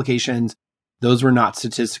neonatal complications, those were not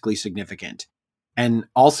statistically significant. And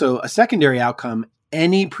also a secondary outcome,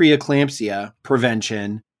 any preeclampsia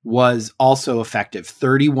prevention was also effective.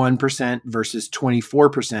 31% versus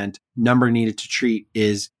 24%. Number needed to treat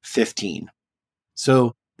is 15.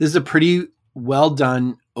 So this is a pretty well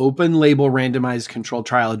done, open label randomized controlled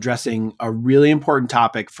trial addressing a really important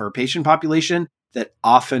topic for a patient population that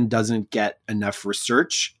often doesn't get enough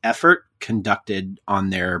research effort conducted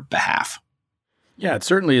on their behalf. Yeah, it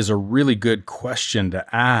certainly is a really good question to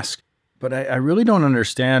ask, but I really don't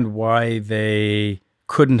understand why they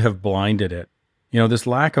couldn't have blinded it. You know, this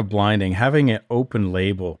lack of blinding, having it open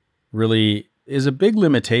label really is a big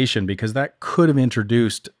limitation because that could have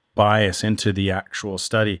introduced bias into the actual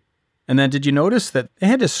study. And then did you notice that they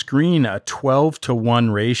had to screen a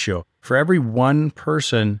 12-to-1 ratio? For every one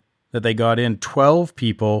person that they got in, 12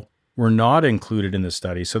 people were not included in the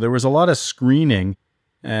study. So there was a lot of screening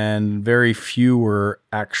and very few were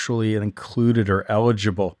actually included or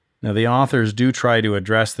eligible. Now, the authors do try to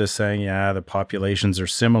address this saying, yeah, the populations are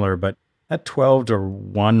similar, but that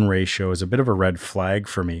 12-to-1 ratio is a bit of a red flag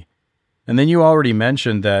for me. And then you already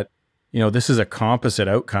mentioned that This is a composite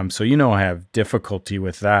outcome, so I have difficulty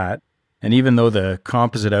with that. And even though the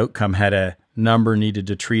composite outcome had a number needed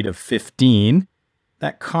to treat of 15,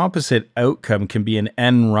 that composite outcome can be an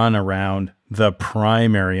end run around the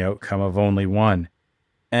primary outcome of only 1.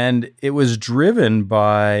 And it was driven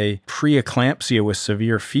by preeclampsia with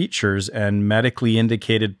severe features and medically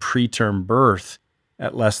indicated preterm birth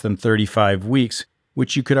at less than 35 weeks,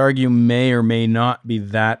 which you could argue may or may not be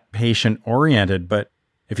that patient-oriented. But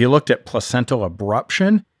if you looked at placental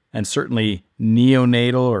abruption and certainly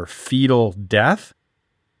neonatal or fetal death,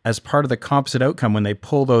 as part of the composite outcome, when they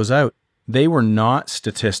pull those out, they were not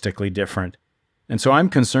statistically different. And so I'm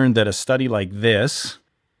concerned that a study like this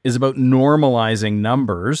is about normalizing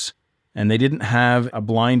numbers, and they didn't have a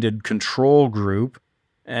blinded control group,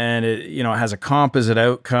 and it has a composite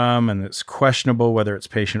outcome, and it's questionable whether it's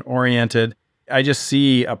patient-oriented. I just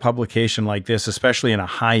see a publication like this, especially in a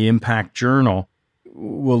high-impact journal,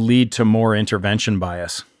 will lead to more intervention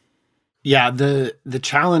bias. Yeah, the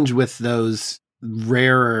challenge with those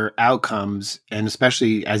rarer outcomes, and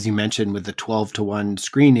especially, as you mentioned, with the 12-to-1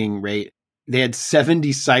 screening rate, they had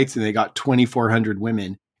 70 sites and they got 2,400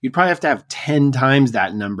 women. You'd probably have to have 10 times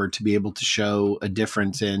that number to be able to show a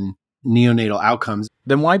difference in neonatal outcomes.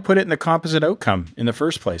 Then why put it in the composite outcome in the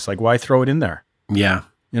first place? Like, why throw it in there? Yeah.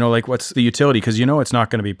 What's the utility? Because it's not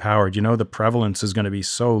going to be powered. The prevalence is going to be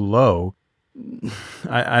so low.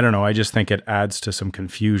 I don't know. I just think it adds to some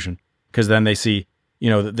confusion, because then they see,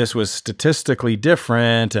 that this was statistically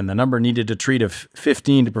different and the number needed to treat of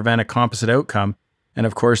 15 to prevent a composite outcome. And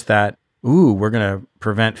of course that, we're going to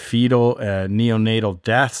prevent fetal neonatal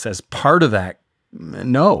deaths as part of that.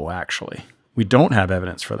 No, actually, we don't have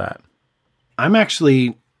evidence for that. I'm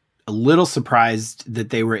actually a little surprised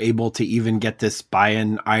that they were able to even get this by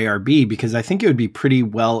an IRB, because I think it would be pretty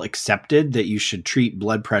well accepted that you should treat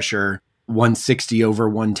blood pressure 160 over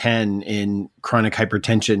 110 in chronic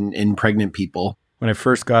hypertension in pregnant people. When I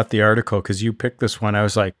first got the article, because you picked this one, I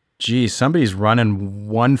was like, geez, somebody's running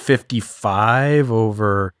 155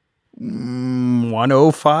 over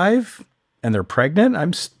 105 and they're pregnant.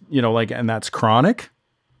 And that's chronic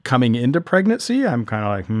coming into pregnancy. I'm kind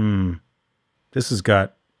of like, this has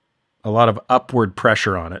got a lot of upward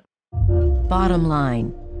pressure on it. Bottom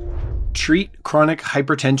line. Treat chronic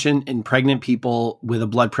hypertension in pregnant people with a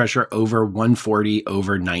blood pressure over 140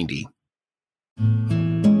 over 90.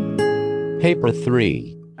 Paper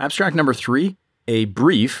 3. Abstract number 3, a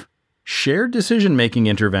brief shared decision-making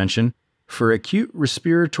intervention for acute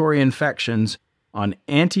respiratory infections on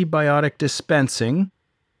antibiotic dispensing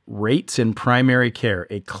rates in primary care,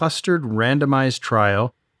 a clustered randomized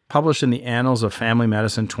trial published in the Annals of Family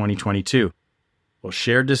Medicine 2022. Well,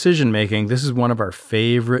 shared decision-making, this is one of our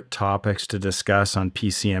favorite topics to discuss on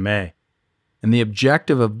PCMA. And the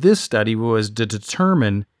objective of this study was to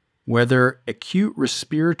determine whether acute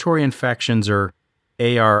respiratory infections, or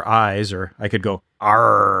ARIs, or I could go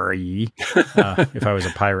RE if I was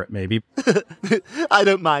a pirate, maybe. I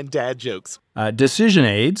don't mind dad jokes. Decision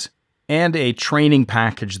aids and a training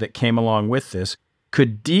package that came along with this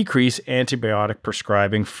could decrease antibiotic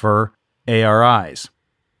prescribing for ARIs.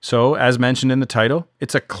 So, as mentioned in the title,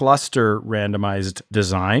 it's a cluster randomized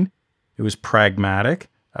design. It was pragmatic,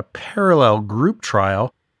 a parallel group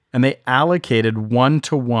trial, and they allocated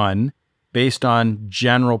 1-to-1 based on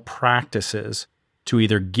general practices to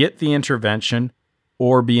either get the intervention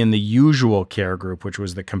or be in the usual care group, which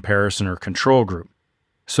was the comparison or control group.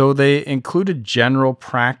 So they included general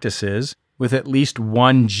practices with at least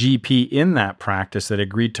one GP in that practice that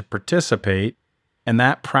agreed to participate, and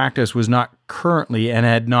that practice was not currently and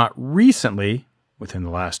had not recently, within the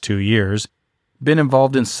last 2 years, been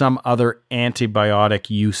involved in some other antibiotic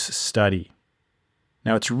use study.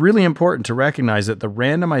 Now, it's really important to recognize that the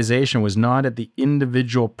randomization was not at the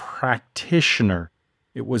individual practitioner.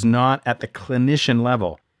 It was not at the clinician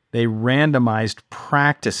level. They randomized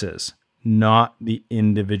practices, not the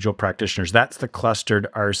individual practitioners. That's the clustered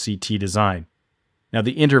RCT design. Now,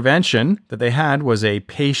 the intervention that they had was a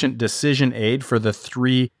patient decision aid for the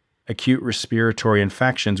 3 acute respiratory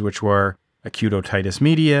infections, which were acute otitis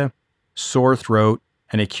media, sore throat,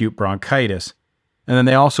 and acute bronchitis. And then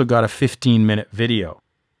they also got a 15-minute video.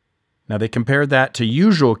 Now, they compared that to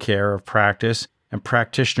usual care of practice, and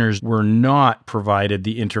practitioners were not provided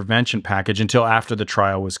the intervention package until after the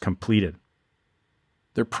trial was completed.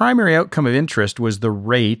 Their primary outcome of interest was the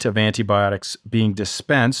rate of antibiotics being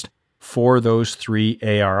dispensed for those 3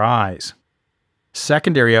 ARIs.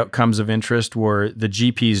 Secondary outcomes of interest were the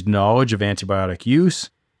GP's knowledge of antibiotic use,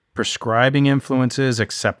 prescribing influences,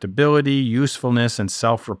 acceptability, usefulness, and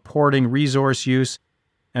self-reporting resource use,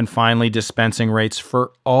 and finally dispensing rates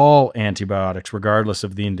for all antibiotics, regardless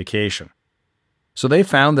of the indication. So they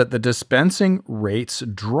found that the dispensing rates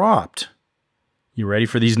dropped. You ready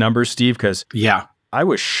for these numbers, Steve? Because I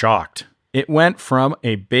was shocked. It went from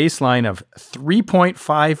a baseline of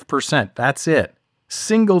 3.5%. That's it.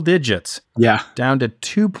 Single digits. Down to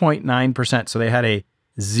 2.9%. So they had a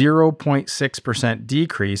 0.6%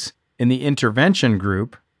 decrease in the intervention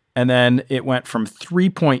group. And then it went from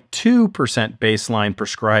 3.2% baseline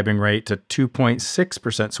prescribing rate to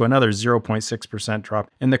 2.6%. So another 0.6%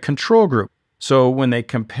 drop in the control group. So when they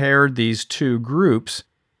compared these two groups,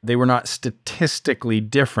 they were not statistically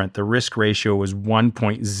different. The risk ratio was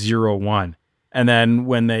 1.01. And then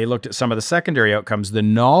when they looked at some of the secondary outcomes, the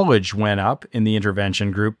knowledge went up in the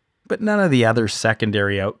intervention group, but none of the other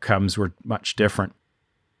secondary outcomes were much different.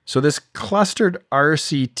 So this clustered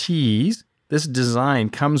RCTs, this design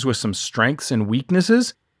comes with some strengths and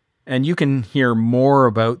weaknesses, and you can hear more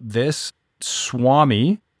about this.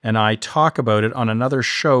 Swami and I talk about it on another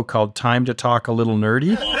show called Time to Talk a Little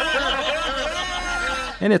Nerdy.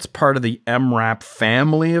 And it's part of the MRAP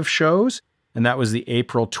family of shows. And that was the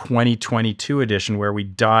April 2022 edition where we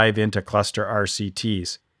dive into cluster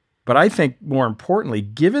RCTs. But I think more importantly,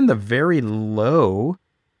 given the very low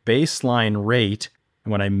baseline rate,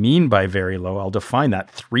 and what I mean by very low, I'll define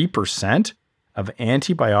that 3% of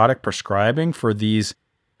antibiotic prescribing for these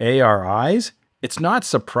ARIs, it's not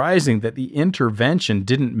surprising that the intervention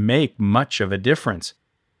didn't make much of a difference.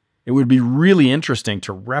 It would be really interesting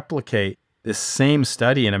to replicate this same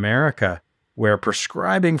study in America where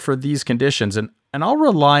prescribing for these conditions, and I'll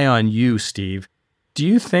rely on you, Steve. Do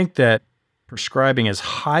you think that prescribing is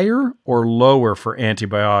higher or lower for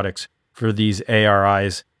antibiotics for these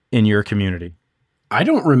ARIs in your community? I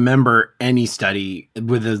don't remember any study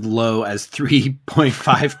with as low as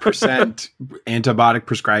 3.5% antibiotic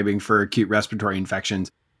prescribing for acute respiratory infections.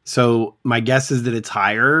 So my guess is that it's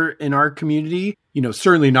higher in our community.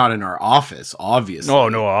 Certainly not in our office, obviously. Oh,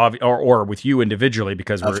 no, or with you individually,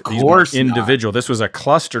 because these were individual. This was a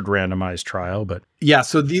clustered randomized trial, but... Yeah,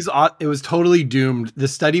 so it was totally doomed. The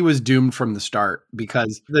study was doomed from the start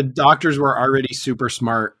because the doctors were already super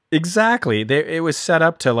smart. Exactly. It was set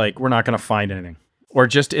up to we're not going to find anything. Or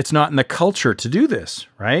just, it's not in the culture to do this,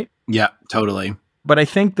 right? Yeah, totally. But I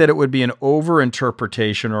think that it would be an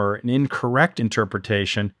overinterpretation or an incorrect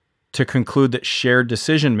interpretation to conclude that shared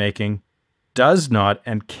decision-making does not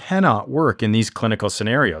and cannot work in these clinical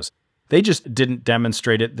scenarios. They just didn't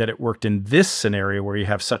demonstrate it that it worked in this scenario where you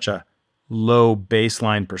have such a low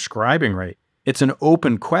baseline prescribing rate. It's an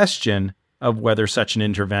open question of whether such an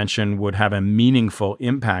intervention would have a meaningful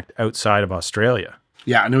impact outside of Australia.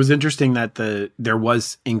 Yeah, and it was interesting that there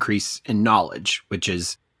was increase in knowledge, which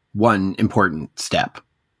is one important step.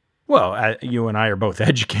 Well, you and I are both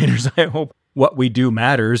educators. I hope what we do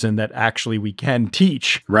matters and that actually we can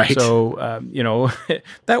teach. Right. So,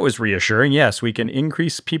 that was reassuring. Yes, we can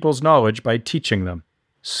increase people's knowledge by teaching them.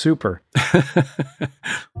 Super.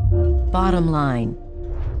 Bottom line.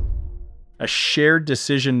 A shared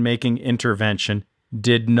decision-making intervention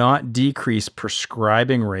did not decrease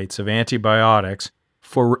prescribing rates of antibiotics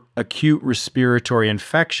for acute respiratory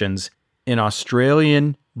infections in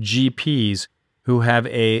Australian GPs who have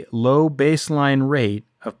a low baseline rate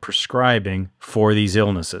of prescribing for these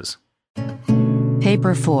illnesses.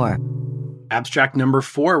 Paper 4. Abstract number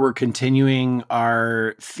 4, we're continuing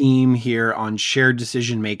our theme here on shared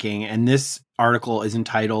decision-making, and this article is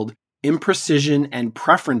entitled Imprecision and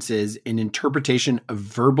Preferences in Interpretation of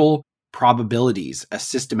Verbal Probabilities, a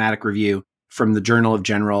systematic review from the Journal of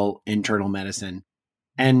General Internal Medicine.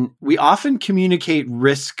 And we often communicate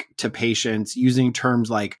risk to patients using terms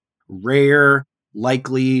like rare,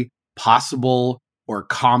 likely, possible, or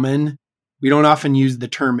common. We don't often use the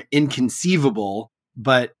term inconceivable,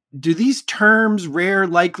 but do these terms, rare,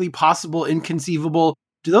 likely, possible, inconceivable,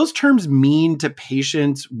 do those terms mean to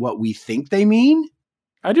patients what we think they mean?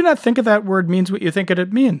 I do not think that word means what you think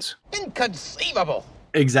it means. Inconceivable.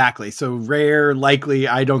 Exactly. So rare, likely,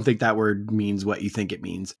 I don't think that word means what you think it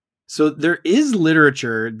means. So there is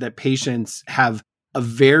literature that patients have a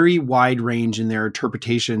very wide range in their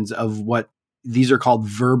interpretations of what these are called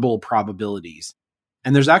verbal probabilities.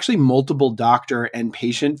 And there's actually multiple doctor and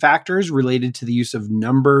patient factors related to the use of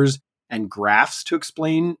numbers and graphs to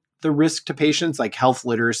explain the risk to patients, like health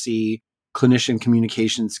literacy, clinician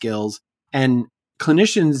communication skills. And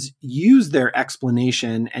clinicians use their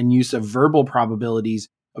explanation and use of verbal probabilities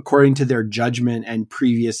according to their judgment and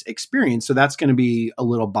previous experience. So that's going to be a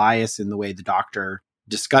little bias in the way the doctor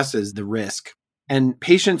discusses the risk. And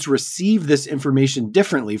patients receive this information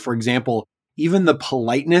differently. For example, even the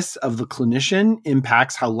politeness of the clinician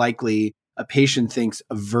impacts how likely a patient thinks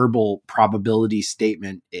a verbal probability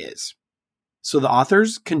statement is. So the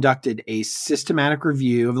authors conducted a systematic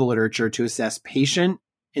review of the literature to assess patient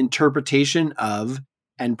interpretation of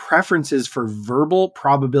and preferences for verbal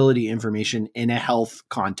probability information in a health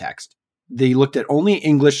context. They looked at only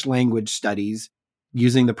English language studies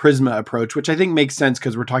using the PRISMA approach, which I think makes sense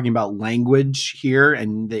because we're talking about language here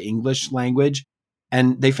and the English language.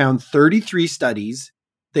 And they found 33 studies.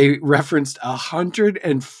 They referenced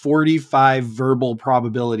 145 verbal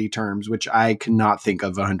probability terms, which I cannot think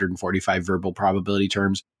of 145 verbal probability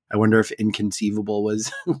terms. I wonder if inconceivable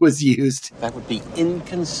was used. That would be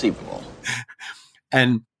inconceivable.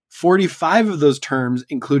 And 45 of those terms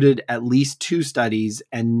included at least 2 studies,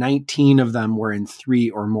 and 19 of them were in 3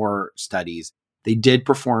 or more studies. They did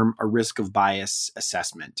perform a risk of bias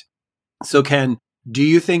assessment. So, Ken, do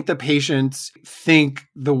you think the patients think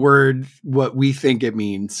the word what we think it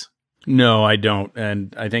means? No, I don't.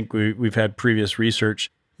 And I think we've had previous research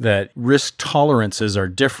that risk tolerances are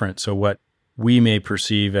different. So what we may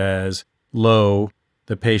perceive as low,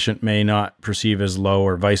 the patient may not perceive as low,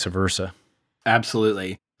 or vice versa.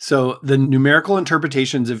 Absolutely. So the numerical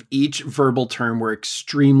interpretations of each verbal term were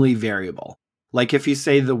extremely variable. Like if you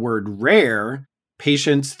say the word rare,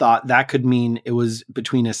 patients thought that could mean it was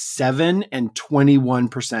between a 7 and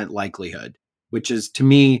 21% likelihood, which is, to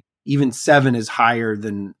me, even 7 is higher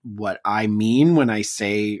than what I mean when I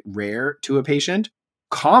say rare to a patient.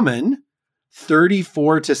 Common,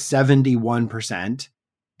 34 to 71%.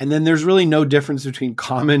 And then there's really no difference between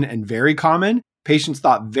common and very common. Patients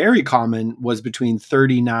thought very common was between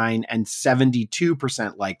 39 and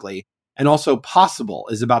 72% likely. And also possible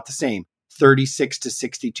is about the same, 36 to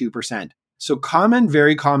 62%. So common,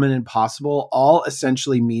 very common, and possible all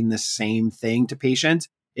essentially mean the same thing to patients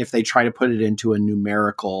if they try to put it into a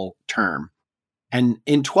numerical term. And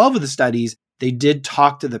in 12 of the studies, they did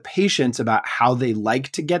talk to the patients about how they like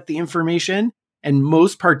to get the information. And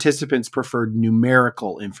most participants preferred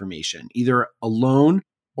numerical information, either alone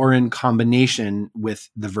or in combination with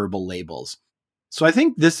the verbal labels. So I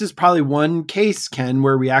think this is probably one case, Ken,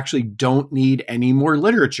 where we actually don't need any more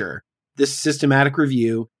literature. This systematic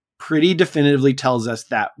review pretty definitively tells us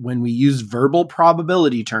that when we use verbal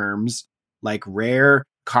probability terms like rare,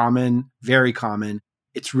 common, very common,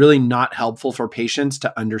 it's really not helpful for patients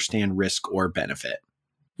to understand risk or benefit.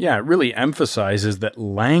 Yeah, it really emphasizes that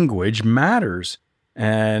language matters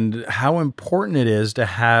and how important it is to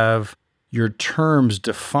have your terms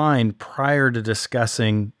defined prior to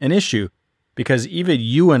discussing an issue, because even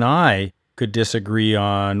you and I could disagree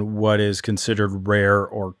on what is considered rare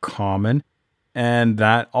or common, and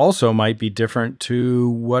that also might be different to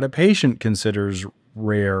what a patient considers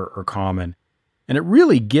rare or common. And it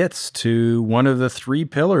really gets to one of the 3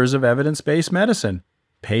 pillars of evidence-based medicine: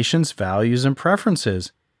 patients' values and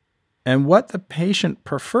preferences. And what the patient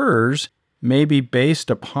prefers may be based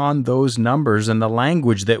upon those numbers and the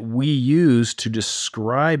language that we use to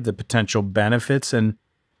describe the potential benefits and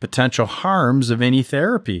potential harms of any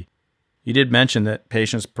therapy. You did mention that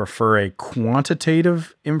patients prefer a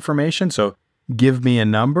quantitative information, so give me a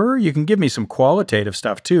number. You can give me some qualitative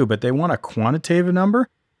stuff too, but they want a quantitative number.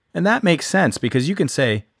 And that makes sense because you can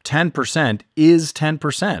say 10% is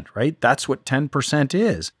 10%, right? That's what 10%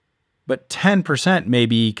 is. But 10% may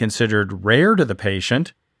be considered rare to the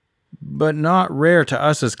patient, but not rare to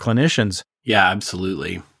us as clinicians. Yeah,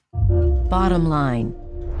 absolutely. Bottom line.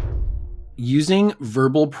 Using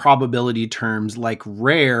verbal probability terms like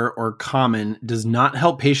rare or common does not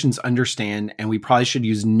help patients understand, and we probably should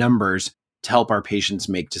use numbers to help our patients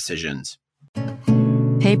make decisions.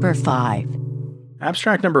 Paper 5.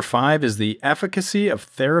 Abstract number 5 is the efficacy of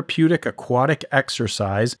therapeutic aquatic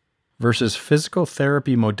exercise versus physical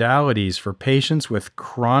therapy modalities for patients with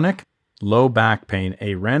chronic low back pain,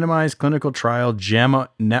 a randomized clinical trial, JAMA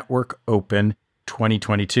Network Open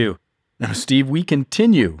 2022. Now, Steve, we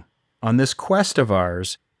continue on this quest of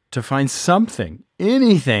ours to find something,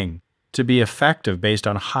 anything, to be effective based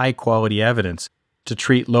on high-quality evidence to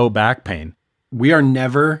treat low back pain. We are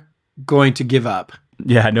never going to give up.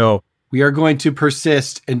 Yeah, no. We are going to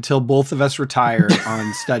persist until both of us retire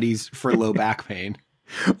on studies for low back pain.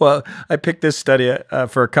 Well, I picked this study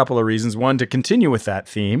for a couple of reasons. One, to continue with that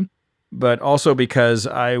theme, but also because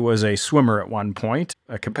I was a swimmer at one point,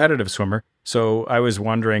 a competitive swimmer. So I was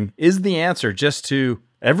wondering, is the answer just to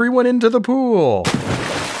everyone into the pool?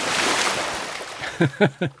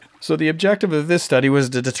 So the objective of this study was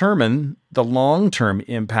to determine the long-term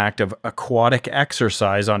impact of aquatic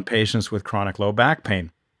exercise on patients with chronic low back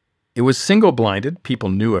pain. It was single-blinded. People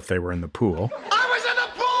knew if they were in the pool. I was in the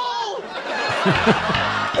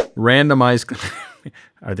pool! Randomized.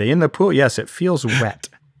 Are they in the pool? Yes, it feels wet.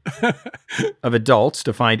 of adults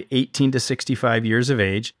defined 18 to 65 years of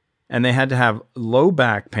age, and they had to have low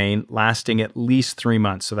back pain lasting at least 3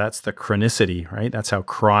 months. So that's the chronicity, right? That's how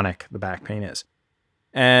chronic the back pain is.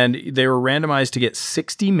 And they were randomized to get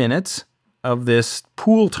 60 minutes of this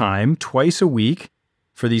pool time twice a week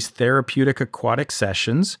for these therapeutic aquatic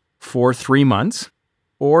sessions for 3 months.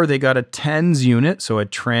 Or they got a TENS unit, so a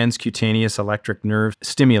transcutaneous electric nerve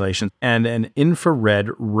stimulation, and an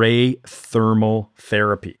infrared ray thermal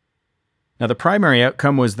therapy. Now, the primary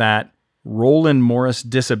outcome was that Roland Morris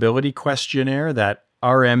Disability Questionnaire, that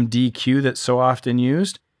RMDQ that's so often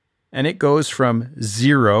used. And it goes from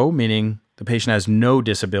 0, meaning the patient has no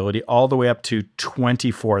disability, all the way up to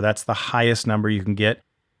 24. That's the highest number you can get,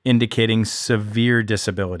 indicating severe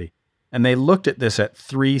disability. And they looked at this at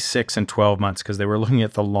 3, 6, and 12 months because they were looking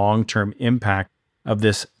at the long-term impact of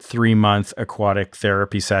this 3-month aquatic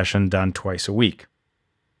therapy session done twice a week.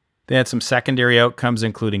 They had some secondary outcomes,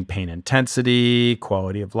 including pain intensity,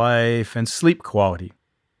 quality of life, and sleep quality.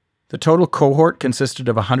 The total cohort consisted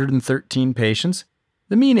of 113 patients.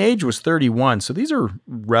 The mean age was 31, so these are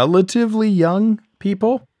relatively young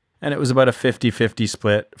people, and it was about a 50-50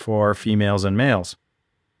 split for females and males.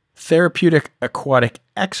 Therapeutic aquatic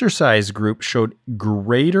exercise group showed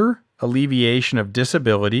greater alleviation of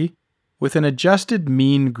disability with an adjusted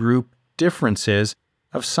mean group differences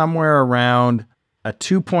of somewhere around a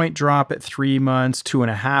 2-point drop at 3 months,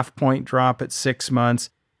 2.5-point drop at 6 months,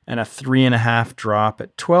 and a 3.5 drop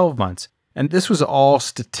at 12 months. And this was all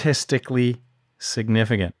statistically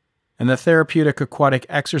significant. And the therapeutic aquatic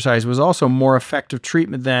exercise was also more effective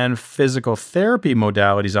treatment than physical therapy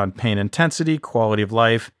modalities on pain intensity, quality of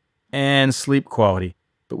life, and sleep quality.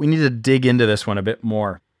 But we need to dig into this one a bit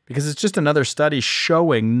more because it's just another study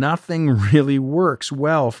showing nothing really works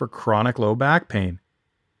well for chronic low back pain.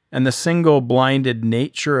 And the single-blinded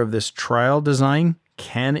nature of this trial design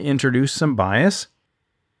can introduce some bias.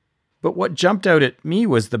 But what jumped out at me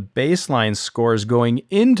was the baseline scores going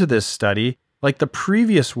into this study, like the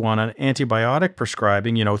previous one on antibiotic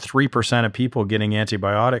prescribing, 3% of people getting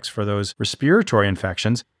antibiotics for those respiratory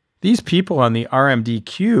infections. These people on the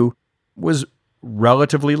RMDQ was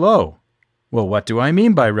relatively low. Well, what do I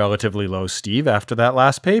mean by relatively low, Steve, after that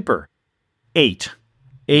last paper? 8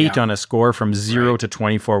 on a score from 0 to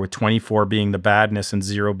 24, with 24 being the badness and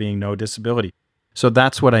 0 being no disability. So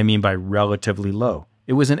that's what I mean by relatively low.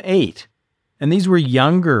 It was an 8. And these were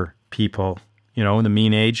younger people, the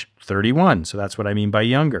mean age 31. So that's what I mean by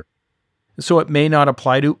younger. So it may not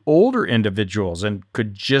apply to older individuals and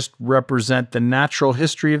could just represent the natural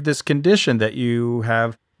history of this condition, that you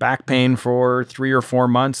have back pain for 3 or 4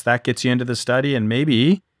 months. That gets you into the study, and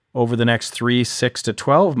maybe over the next 3, 6 to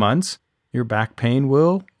 12 months, your back pain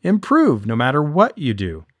will improve no matter what you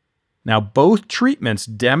do. Now, both treatments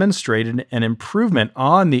demonstrated an improvement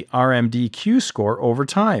on the RMDQ score over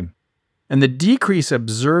time. And the decrease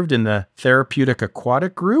observed in the therapeutic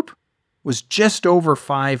aquatic group was just over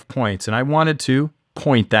 5 points. And I wanted to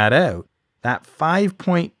point that out. That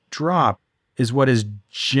 5-point drop is what is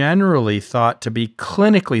generally thought to be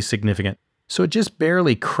clinically significant. So it just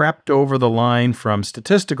barely crept over the line from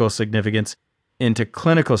statistical significance into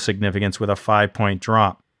clinical significance with a 5-point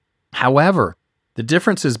drop. However, the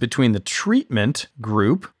differences between the treatment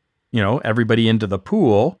group, everybody into the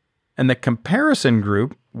pool, and the comparison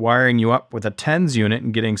group, wiring you up with a TENS unit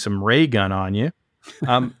and getting some ray gun on you,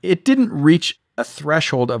 it didn't reach a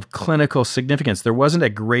threshold of clinical significance. There wasn't a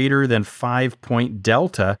greater than 5-point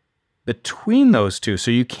delta between those two. So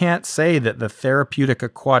you can't say that the therapeutic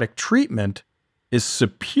aquatic treatment is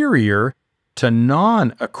superior to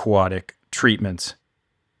non-aquatic treatments.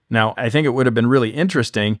 Now, I think it would have been really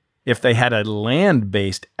interesting if they had a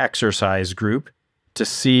land-based exercise group to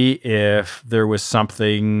see if there was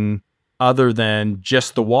something other than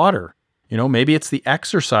just the water. Maybe it's the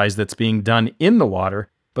exercise that's being done in the water,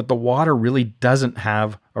 but the water really doesn't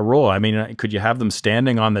have a role. I mean, could you have them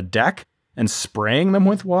standing on the deck and spraying them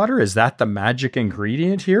with water? Is that the magic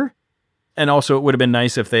ingredient here? And also, it would have been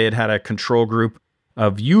nice if they had a control group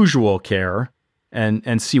of usual care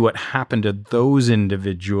and see what happened to those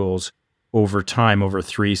individuals over time, over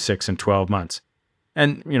 3, 6, and 12 months.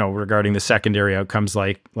 And, regarding the secondary outcomes,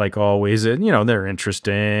 like always, they're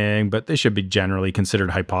interesting, but they should be generally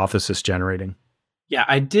considered hypothesis generating. Yeah,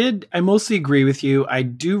 I mostly agree with you. I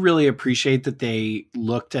do really appreciate that they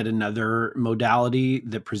looked at another modality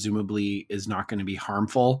that presumably is not going to be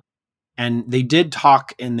harmful. And they did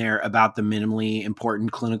talk in there about the minimally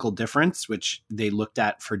important clinical difference, which they looked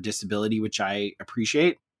at for disability, which I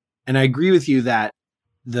appreciate. And I agree with you that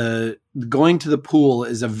the going to the pool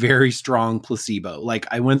is a very strong placebo. Like,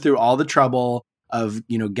 I went through all the trouble of,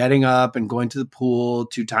 getting up and going to the pool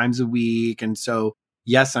 2 times a week. And so,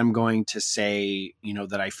 yes, I'm going to say,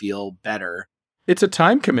 that I feel better. It's a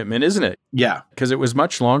time commitment, isn't it? Yeah. Because it was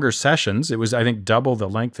much longer sessions. It was, I think, double the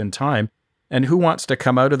length and time. And who wants to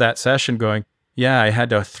come out of that session going, yeah, I had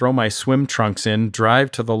to throw my swim trunks in,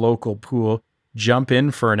 drive to the local pool, jump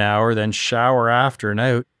in for an hour, then shower after and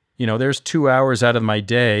out. There's 2 hours out of my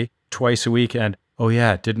day twice a week. And, oh,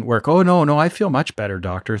 yeah, it didn't work. Oh, no, I feel much better,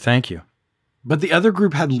 doctor. Thank you. But the other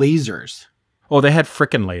group had lasers. Oh, they had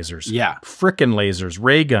frickin' lasers. Yeah. Frickin' lasers,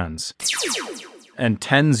 ray guns, and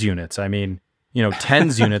TENS units. I mean,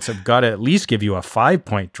 TENS units have got to at least give you a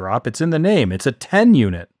 5-point drop. It's in the name. It's a 10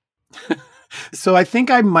 unit. So I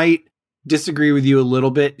think I might disagree with you a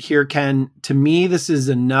little bit here, Ken. To me, this is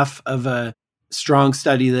enough of a strong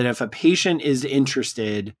study that if a patient is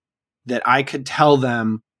interested, that I could tell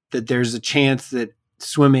them that there's a chance that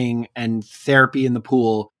swimming and therapy in the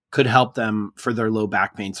pool could help them for their low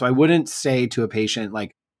back pain. So I wouldn't say to a patient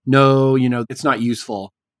like, no, it's not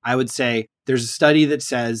useful. I would say there's a study that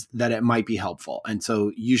says that it might be helpful. And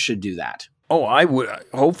so you should do that. Oh, I would.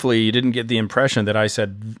 Hopefully you didn't get the impression that I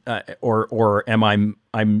said, or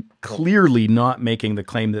I'm clearly not making the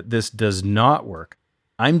claim that this does not work.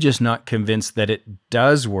 I'm just not convinced that it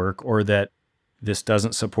does work, or that this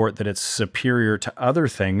doesn't support that it's superior to other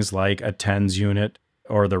things like a TENS unit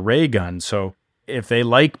or the ray gun. So if they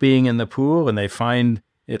like being in the pool and they find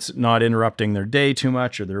it's not interrupting their day too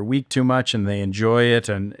much or their week too much and they enjoy it,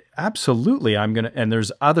 and absolutely and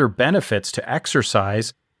there's other benefits to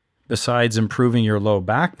exercise besides improving your low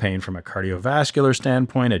back pain from a cardiovascular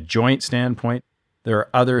standpoint, a joint standpoint. There are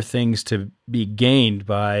other things to be gained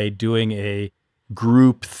by doing a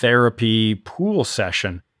group therapy pool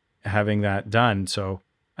session, having that done. So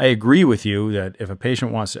I agree with you that if a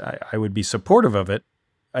patient wants, I would be supportive of it.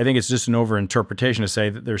 I think it's just an overinterpretation to say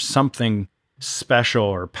that there's something special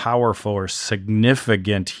or powerful or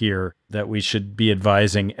significant here that we should be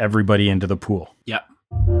advising everybody into the pool. Yeah.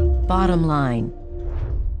 Bottom line.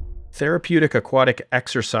 Therapeutic aquatic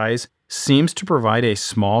exercise seems to provide a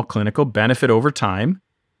small clinical benefit over time,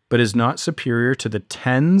 but is not superior to the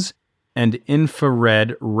TENS and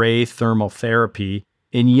infrared ray thermal therapy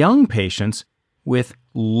in young patients with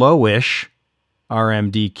lowish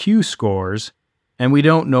RMDQ scores, and we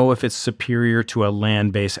don't know if it's superior to a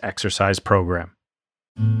land-based exercise program.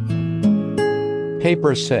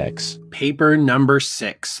 Paper 6. Paper number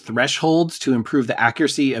 6. Thresholds to improve the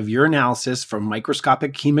accuracy of urinalysis from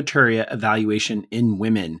microscopic hematuria evaluation in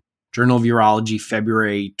women. Journal of Urology,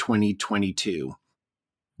 February 2022.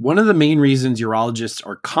 One of the main reasons urologists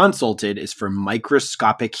are consulted is for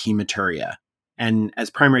microscopic hematuria. And as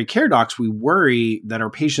primary care docs, we worry that our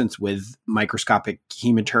patients with microscopic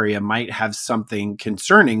hematuria might have something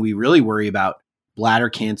concerning. We really worry about bladder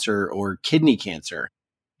cancer or kidney cancer.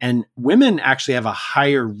 And women actually have a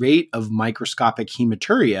higher rate of microscopic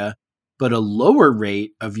hematuria, but a lower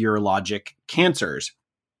rate of urologic cancers.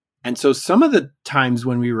 And so some of the times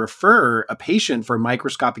when we refer a patient for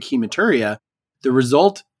microscopic hematuria, the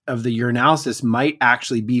result of the urinalysis might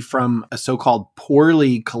actually be from a so-called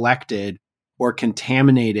poorly collected or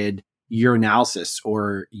contaminated urinalysis,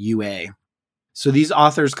 or UA. So these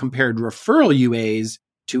authors compared referral UAs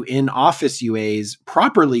to in-office UAs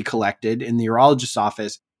properly collected in the urologist's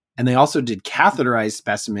office, and they also did catheterized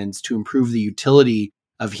specimens to improve the utility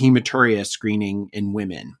of hematuria screening in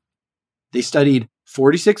women. They studied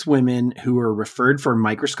 46 women who were referred for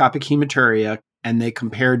microscopic hematuria, and they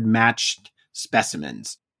compared matched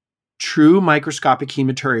specimens. True microscopic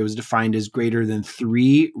hematuria was defined as greater than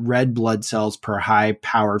 3 red blood cells per high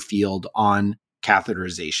power field on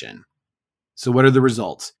catheterization. So what are the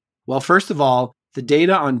results? Well, first of all, the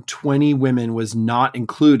data on 20 women was not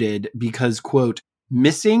included because, quote,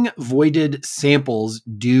 missing voided samples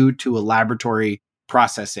due to a laboratory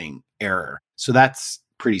processing error. So that's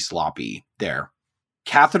pretty sloppy there.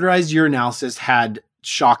 Catheterized urinalysis had,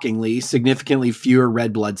 shockingly, significantly fewer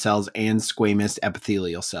red blood cells and squamous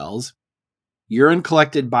epithelial cells. Urine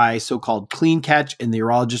collected by so-called clean catch in the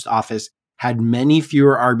urologist's office had many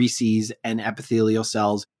fewer RBCs and epithelial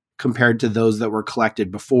cells compared to those that were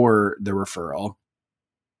collected before the referral.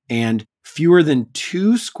 And fewer than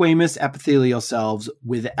 2 squamous epithelial cells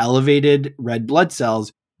with elevated red blood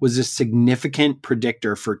cells was a significant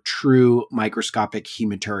predictor for true microscopic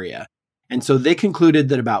hematuria. And so they concluded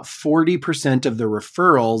that about 40% of the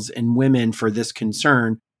referrals in women for this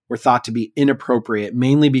concern were thought to be inappropriate,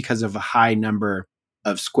 mainly because of a high number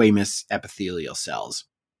of squamous epithelial cells.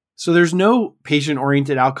 So there's no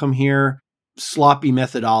patient-oriented outcome here, sloppy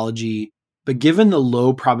methodology, But given the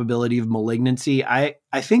low probability of malignancy, I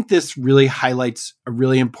think this really highlights a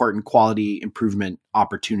really important quality improvement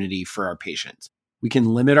opportunity for our patients. We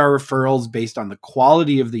can limit our referrals based on the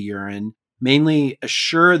quality of the urine, mainly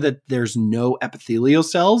assure that there's no epithelial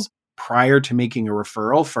cells prior to making a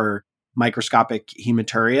referral for microscopic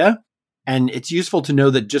hematuria. And it's useful to know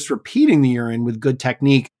that just repeating the urine with good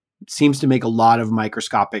technique seems to make a lot of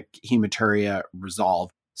microscopic hematuria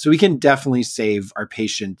resolve. So we can definitely save our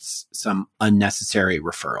patients some unnecessary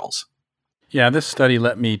referrals. Yeah, this study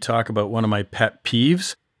let me talk about one of my pet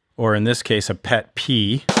peeves, or in this case, a pet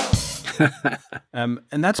pee. And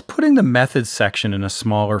that's putting the methods section in a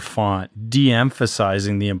smaller font,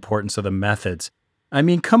 de-emphasizing the importance of the methods. I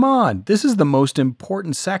mean, come on, this is the most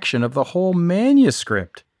important section of the whole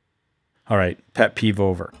manuscript. All right, pet peeve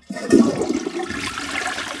over.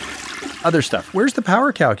 Other stuff. Where's the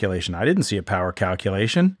power calculation? I didn't see a power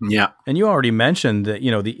calculation. Yeah. And you already mentioned that,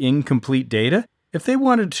 the incomplete data. If they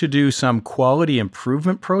wanted to do some quality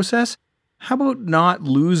improvement process, how about not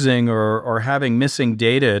losing or having missing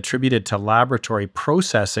data attributed to laboratory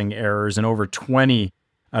processing errors in over 20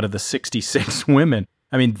 out of the 66 women?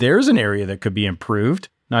 I mean, there's an area that could be improved,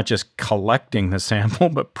 not just collecting the sample,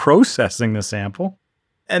 but processing the sample.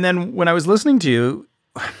 And then when I was listening to you,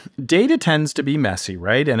 data tends to be messy,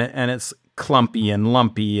 right? And it's clumpy and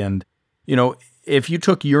lumpy. And, if you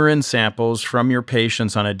took urine samples from your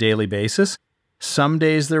patients on a daily basis, some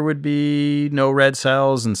days there would be no red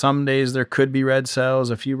cells, and some days there could be red cells,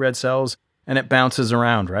 a few red cells, and it bounces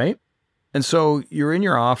around, right? And so you're in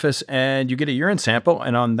your office and you get a urine sample,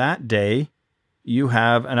 and on that day, you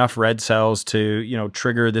have enough red cells to,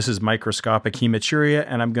 trigger this is microscopic hematuria,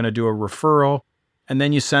 and I'm going to do a referral. And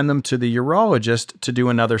then you send them to the urologist to do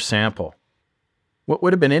another sample. What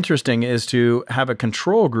would have been interesting is to have a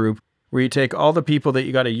control group where you take all the people that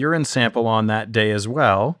you got a urine sample on that day as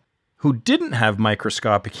well, who didn't have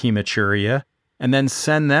microscopic hematuria, and then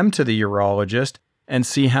send them to the urologist and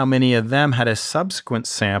see how many of them had a subsequent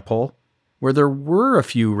sample where there were a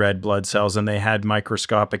few red blood cells and they had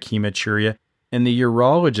microscopic hematuria in the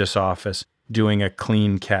urologist's office doing a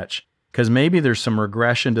clean catch. Because maybe there's some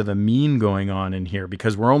regression to the mean going on in here,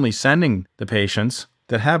 because we're only sending the patients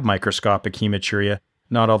that have microscopic hematuria,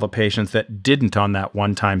 not all the patients that didn't on that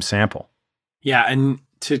one-time sample. Yeah, and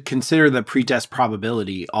to consider the pretest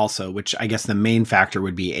probability also, which I guess the main factor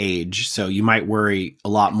would be age. So you might worry a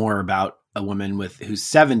lot more about a woman who's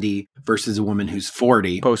 70 versus a woman who's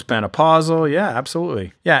 40. Postmenopausal, yeah,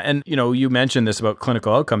 absolutely. Yeah, and you mentioned this about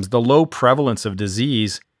clinical outcomes. The low prevalence of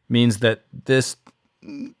disease means that this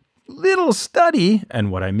little study,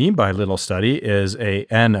 and what I mean by little study is a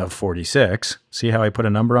N of 46. See how I put a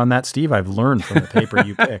number on that, Steve? I've learned from the paper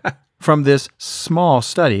you picked. From this small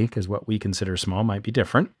study, because what we consider small might be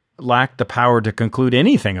different, lacked the power to conclude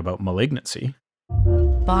anything about malignancy.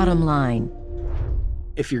 Bottom line.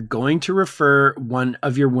 If you're going to refer one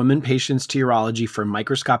of your women patients to urology for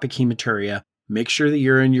microscopic hematuria, make sure the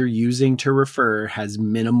urine you're using to refer has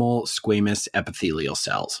minimal squamous epithelial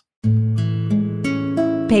cells.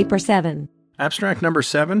 Paper 7. Abstract number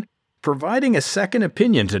 7, providing a second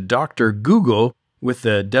opinion to Dr. Google with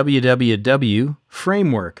the WWW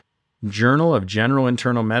framework, Journal of General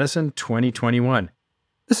Internal Medicine 2021.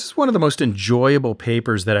 This is one of the most enjoyable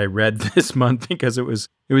papers that I read this month because it was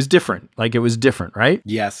different. Like, it was different, right?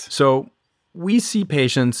 Yes. So we see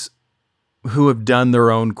patients who have done their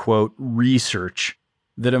own, quote, research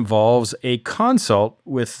that involves a consult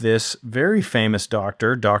with this very famous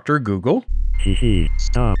doctor, Dr. Google.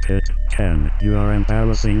 Stop it, Ken. You are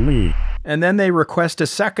embarrassing me. And then they request a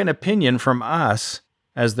second opinion from us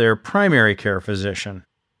as their primary care physician.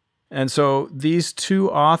 And so these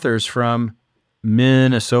two authors from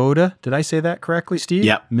Minnesota, did I say that correctly, Steve?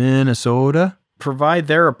 Yep. Minnesota, provide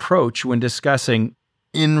their approach when discussing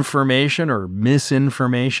information or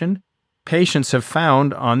misinformation patients have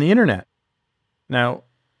found on the internet. Now,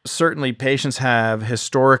 certainly patients have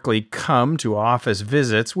historically come to office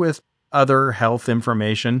visits with other health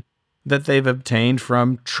information that they've obtained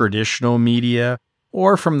from traditional media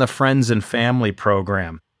or from the friends and family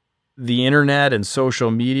program. The internet and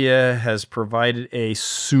social media has provided a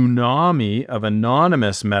tsunami of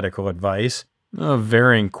anonymous medical advice of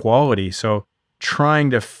varying quality. So trying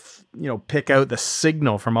to, pick out the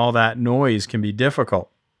signal from all that noise can be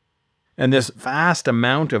difficult. And this vast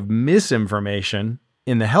amount of misinformation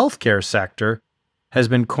in the healthcare sector has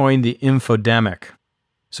been coined the infodemic.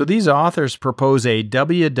 So these authors propose a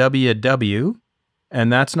WWW,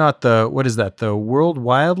 and that's not the World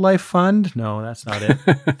Wildlife Fund? No, that's not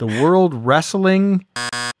it. The World Wrestling,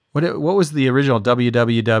 what was the original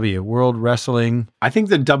WWW? World Wrestling? I think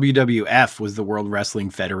the WWF was the World Wrestling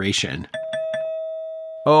Federation.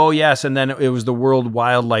 Oh, yes. And then it was the World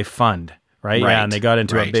Wildlife Fund, right? Yeah. And they got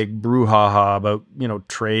into a big brouhaha about,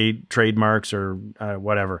 trademarks or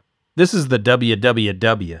whatever. This is the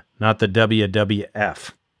WWW, not the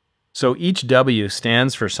WWF. So each W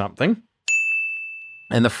stands for something.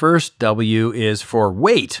 And the first W is for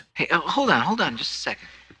wait. Hey, hold on just a second.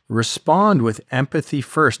 Respond with empathy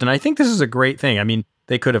first. And I think this is a great thing. I mean,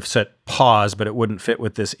 they could have said pause, but it wouldn't fit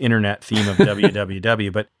with this internet theme of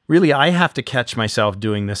WWW. But really, I have to catch myself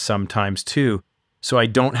doing this sometimes too. So I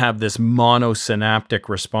don't have this monosynaptic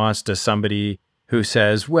response to somebody who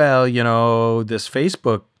says, well, this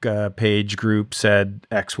Facebook page group said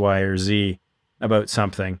X, Y, or Z about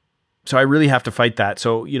something. So I really have to fight that.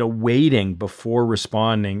 So, waiting before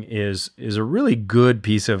responding is a really good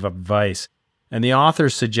piece of advice. And the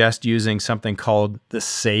authors suggest using something called the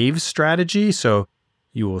SAVE strategy. So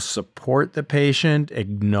you will support the patient,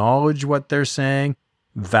 acknowledge what they're saying,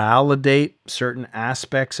 validate certain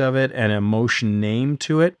aspects of it, and emotion name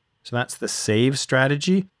to it. So that's the SAVE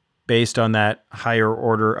strategy based on that higher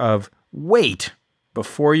order of wait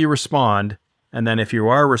before you respond. And then if you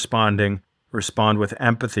are responding, respond with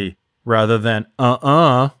empathy rather than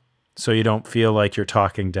so you don't feel like you're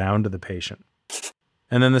talking down to the patient.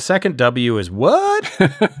 And then the second W is what?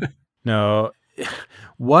 No.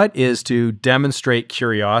 What is to demonstrate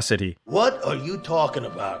curiosity? What are you talking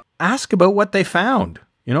about? Ask about what they found.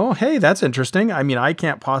 Hey, that's interesting. I mean, I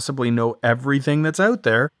can't possibly know everything that's out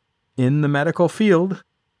there in the medical field.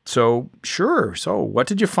 So sure. So what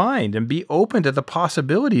did you find? And be open to the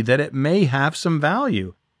possibility that it may have some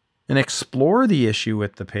value. And explore the issue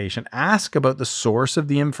with the patient. Ask about the source of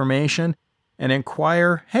the information and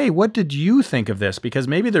inquire, hey, what did you think of this? Because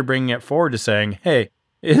maybe they're bringing it forward to saying, hey,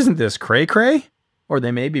 isn't this cray-cray? Or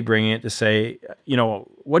they may be bringing it to say,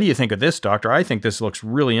 what do you think of this, doctor? I think this looks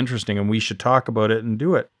really interesting and we should talk about it and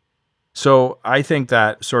do it. So I think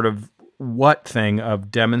that sort of what thing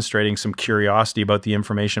of demonstrating some curiosity about the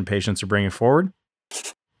information patients are bringing forward.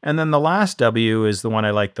 And then the last W is the one I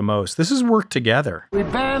like the most. This is work together. We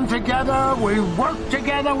band together, we work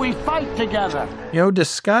together, we fight together.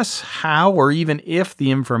 Discuss how or even if the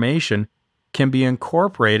information can be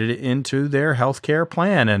incorporated into their healthcare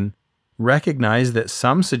plan and recognize that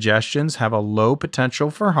some suggestions have a low potential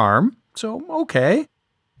for harm. So, okay.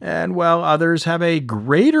 And while others have a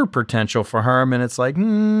greater potential for harm, and it's like,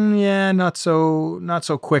 not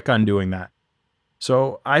so quick on doing that.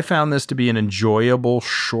 So I found this to be an enjoyable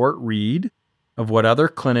short read of what other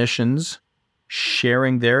clinicians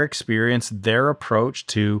sharing their experience, their approach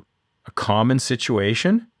to a common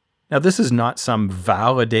situation. Now, this is not some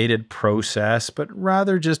validated process, but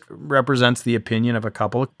rather just represents the opinion of a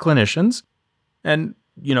couple of clinicians. And,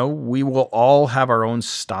 we will all have our own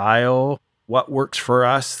style, what works for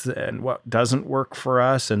us and what doesn't work for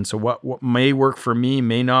us. And so what may work for me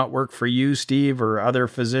may not work for you, Steve, or other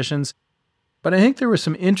physicians. But I think there were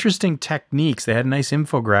some interesting techniques. They had a nice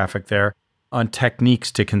infographic there on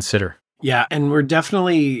techniques to consider. Yeah, and we're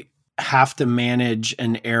definitely have to manage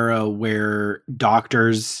an era where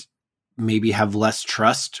doctors maybe have less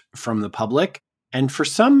trust from the public. And for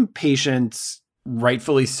some patients,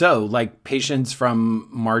 rightfully so, like patients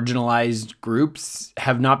from marginalized groups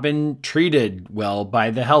have not been treated well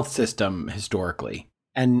by the health system historically.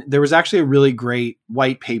 And there was actually a really great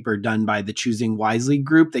white paper done by the Choosing Wisely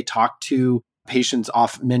group. They talked to patients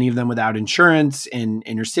many of them without insurance in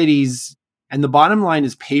inner cities. And the bottom line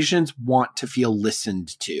is patients want to feel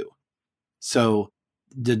listened to. So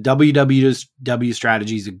the WWW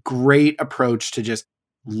strategy is a great approach to just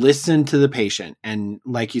listen to the patient. And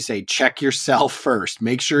like you say, check yourself first.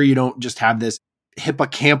 Make sure you don't just have this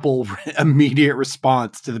hippocampal immediate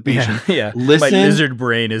response to the patient. Yeah. Listen. My lizard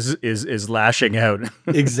brain is lashing out.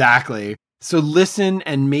 Exactly. So listen,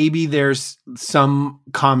 and maybe there's some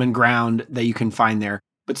common ground that you can find there.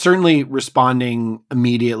 But certainly responding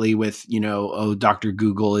immediately with, Dr.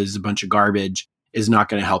 Google is a bunch of garbage is not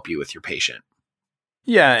going to help you with your patient.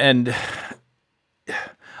 Yeah, and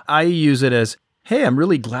I use it as, hey, I'm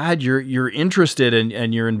really glad you're interested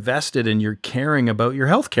and you're invested and you're caring about your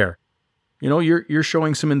healthcare. You're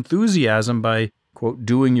showing some enthusiasm by, quote,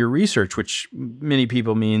 doing your research, which many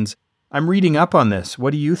people means, I'm reading up on this.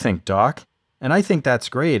 What do you think, doc? And I think that's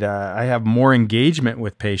great. I have more engagement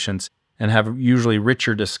with patients and have usually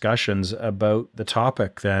richer discussions about the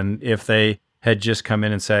topic than if they had just come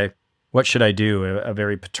in and say, what should I do? A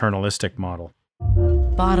very paternalistic model.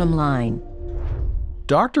 Bottom line.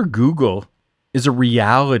 Dr. Google is a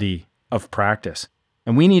reality of practice,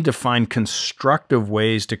 and we need to find constructive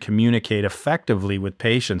ways to communicate effectively with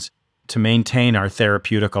patients to maintain our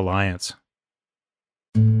therapeutic alliance.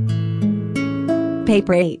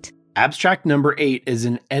 Paper 8. Abstract number 8 is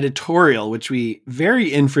an editorial, which we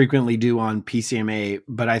very infrequently do on PCMA,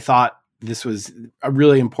 but I thought this was a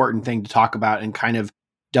really important thing to talk about and kind of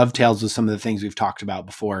dovetails with some of the things we've talked about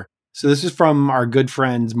before. So this is from our good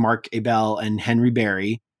friends Mark Abel and Henry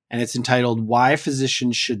Berry, and it's entitled Why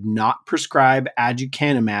Physicians Should Not Prescribe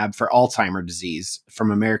Aducanumab for Alzheimer's Disease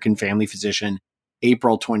from American Family Physician,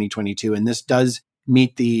 April 2022. And this does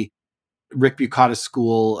meet the Rick Bucata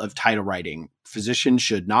School of Title Writing. Physicians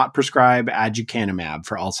should not prescribe aducanumab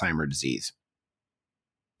for Alzheimer's disease.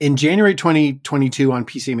 In January 2022 on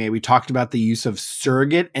PCMA, we talked about the use of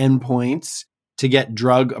surrogate endpoints to get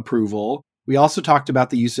drug approval. We also talked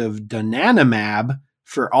about the use of donanemab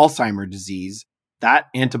for Alzheimer's disease. That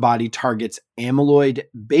antibody targets amyloid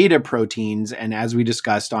beta proteins, and as we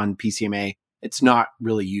discussed on PCMA, it's not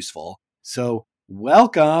really useful. So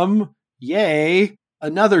welcome, yay,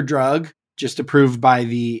 another drug just approved by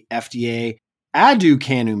the FDA,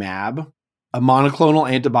 Aducanumab, a monoclonal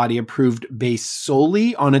antibody approved based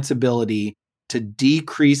solely on its ability to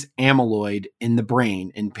decrease amyloid in the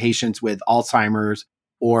brain in patients with Alzheimer's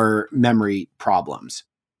or memory problems.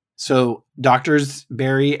 So doctors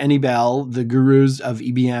Berry and Ebel, the gurus of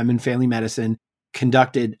EBM and family medicine,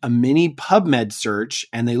 conducted a mini PubMed search,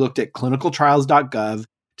 and they looked at clinicaltrials.gov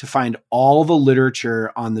to find all the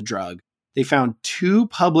literature on the drug. They found 2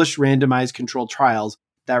 published randomized controlled trials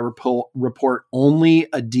that report only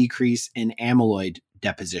a decrease in amyloid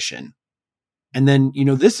deposition. And then,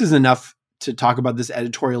 this is enough to talk about this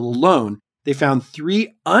editorial alone. They found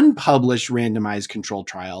 3 unpublished randomized controlled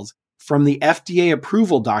trials from the FDA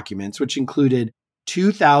approval documents, which included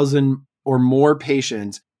 2,000 or more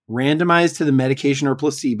patients randomized to the medication or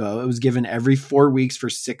placebo. It was given every 4 weeks for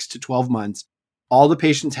 6 to 12 months. All the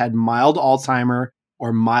patients had mild Alzheimer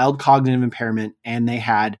or mild cognitive impairment, and they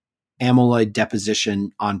had amyloid deposition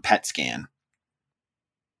on PET scan.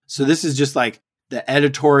 So this is just like the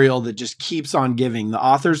editorial that just keeps on giving. The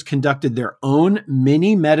authors conducted their own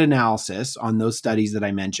mini meta-analysis on those studies that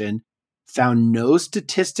I mentioned, found no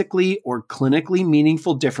statistically or clinically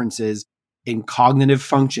meaningful differences in cognitive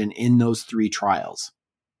function in those 3 trials.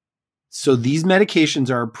 So these medications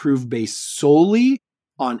are approved based solely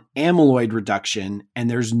on amyloid reduction, and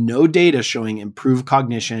there's no data showing improved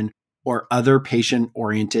cognition or other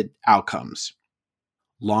patient-oriented outcomes.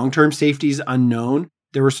 Long-term safety is unknown.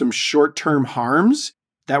 There were some short-term harms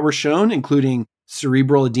that were shown, including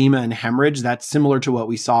cerebral edema and hemorrhage. That's similar to what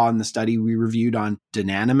we saw in the study we reviewed on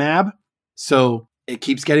donanemab. So it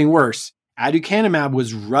keeps getting worse. Aducanumab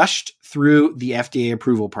was rushed through the FDA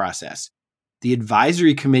approval process. The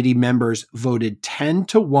advisory committee members voted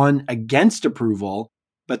 10-1 against approval,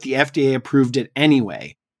 but the FDA approved it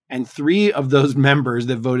anyway. And 3 of those members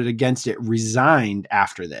that voted against it resigned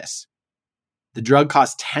after this. The drug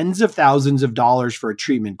cost tens of thousands of dollars for a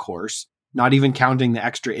treatment course, not even counting the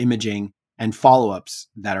extra imaging and follow-ups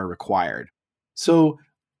that are required. So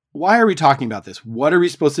why are we talking about this? What are we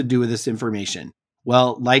supposed to do with this information?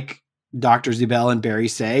 Well, like Drs. Ebel and Berry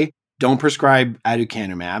say, don't prescribe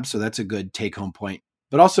aducanumab, so that's a good take-home point.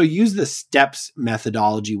 But also use the STEPS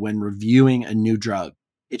methodology when reviewing a new drug.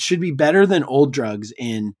 It should be better than old drugs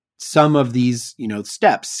in some of these,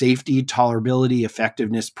 steps: safety, tolerability,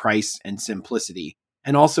 effectiveness, price, and simplicity.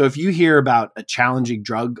 And also, if you hear about a challenging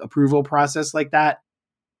drug approval process like that,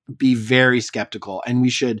 be very skeptical, and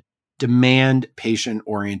we should demand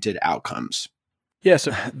patient-oriented outcomes. Yeah,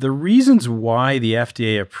 so the reasons why the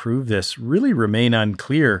FDA approved this really remain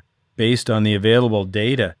unclear based on the available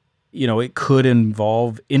data. It could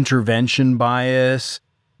involve intervention bias,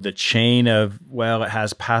 the chain of, it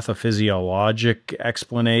has pathophysiologic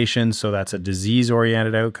explanation, so that's a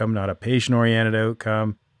disease-oriented outcome, not a patient-oriented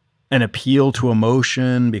outcome. An appeal to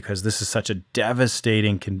emotion, because this is such a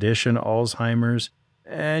devastating condition, Alzheimer's.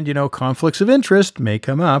 And, conflicts of interest may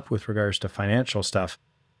come up with regards to financial stuff.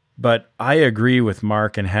 But I agree with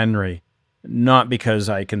Mark and Henry, not because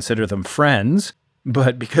I consider them friends,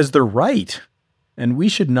 but because they're right. And we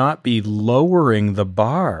should not be lowering the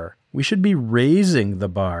bar. We should be raising the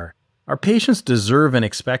bar. Our patients deserve and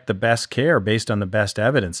expect the best care based on the best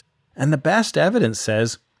evidence. And the best evidence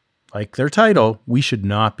says, like their title, we should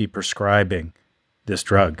not be prescribing this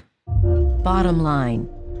drug. Bottom line.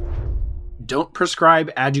 Don't prescribe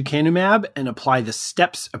aducanumab and apply the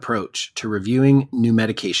STEPS approach to reviewing new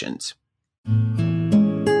medications.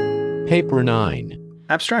 Paper 9.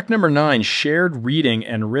 Abstract number 9, shared reading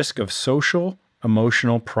and risk of social,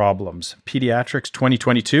 emotional problems. Pediatrics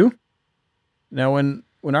 2022. Now,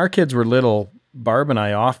 when our kids were little, Barb and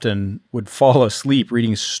I often would fall asleep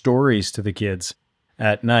reading stories to the kids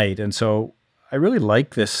at night. And so I really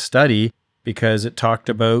like this study because it talked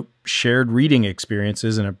about shared reading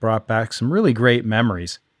experiences and it brought back some really great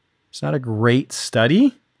memories. It's not a great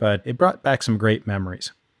study, but it brought back some great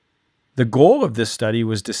memories. The goal of this study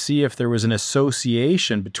was to see if there was an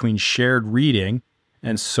association between shared reading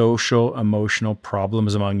and social emotional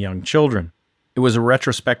problems among young children. It was a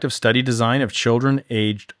retrospective study design of children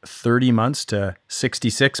aged 30 months to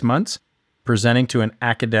 66 months, presenting to an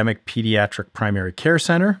academic pediatric primary care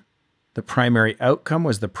center. The primary outcome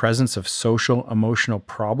was the presence of social emotional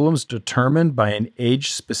problems determined by an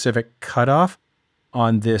age-specific cutoff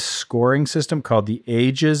on this scoring system called the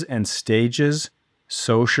Ages and Stages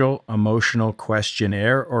Social Emotional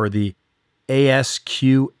Questionnaire, or the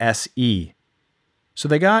ASQSE. So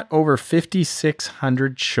they got over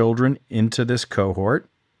 5,600 children into this cohort.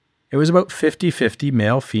 It was about 50-50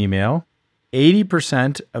 male-female.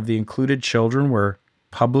 80% of the included children were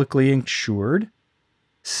publicly insured.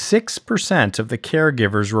 6% of the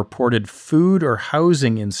caregivers reported food or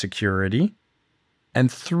housing insecurity, and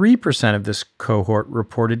 3% of this cohort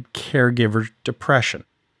reported caregiver depression.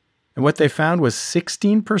 And what they found was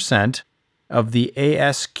 16% of the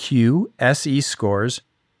ASQSE scores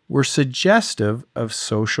were suggestive of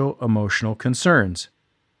social emotional concerns.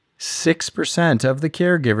 6% of the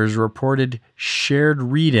caregivers reported shared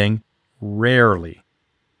reading rarely.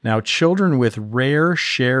 Now, children with rare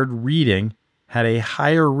shared reading had a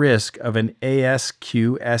higher risk of an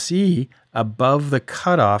ASQSE above the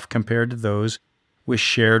cutoff compared to those with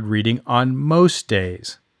shared reading on most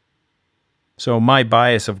days. So my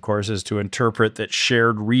bias, of course, is to interpret that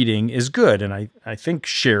shared reading is good, and I think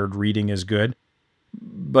shared reading is good.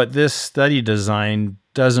 But this study design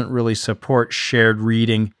doesn't really support shared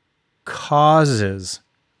reading causes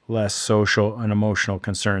less social and emotional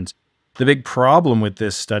concerns. The big problem with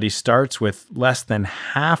this study starts with less than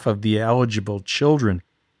half of the eligible children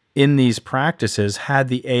in these practices had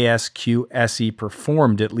the ASQSE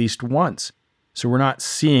performed at least once. So we're not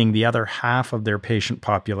seeing the other half of their patient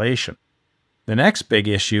population. The next big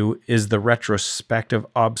issue is the retrospective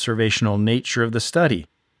observational nature of the study.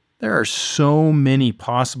 There are so many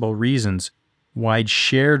possible reasons why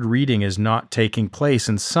shared reading is not taking place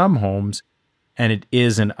in some homes and it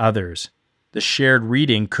is in others. The shared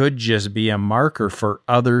reading could just be a marker for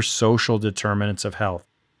other social determinants of health.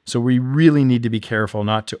 So we really need to be careful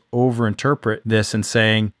not to overinterpret this and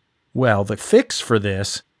saying, well, the fix for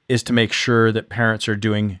this is to make sure that parents are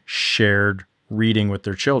doing shared reading with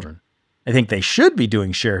their children. I think they should be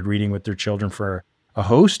doing shared reading with their children for a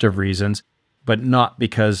host of reasons, but not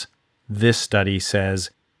because this study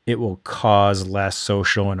says it will cause less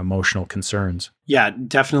social and emotional concerns. Yeah,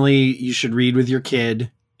 definitely you should read with your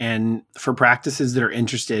kid. And for practices that are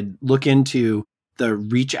interested, look into the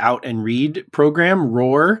Reach Out and Read program,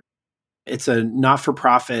 ROAR. It's a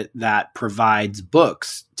not-for-profit that provides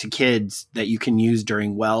books to kids that you can use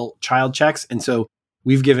during child checks. And so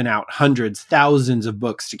we've given out hundreds, thousands of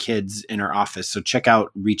books to kids in our office. So check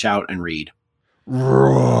out Reach Out and Read.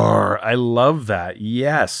 Roar. I love that.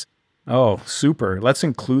 Yes. Oh, super. Let's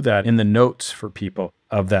include that in the notes for people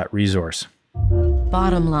of that resource.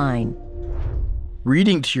 Bottom line.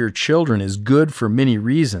 Reading to your children is good for many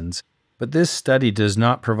reasons, but this study does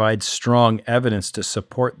not provide strong evidence to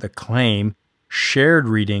support the claim shared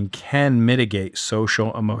reading can mitigate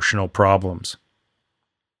social emotional problems.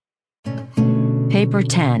 Paper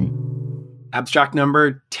 10. Abstract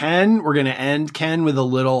number 10. We're going to end, Ken, with a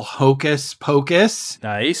little hocus pocus.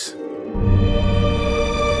 Nice.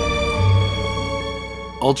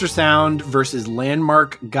 Ultrasound versus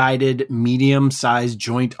landmark-guided medium-sized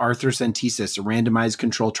joint arthrocentesis, a randomized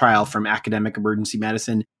controlled trial from Academic Emergency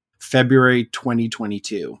Medicine, February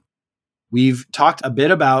 2022. We've talked a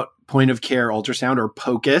bit about point-of-care ultrasound, or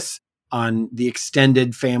POCUS, on the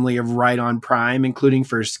extended family of Ride-On Prime, including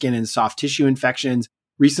for skin and soft tissue infections.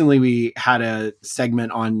 Recently, we had a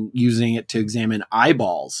segment on using it to examine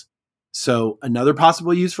eyeballs. So another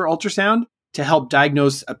possible use for ultrasound, to help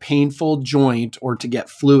diagnose a painful joint or to get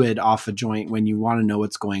fluid off a joint when you want to know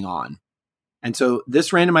what's going on. And so this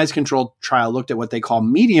randomized controlled trial looked at what they call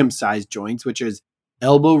medium-sized joints, which is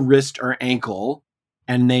elbow, wrist, or ankle.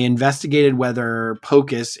 And they investigated whether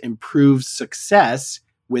POCUS improves success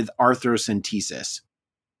with arthrocentesis.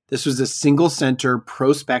 This was a single-center,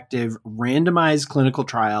 prospective, randomized clinical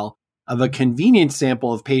trial of a convenient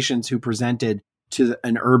sample of patients who presented to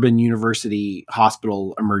an urban university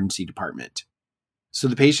hospital emergency department. So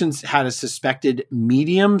the patients had a suspected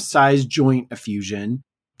medium-sized joint effusion.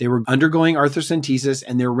 They were undergoing arthrocentesis,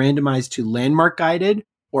 and they were randomized to landmark-guided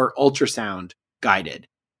or ultrasound-guided.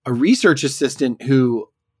 A research assistant who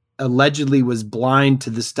allegedly was blind to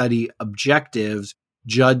the study objectives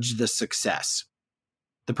judged the success.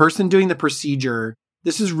 The person doing the procedure,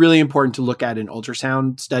 this is really important to look at in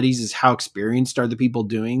ultrasound studies, is how experienced are the people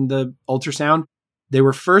doing the ultrasound. They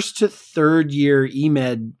were first to third year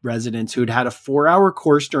EMed residents who had had a 4-hour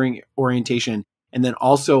course during orientation and then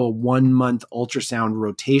also a 1-month ultrasound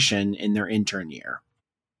rotation in their intern year.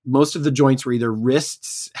 Most of the joints were either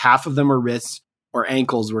wrists, half of them were wrists, or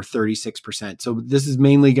ankles were 36%. So this is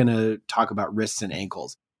mainly going to talk about wrists and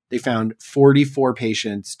ankles. They found 44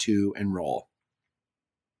 patients to enroll.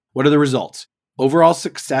 What are the results? Overall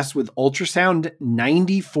success with ultrasound,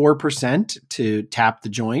 94% to tap the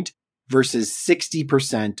joint versus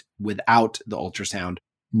 60% without the ultrasound.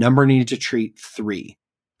 Number needed to treat 3.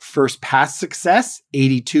 First pass success,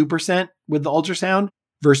 82% with the ultrasound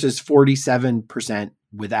versus 47%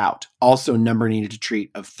 without. Also number needed to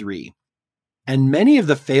treat of 3. And many of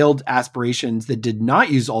the failed aspirations that did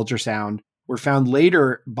not use ultrasound were found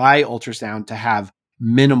later by ultrasound to have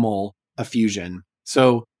minimal effusion.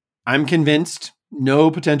 So I'm convinced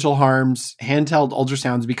no potential harms. Handheld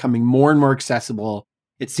ultrasounds becoming more and more accessible.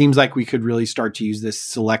 It seems like we could really start to use this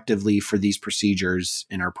selectively for these procedures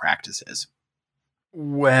in our practices.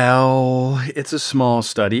 Well, it's a small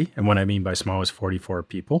study. And what I mean by small is 44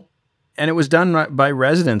 people. And it was done by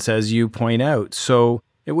residents, as you point out. So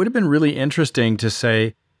it would have been really interesting to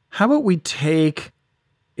say, how about we take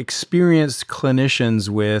experienced clinicians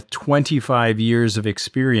with 25 years of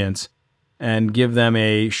experience and give them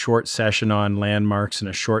a short session on landmarks and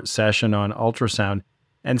a short session on ultrasound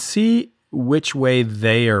and see which way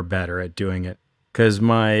they are better at doing it. Because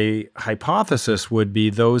my hypothesis would be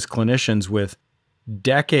those clinicians with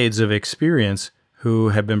decades of experience who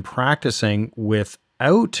have been practicing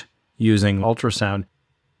without using ultrasound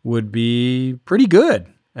would be pretty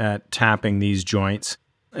good at tapping these joints,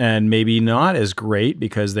 and maybe not as great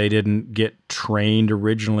because they didn't get trained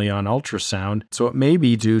originally on ultrasound. So it may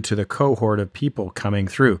be due to the cohort of people coming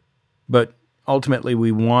through. But ultimately,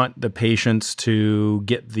 we want the patients to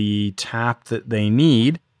get the tap that they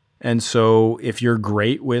need. And so if you're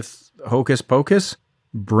great with hocus pocus,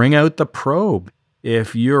 bring out the probe.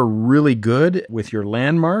 If you're really good with your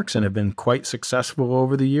landmarks and have been quite successful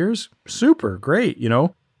over the years, super, great. You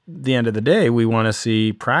know, at the end of the day, we want to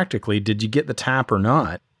see practically, did you get the tap or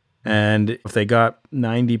not? And if they got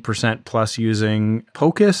 90% plus using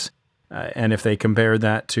POCUS, and if they compared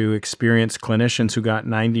that to experienced clinicians who got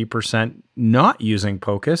 90% not using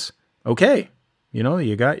POCUS, okay, you know,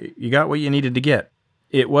 you got what you needed to get.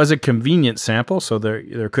 It was a convenient sample, so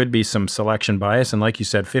there could be some selection bias, and like you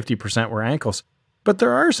said, 50% were ankles. But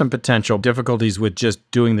there are some potential difficulties with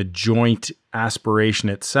just doing the joint aspiration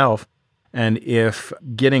itself. And if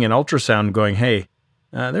getting an ultrasound going, hey,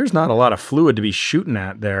 there's not a lot of fluid to be shooting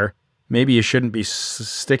at there, maybe you shouldn't be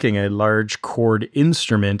sticking a large cord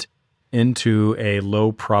instrument into a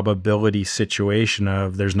low probability situation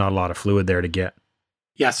of there's not a lot of fluid there to get.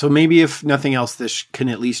 Yeah, so maybe if nothing else, this can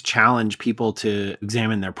at least challenge people to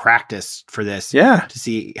examine their practice for this. Yeah. To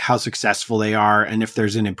see how successful they are and if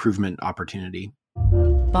there's an improvement opportunity.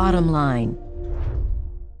 Bottom line.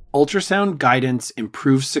 Ultrasound guidance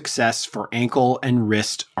improves success for ankle and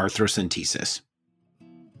wrist arthrocentesis.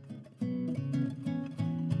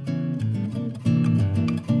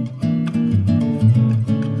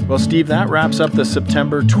 Well, Steve, that wraps up the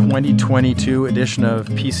September 2022 edition of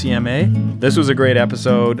PCMA. This was a great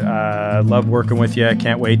episode. Love working with you.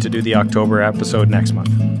 Can't wait to do the October episode next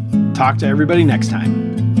month. Talk to everybody next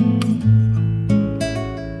time.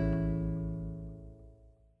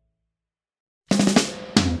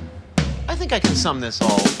 I think I can sum this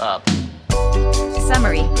all up.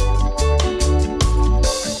 Summary.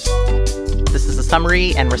 This is a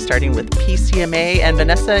summary, and we're starting with PCMA. And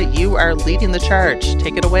Vanessa, you are leading the charge.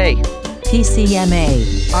 Take it away.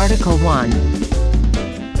 PCMA, Article 1.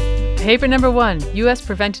 Paper number 1, U.S.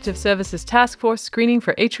 Preventative Services Task Force Screening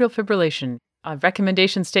for Atrial Fibrillation, a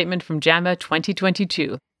recommendation statement from JAMA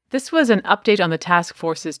 2022. This was an update on the task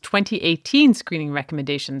force's 2018 screening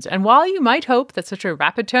recommendations, and while you might hope that such a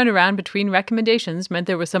rapid turnaround between recommendations meant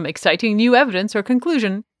there was some exciting new evidence or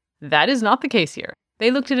conclusion, that is not the case here.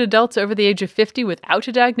 They looked at adults over the age of 50 without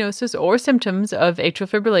a diagnosis or symptoms of atrial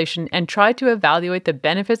fibrillation and tried to evaluate the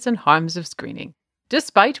benefits and harms of screening.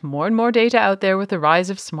 Despite more and more data out there with the rise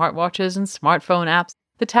of smartwatches and smartphone apps,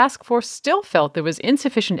 the task force still felt there was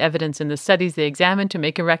insufficient evidence in the studies they examined to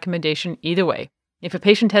make a recommendation either way. If a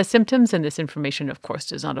patient has symptoms, then this information of course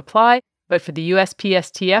does not apply, but for the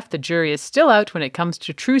USPSTF, the jury is still out when it comes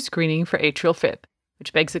to true screening for atrial fib.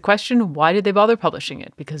 Which begs the question, why did they bother publishing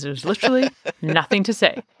it? Because there's literally nothing to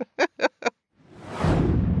say.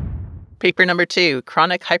 Paper number 2,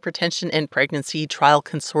 Chronic Hypertension in Pregnancy Trial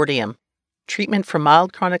Consortium. Treatment for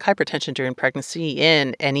Mild Chronic Hypertension During Pregnancy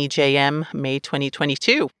in NEJM, May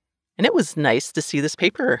 2022. And it was nice to see this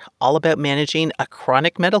paper all about managing a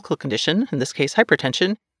chronic medical condition, in this case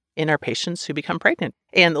hypertension, in our patients who become pregnant.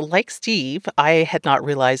 And like Steve, I had not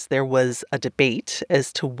realized there was a debate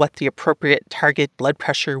as to what the appropriate target blood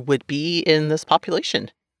pressure would be in this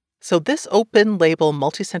population. So this open-label,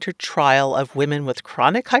 multi-centered trial of women with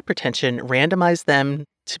chronic hypertension randomized them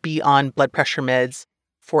to be on blood pressure meds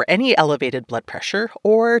for any elevated blood pressure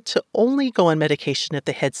or to only go on medication if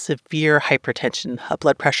they had severe hypertension, a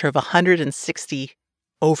blood pressure of 160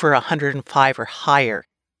 over 105 or higher.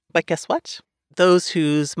 But guess what? Those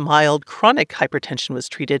whose mild chronic hypertension was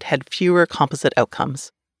treated had fewer composite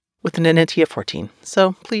outcomes with an NNT of 14.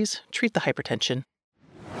 So please treat the hypertension.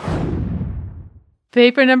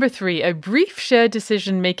 Paper number 3, a brief shared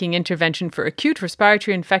decision-making intervention for acute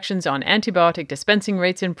respiratory infections on antibiotic dispensing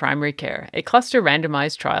rates in primary care, a cluster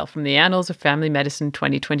randomized trial from the Annals of Family Medicine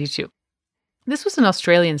 2022. This was an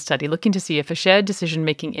Australian study looking to see if a shared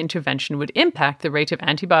decision-making intervention would impact the rate of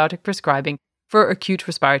antibiotic prescribing for acute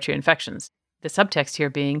respiratory infections. The subtext here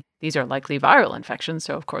being, these are likely viral infections,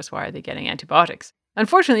 so of course why are they getting antibiotics?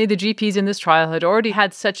 Unfortunately, the GPs in this trial had already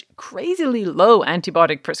had such crazily low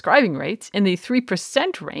antibiotic prescribing rates in the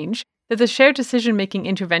 3% range that the shared decision-making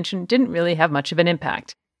intervention didn't really have much of an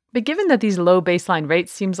impact. But given that these low baseline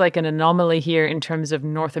rates seems like an anomaly here in terms of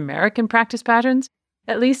North American practice patterns,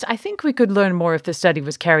 at least I think we could learn more if the study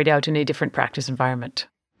was carried out in a different practice environment.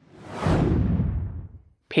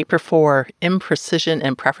 Paper 4, Imprecision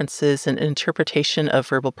and Preferences and Interpretation of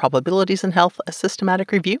Verbal Probabilities in Health, a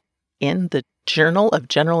Systematic Review, in the Journal of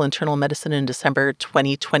General Internal Medicine in December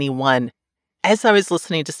 2021. As I was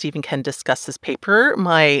listening to Steve and Ken discuss this paper,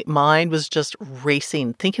 my mind was just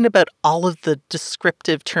racing, thinking about all of the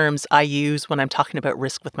descriptive terms I use when I'm talking about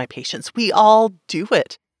risk with my patients. We all do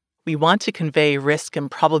it. We want to convey risk and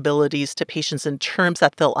probabilities to patients in terms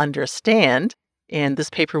that they'll understand. And this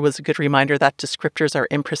paper was a good reminder that descriptors are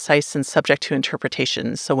imprecise and subject to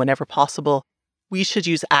interpretation. So whenever possible, we should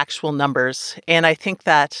use actual numbers. And I think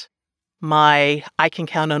that I can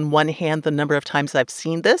count on one hand the number of times I've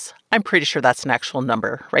seen this. I'm pretty sure that's an actual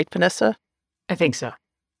number. Right, Vanessa? I think so.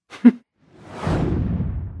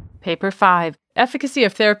 Paper 5, Efficacy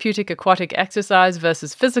of Therapeutic Aquatic Exercise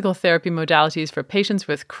versus Physical Therapy Modalities for Patients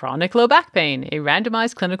with Chronic Low Back Pain, a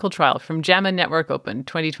randomized clinical trial from JAMA Network Open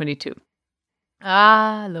 2022.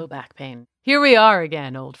 Ah, low back pain. Here we are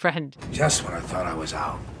again, old friend. Just when I thought I was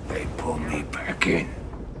out, they pulled me back in.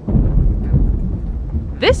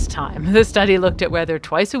 This time, the study looked at whether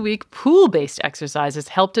twice-a-week pool-based exercises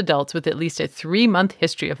helped adults with at least a 3-month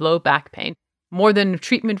history of low back pain, more than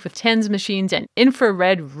treatment with TENS machines and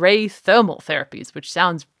infrared ray thermal therapies, which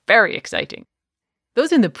sounds very exciting.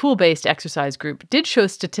 Those in the pool-based exercise group did show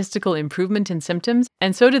statistical improvement in symptoms,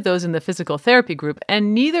 and so did those in the physical therapy group,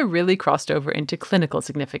 and neither really crossed over into clinical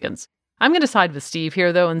significance. I'm going to side with Steve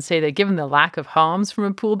here, though, and say that given the lack of harms from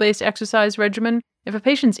a pool-based exercise regimen, if a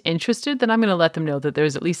patient's interested, then I'm going to let them know that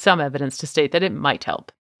there's at least some evidence to state that it might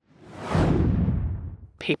help.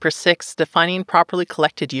 Paper 6, Defining Properly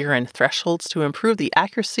Collected Urine Thresholds to Improve the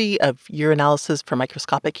Accuracy of Urinalysis for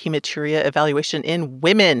Microscopic Hematuria Evaluation in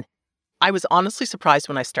Women. I was honestly surprised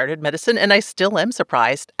when I started medicine, and I still am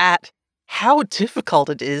surprised at how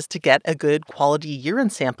difficult it is to get a good quality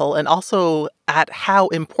urine sample and also at how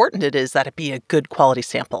important it is that it be a good quality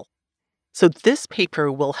sample. So this paper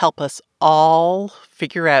will help us all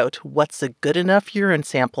figure out what's a good enough urine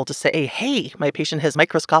sample to say, hey, my patient has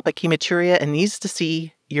microscopic hematuria and needs to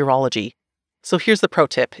see urology. So here's the pro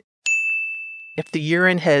tip. If the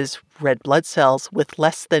urine has red blood cells with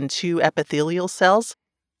less than 2 epithelial cells,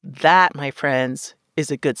 that, my friends,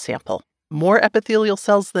 is a good sample. More epithelial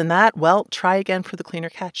cells than that, well, try again for the cleaner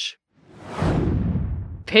catch.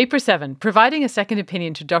 Paper 7, Providing a Second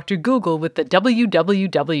Opinion to Dr. Google with the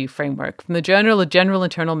WWW framework from the Journal of General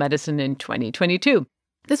Internal Medicine in 2022.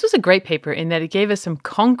 This was a great paper in that it gave us some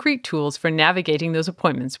concrete tools for navigating those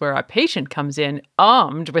appointments where our patient comes in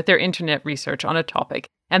armed with their internet research on a topic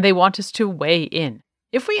and they want us to weigh in.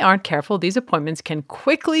 If we aren't careful, these appointments can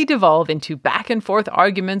quickly devolve into back and forth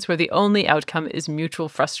arguments where the only outcome is mutual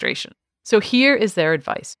frustration. So here is their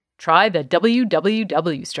advice. Try the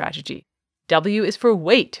WWW strategy. W is for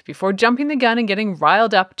wait. Before jumping the gun and getting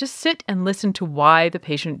riled up, just sit and listen to why the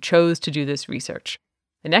patient chose to do this research.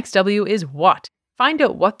 The next W is what. Find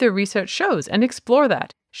out what their research shows and explore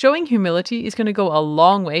that. Showing humility is going to go a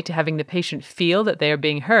long way to having the patient feel that they are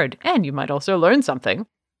being heard, and you might also learn something.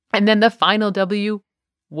 And then the final W,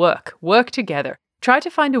 work. Work together. Try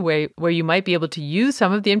to find a way where you might be able to use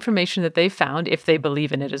some of the information that they found, if they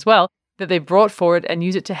believe in it as well, that they brought forward and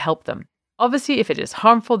use it to help them. Obviously, if it is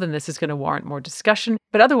harmful, then this is going to warrant more discussion,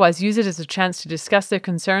 but otherwise use it as a chance to discuss their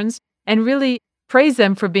concerns and really praise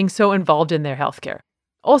them for being so involved in their healthcare.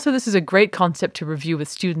 Also, this is a great concept to review with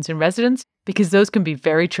students and residents because those can be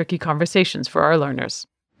very tricky conversations for our learners.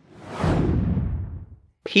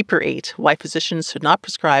 Paper 8, Why Physicians Should Not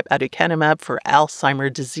Prescribe Aducanumab for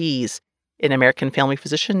Alzheimer's Disease in American Family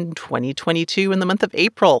Physician 2022 in the month of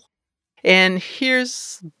April. And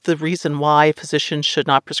here's the reason why physicians should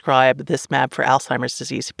not prescribe this mAb for Alzheimer's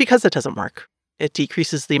disease. Because it doesn't work. It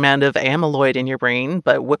decreases the amount of amyloid in your brain,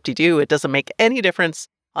 but whoop-de-doo, it doesn't make any difference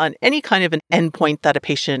on any kind of an endpoint that a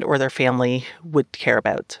patient or their family would care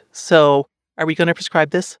about. So, are we going to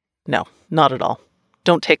prescribe this? No, not at all.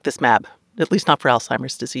 Don't take this mAb, at least not for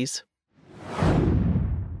Alzheimer's disease.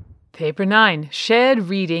 Paper 9, Shared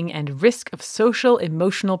Reading and Risk of Social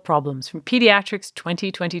Emotional Problems from Pediatrics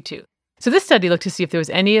 2022. So this study looked to see if there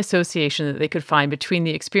was any association that they could find between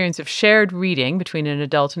the experience of shared reading between an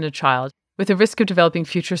adult and a child with the risk of developing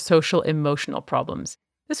future social emotional problems.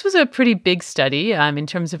 This was a pretty big study in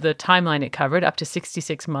terms of the timeline it covered, up to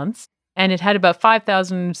 66 months, and it had about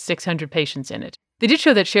 5,600 patients in it. They did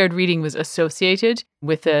show that shared reading was associated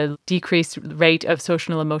with a decreased rate of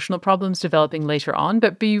social and emotional problems developing later on,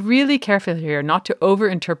 but be really careful here not to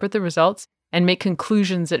overinterpret the results and make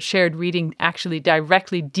conclusions that shared reading actually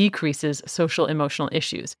directly decreases social emotional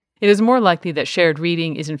issues. It is more likely that shared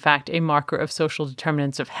reading is in fact a marker of social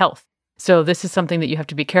determinants of health. So this is something that you have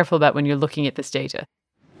to be careful about when you're looking at this data.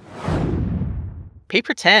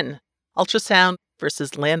 Paper 10, Ultrasound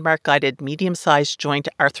versus Landmark-Guided Medium-Sized Joint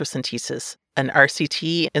Arthrocentesis, an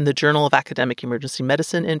RCT in the Journal of Academic Emergency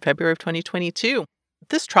Medicine in February of 2022.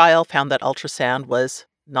 This trial found that ultrasound was,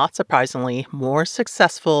 not surprisingly, more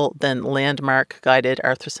successful than landmark-guided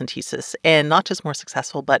arthrocentesis. And not just more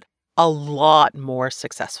successful, but a lot more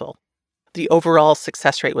successful. The overall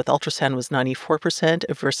success rate with ultrasound was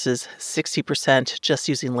 94% versus 60% just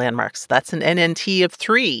using landmarks. That's an NNT of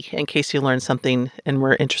 3, in case you learned something and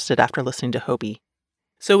were interested after listening to Hobie.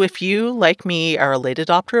 So if you, like me, are a late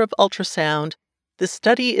adopter of ultrasound, this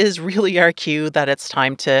study is really our cue that it's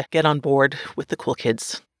time to get on board with the cool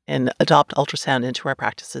kids and adopt ultrasound into our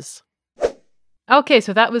practices. Okay,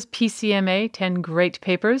 so that was PCMA, 10 great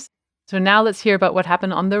papers. So now let's hear about what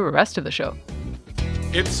happened on the rest of the show.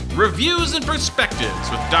 It's Reviews and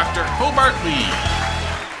Perspectives with Dr. Hobart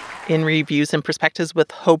Lee. In Reviews and Perspectives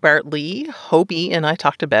with Hobart Lee, Hobie and I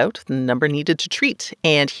talked about the number needed to treat.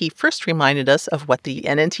 And he first reminded us of what the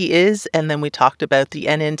NNT is, and then we talked about the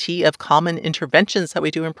NNT of common interventions that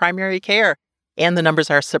we do in primary care. And the numbers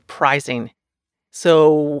are surprising.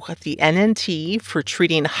 So the NNT for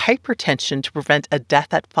treating hypertension to prevent a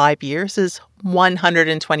death at 5 years is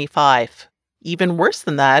 125. Even worse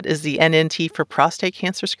than that is the NNT for prostate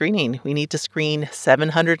cancer screening. We need to screen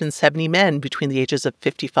 770 men between the ages of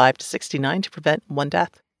 55 to 69 to prevent 1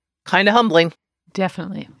 death. Kind of humbling.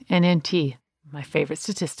 Definitely. NNT, my favorite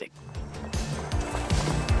statistic.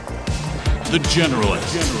 The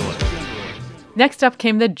Generalist. Next up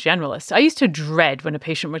came the Generalist. I used to dread when a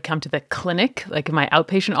patient would come to the clinic, like in my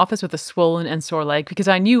outpatient office with a swollen and sore leg, because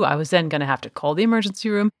I knew I was then going to have to call the emergency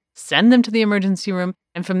room, send them to the emergency room,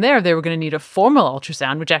 and from there they were going to need a formal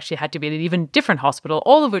ultrasound, which actually had to be at an even different hospital,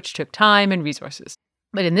 all of which took time and resources.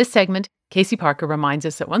 But in this segment, Casey Parker reminds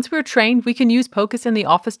us that once we're trained, we can use POCUS in the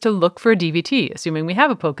office to look for a DVT, assuming we have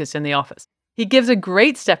a POCUS in the office. He gives a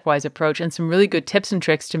great stepwise approach and some really good tips and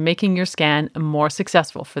tricks to making your scan more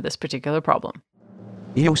successful for this particular problem.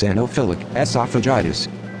 Eosinophilic esophagitis.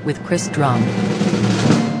 With Chris Drumm.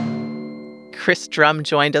 Chris Drumm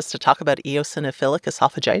joined us to talk about eosinophilic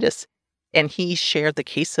esophagitis. And he shared the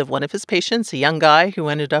case of one of his patients, a young guy who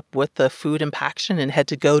ended up with a food impaction and had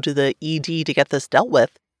to go to the ED to get this dealt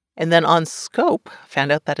with. And then on scope,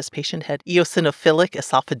 found out that his patient had eosinophilic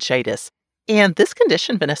esophagitis. And this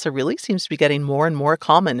condition, Vanessa, really seems to be getting more and more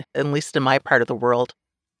common, at least in my part of the world.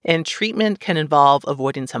 And treatment can involve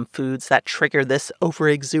avoiding some foods that trigger this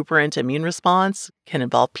overexuberant immune response, can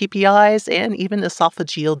involve PPIs, and even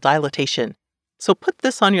esophageal dilatation. So put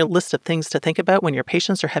this on your list of things to think about when your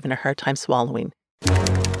patients are having a hard time swallowing.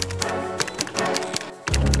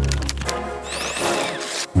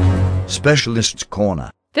 Specialist's Corner.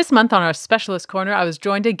 This month on our Specialist Corner, I was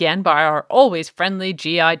joined again by our always friendly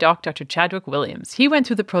GI doc, Dr. Chadwick Williams. He went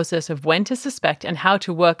through the process of when to suspect and how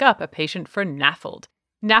to work up a patient for NAFLD.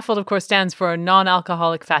 NAFLD, of course, stands for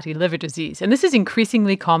non-alcoholic fatty liver disease, and this is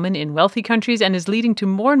increasingly common in wealthy countries and is leading to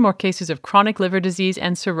more and more cases of chronic liver disease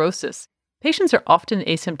and cirrhosis. Patients are often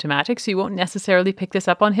asymptomatic, so you won't necessarily pick this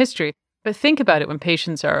up on history, but think about it when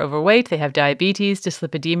patients are overweight, they have diabetes,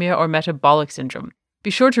 dyslipidemia, or metabolic syndrome. Be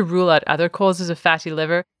sure to rule out other causes of fatty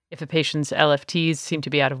liver, if a patient's LFTs seem to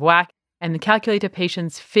be out of whack, and calculate a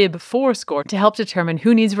patient's FIB-4 score to help determine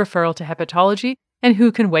who needs referral to hepatology and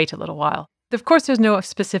who can wait a little while. Of course, there's no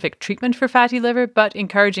specific treatment for fatty liver, but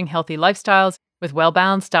encouraging healthy lifestyles with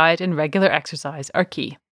well-balanced diet and regular exercise are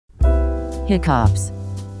key. Hiccups.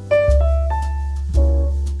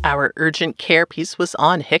 Our urgent care piece was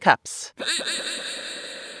on hiccups.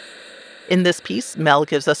 In this piece, Mel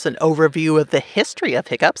gives us an overview of the history of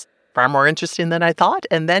hiccups, far more interesting than I thought,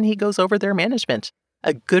 and then he goes over their management.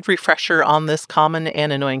 A good refresher on this common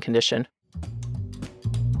and annoying condition.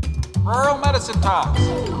 Rural medicine talks.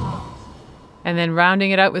 And then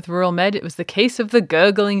rounding it out with rural med, it was the case of the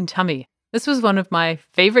gurgling tummy. This was one of my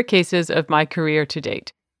favorite cases of my career to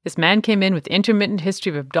date. This man came in with intermittent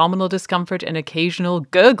history of abdominal discomfort and occasional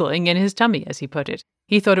gurgling in his tummy, as he put it.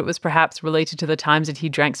 He thought it was perhaps related to the times that he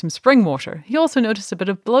drank some spring water. He also noticed a bit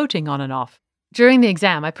of bloating on and off. During the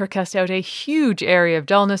exam, I percussed out a huge area of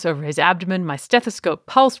dullness over his abdomen. My stethoscope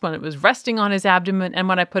pulsed when it was resting on his abdomen, and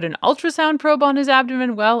when I put an ultrasound probe on his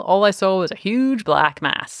abdomen, well, all I saw was a huge black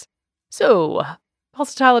mass. So,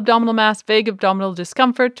 pulsatile abdominal mass, vague abdominal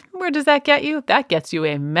discomfort, where does that get you? That gets you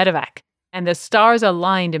a medevac. And the stars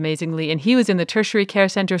aligned amazingly, and he was in the tertiary care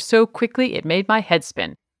center so quickly it made my head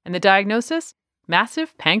spin. And the diagnosis?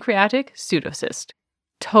 Massive pancreatic pseudocyst.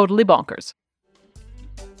 Totally bonkers.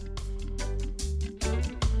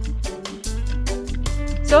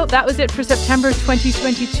 So that was it for September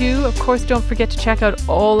 2022. Of course, don't forget to check out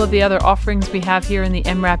all of the other offerings we have here in the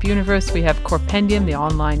MRAP universe. We have Corpendium, the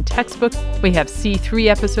online textbook. We have C3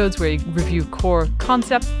 episodes where we review core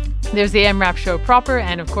concepts. There's the MRAP show proper,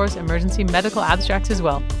 and of course, emergency medical abstracts as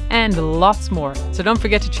well, and lots more. So don't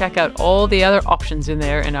forget to check out all the other options in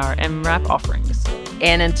there in our MRAP offerings.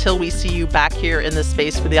 And until we see you back here in the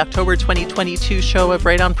space for the October 2022 show of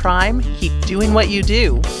Right on Prime, keep doing what you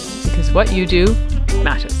do. Because what you do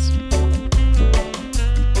matters.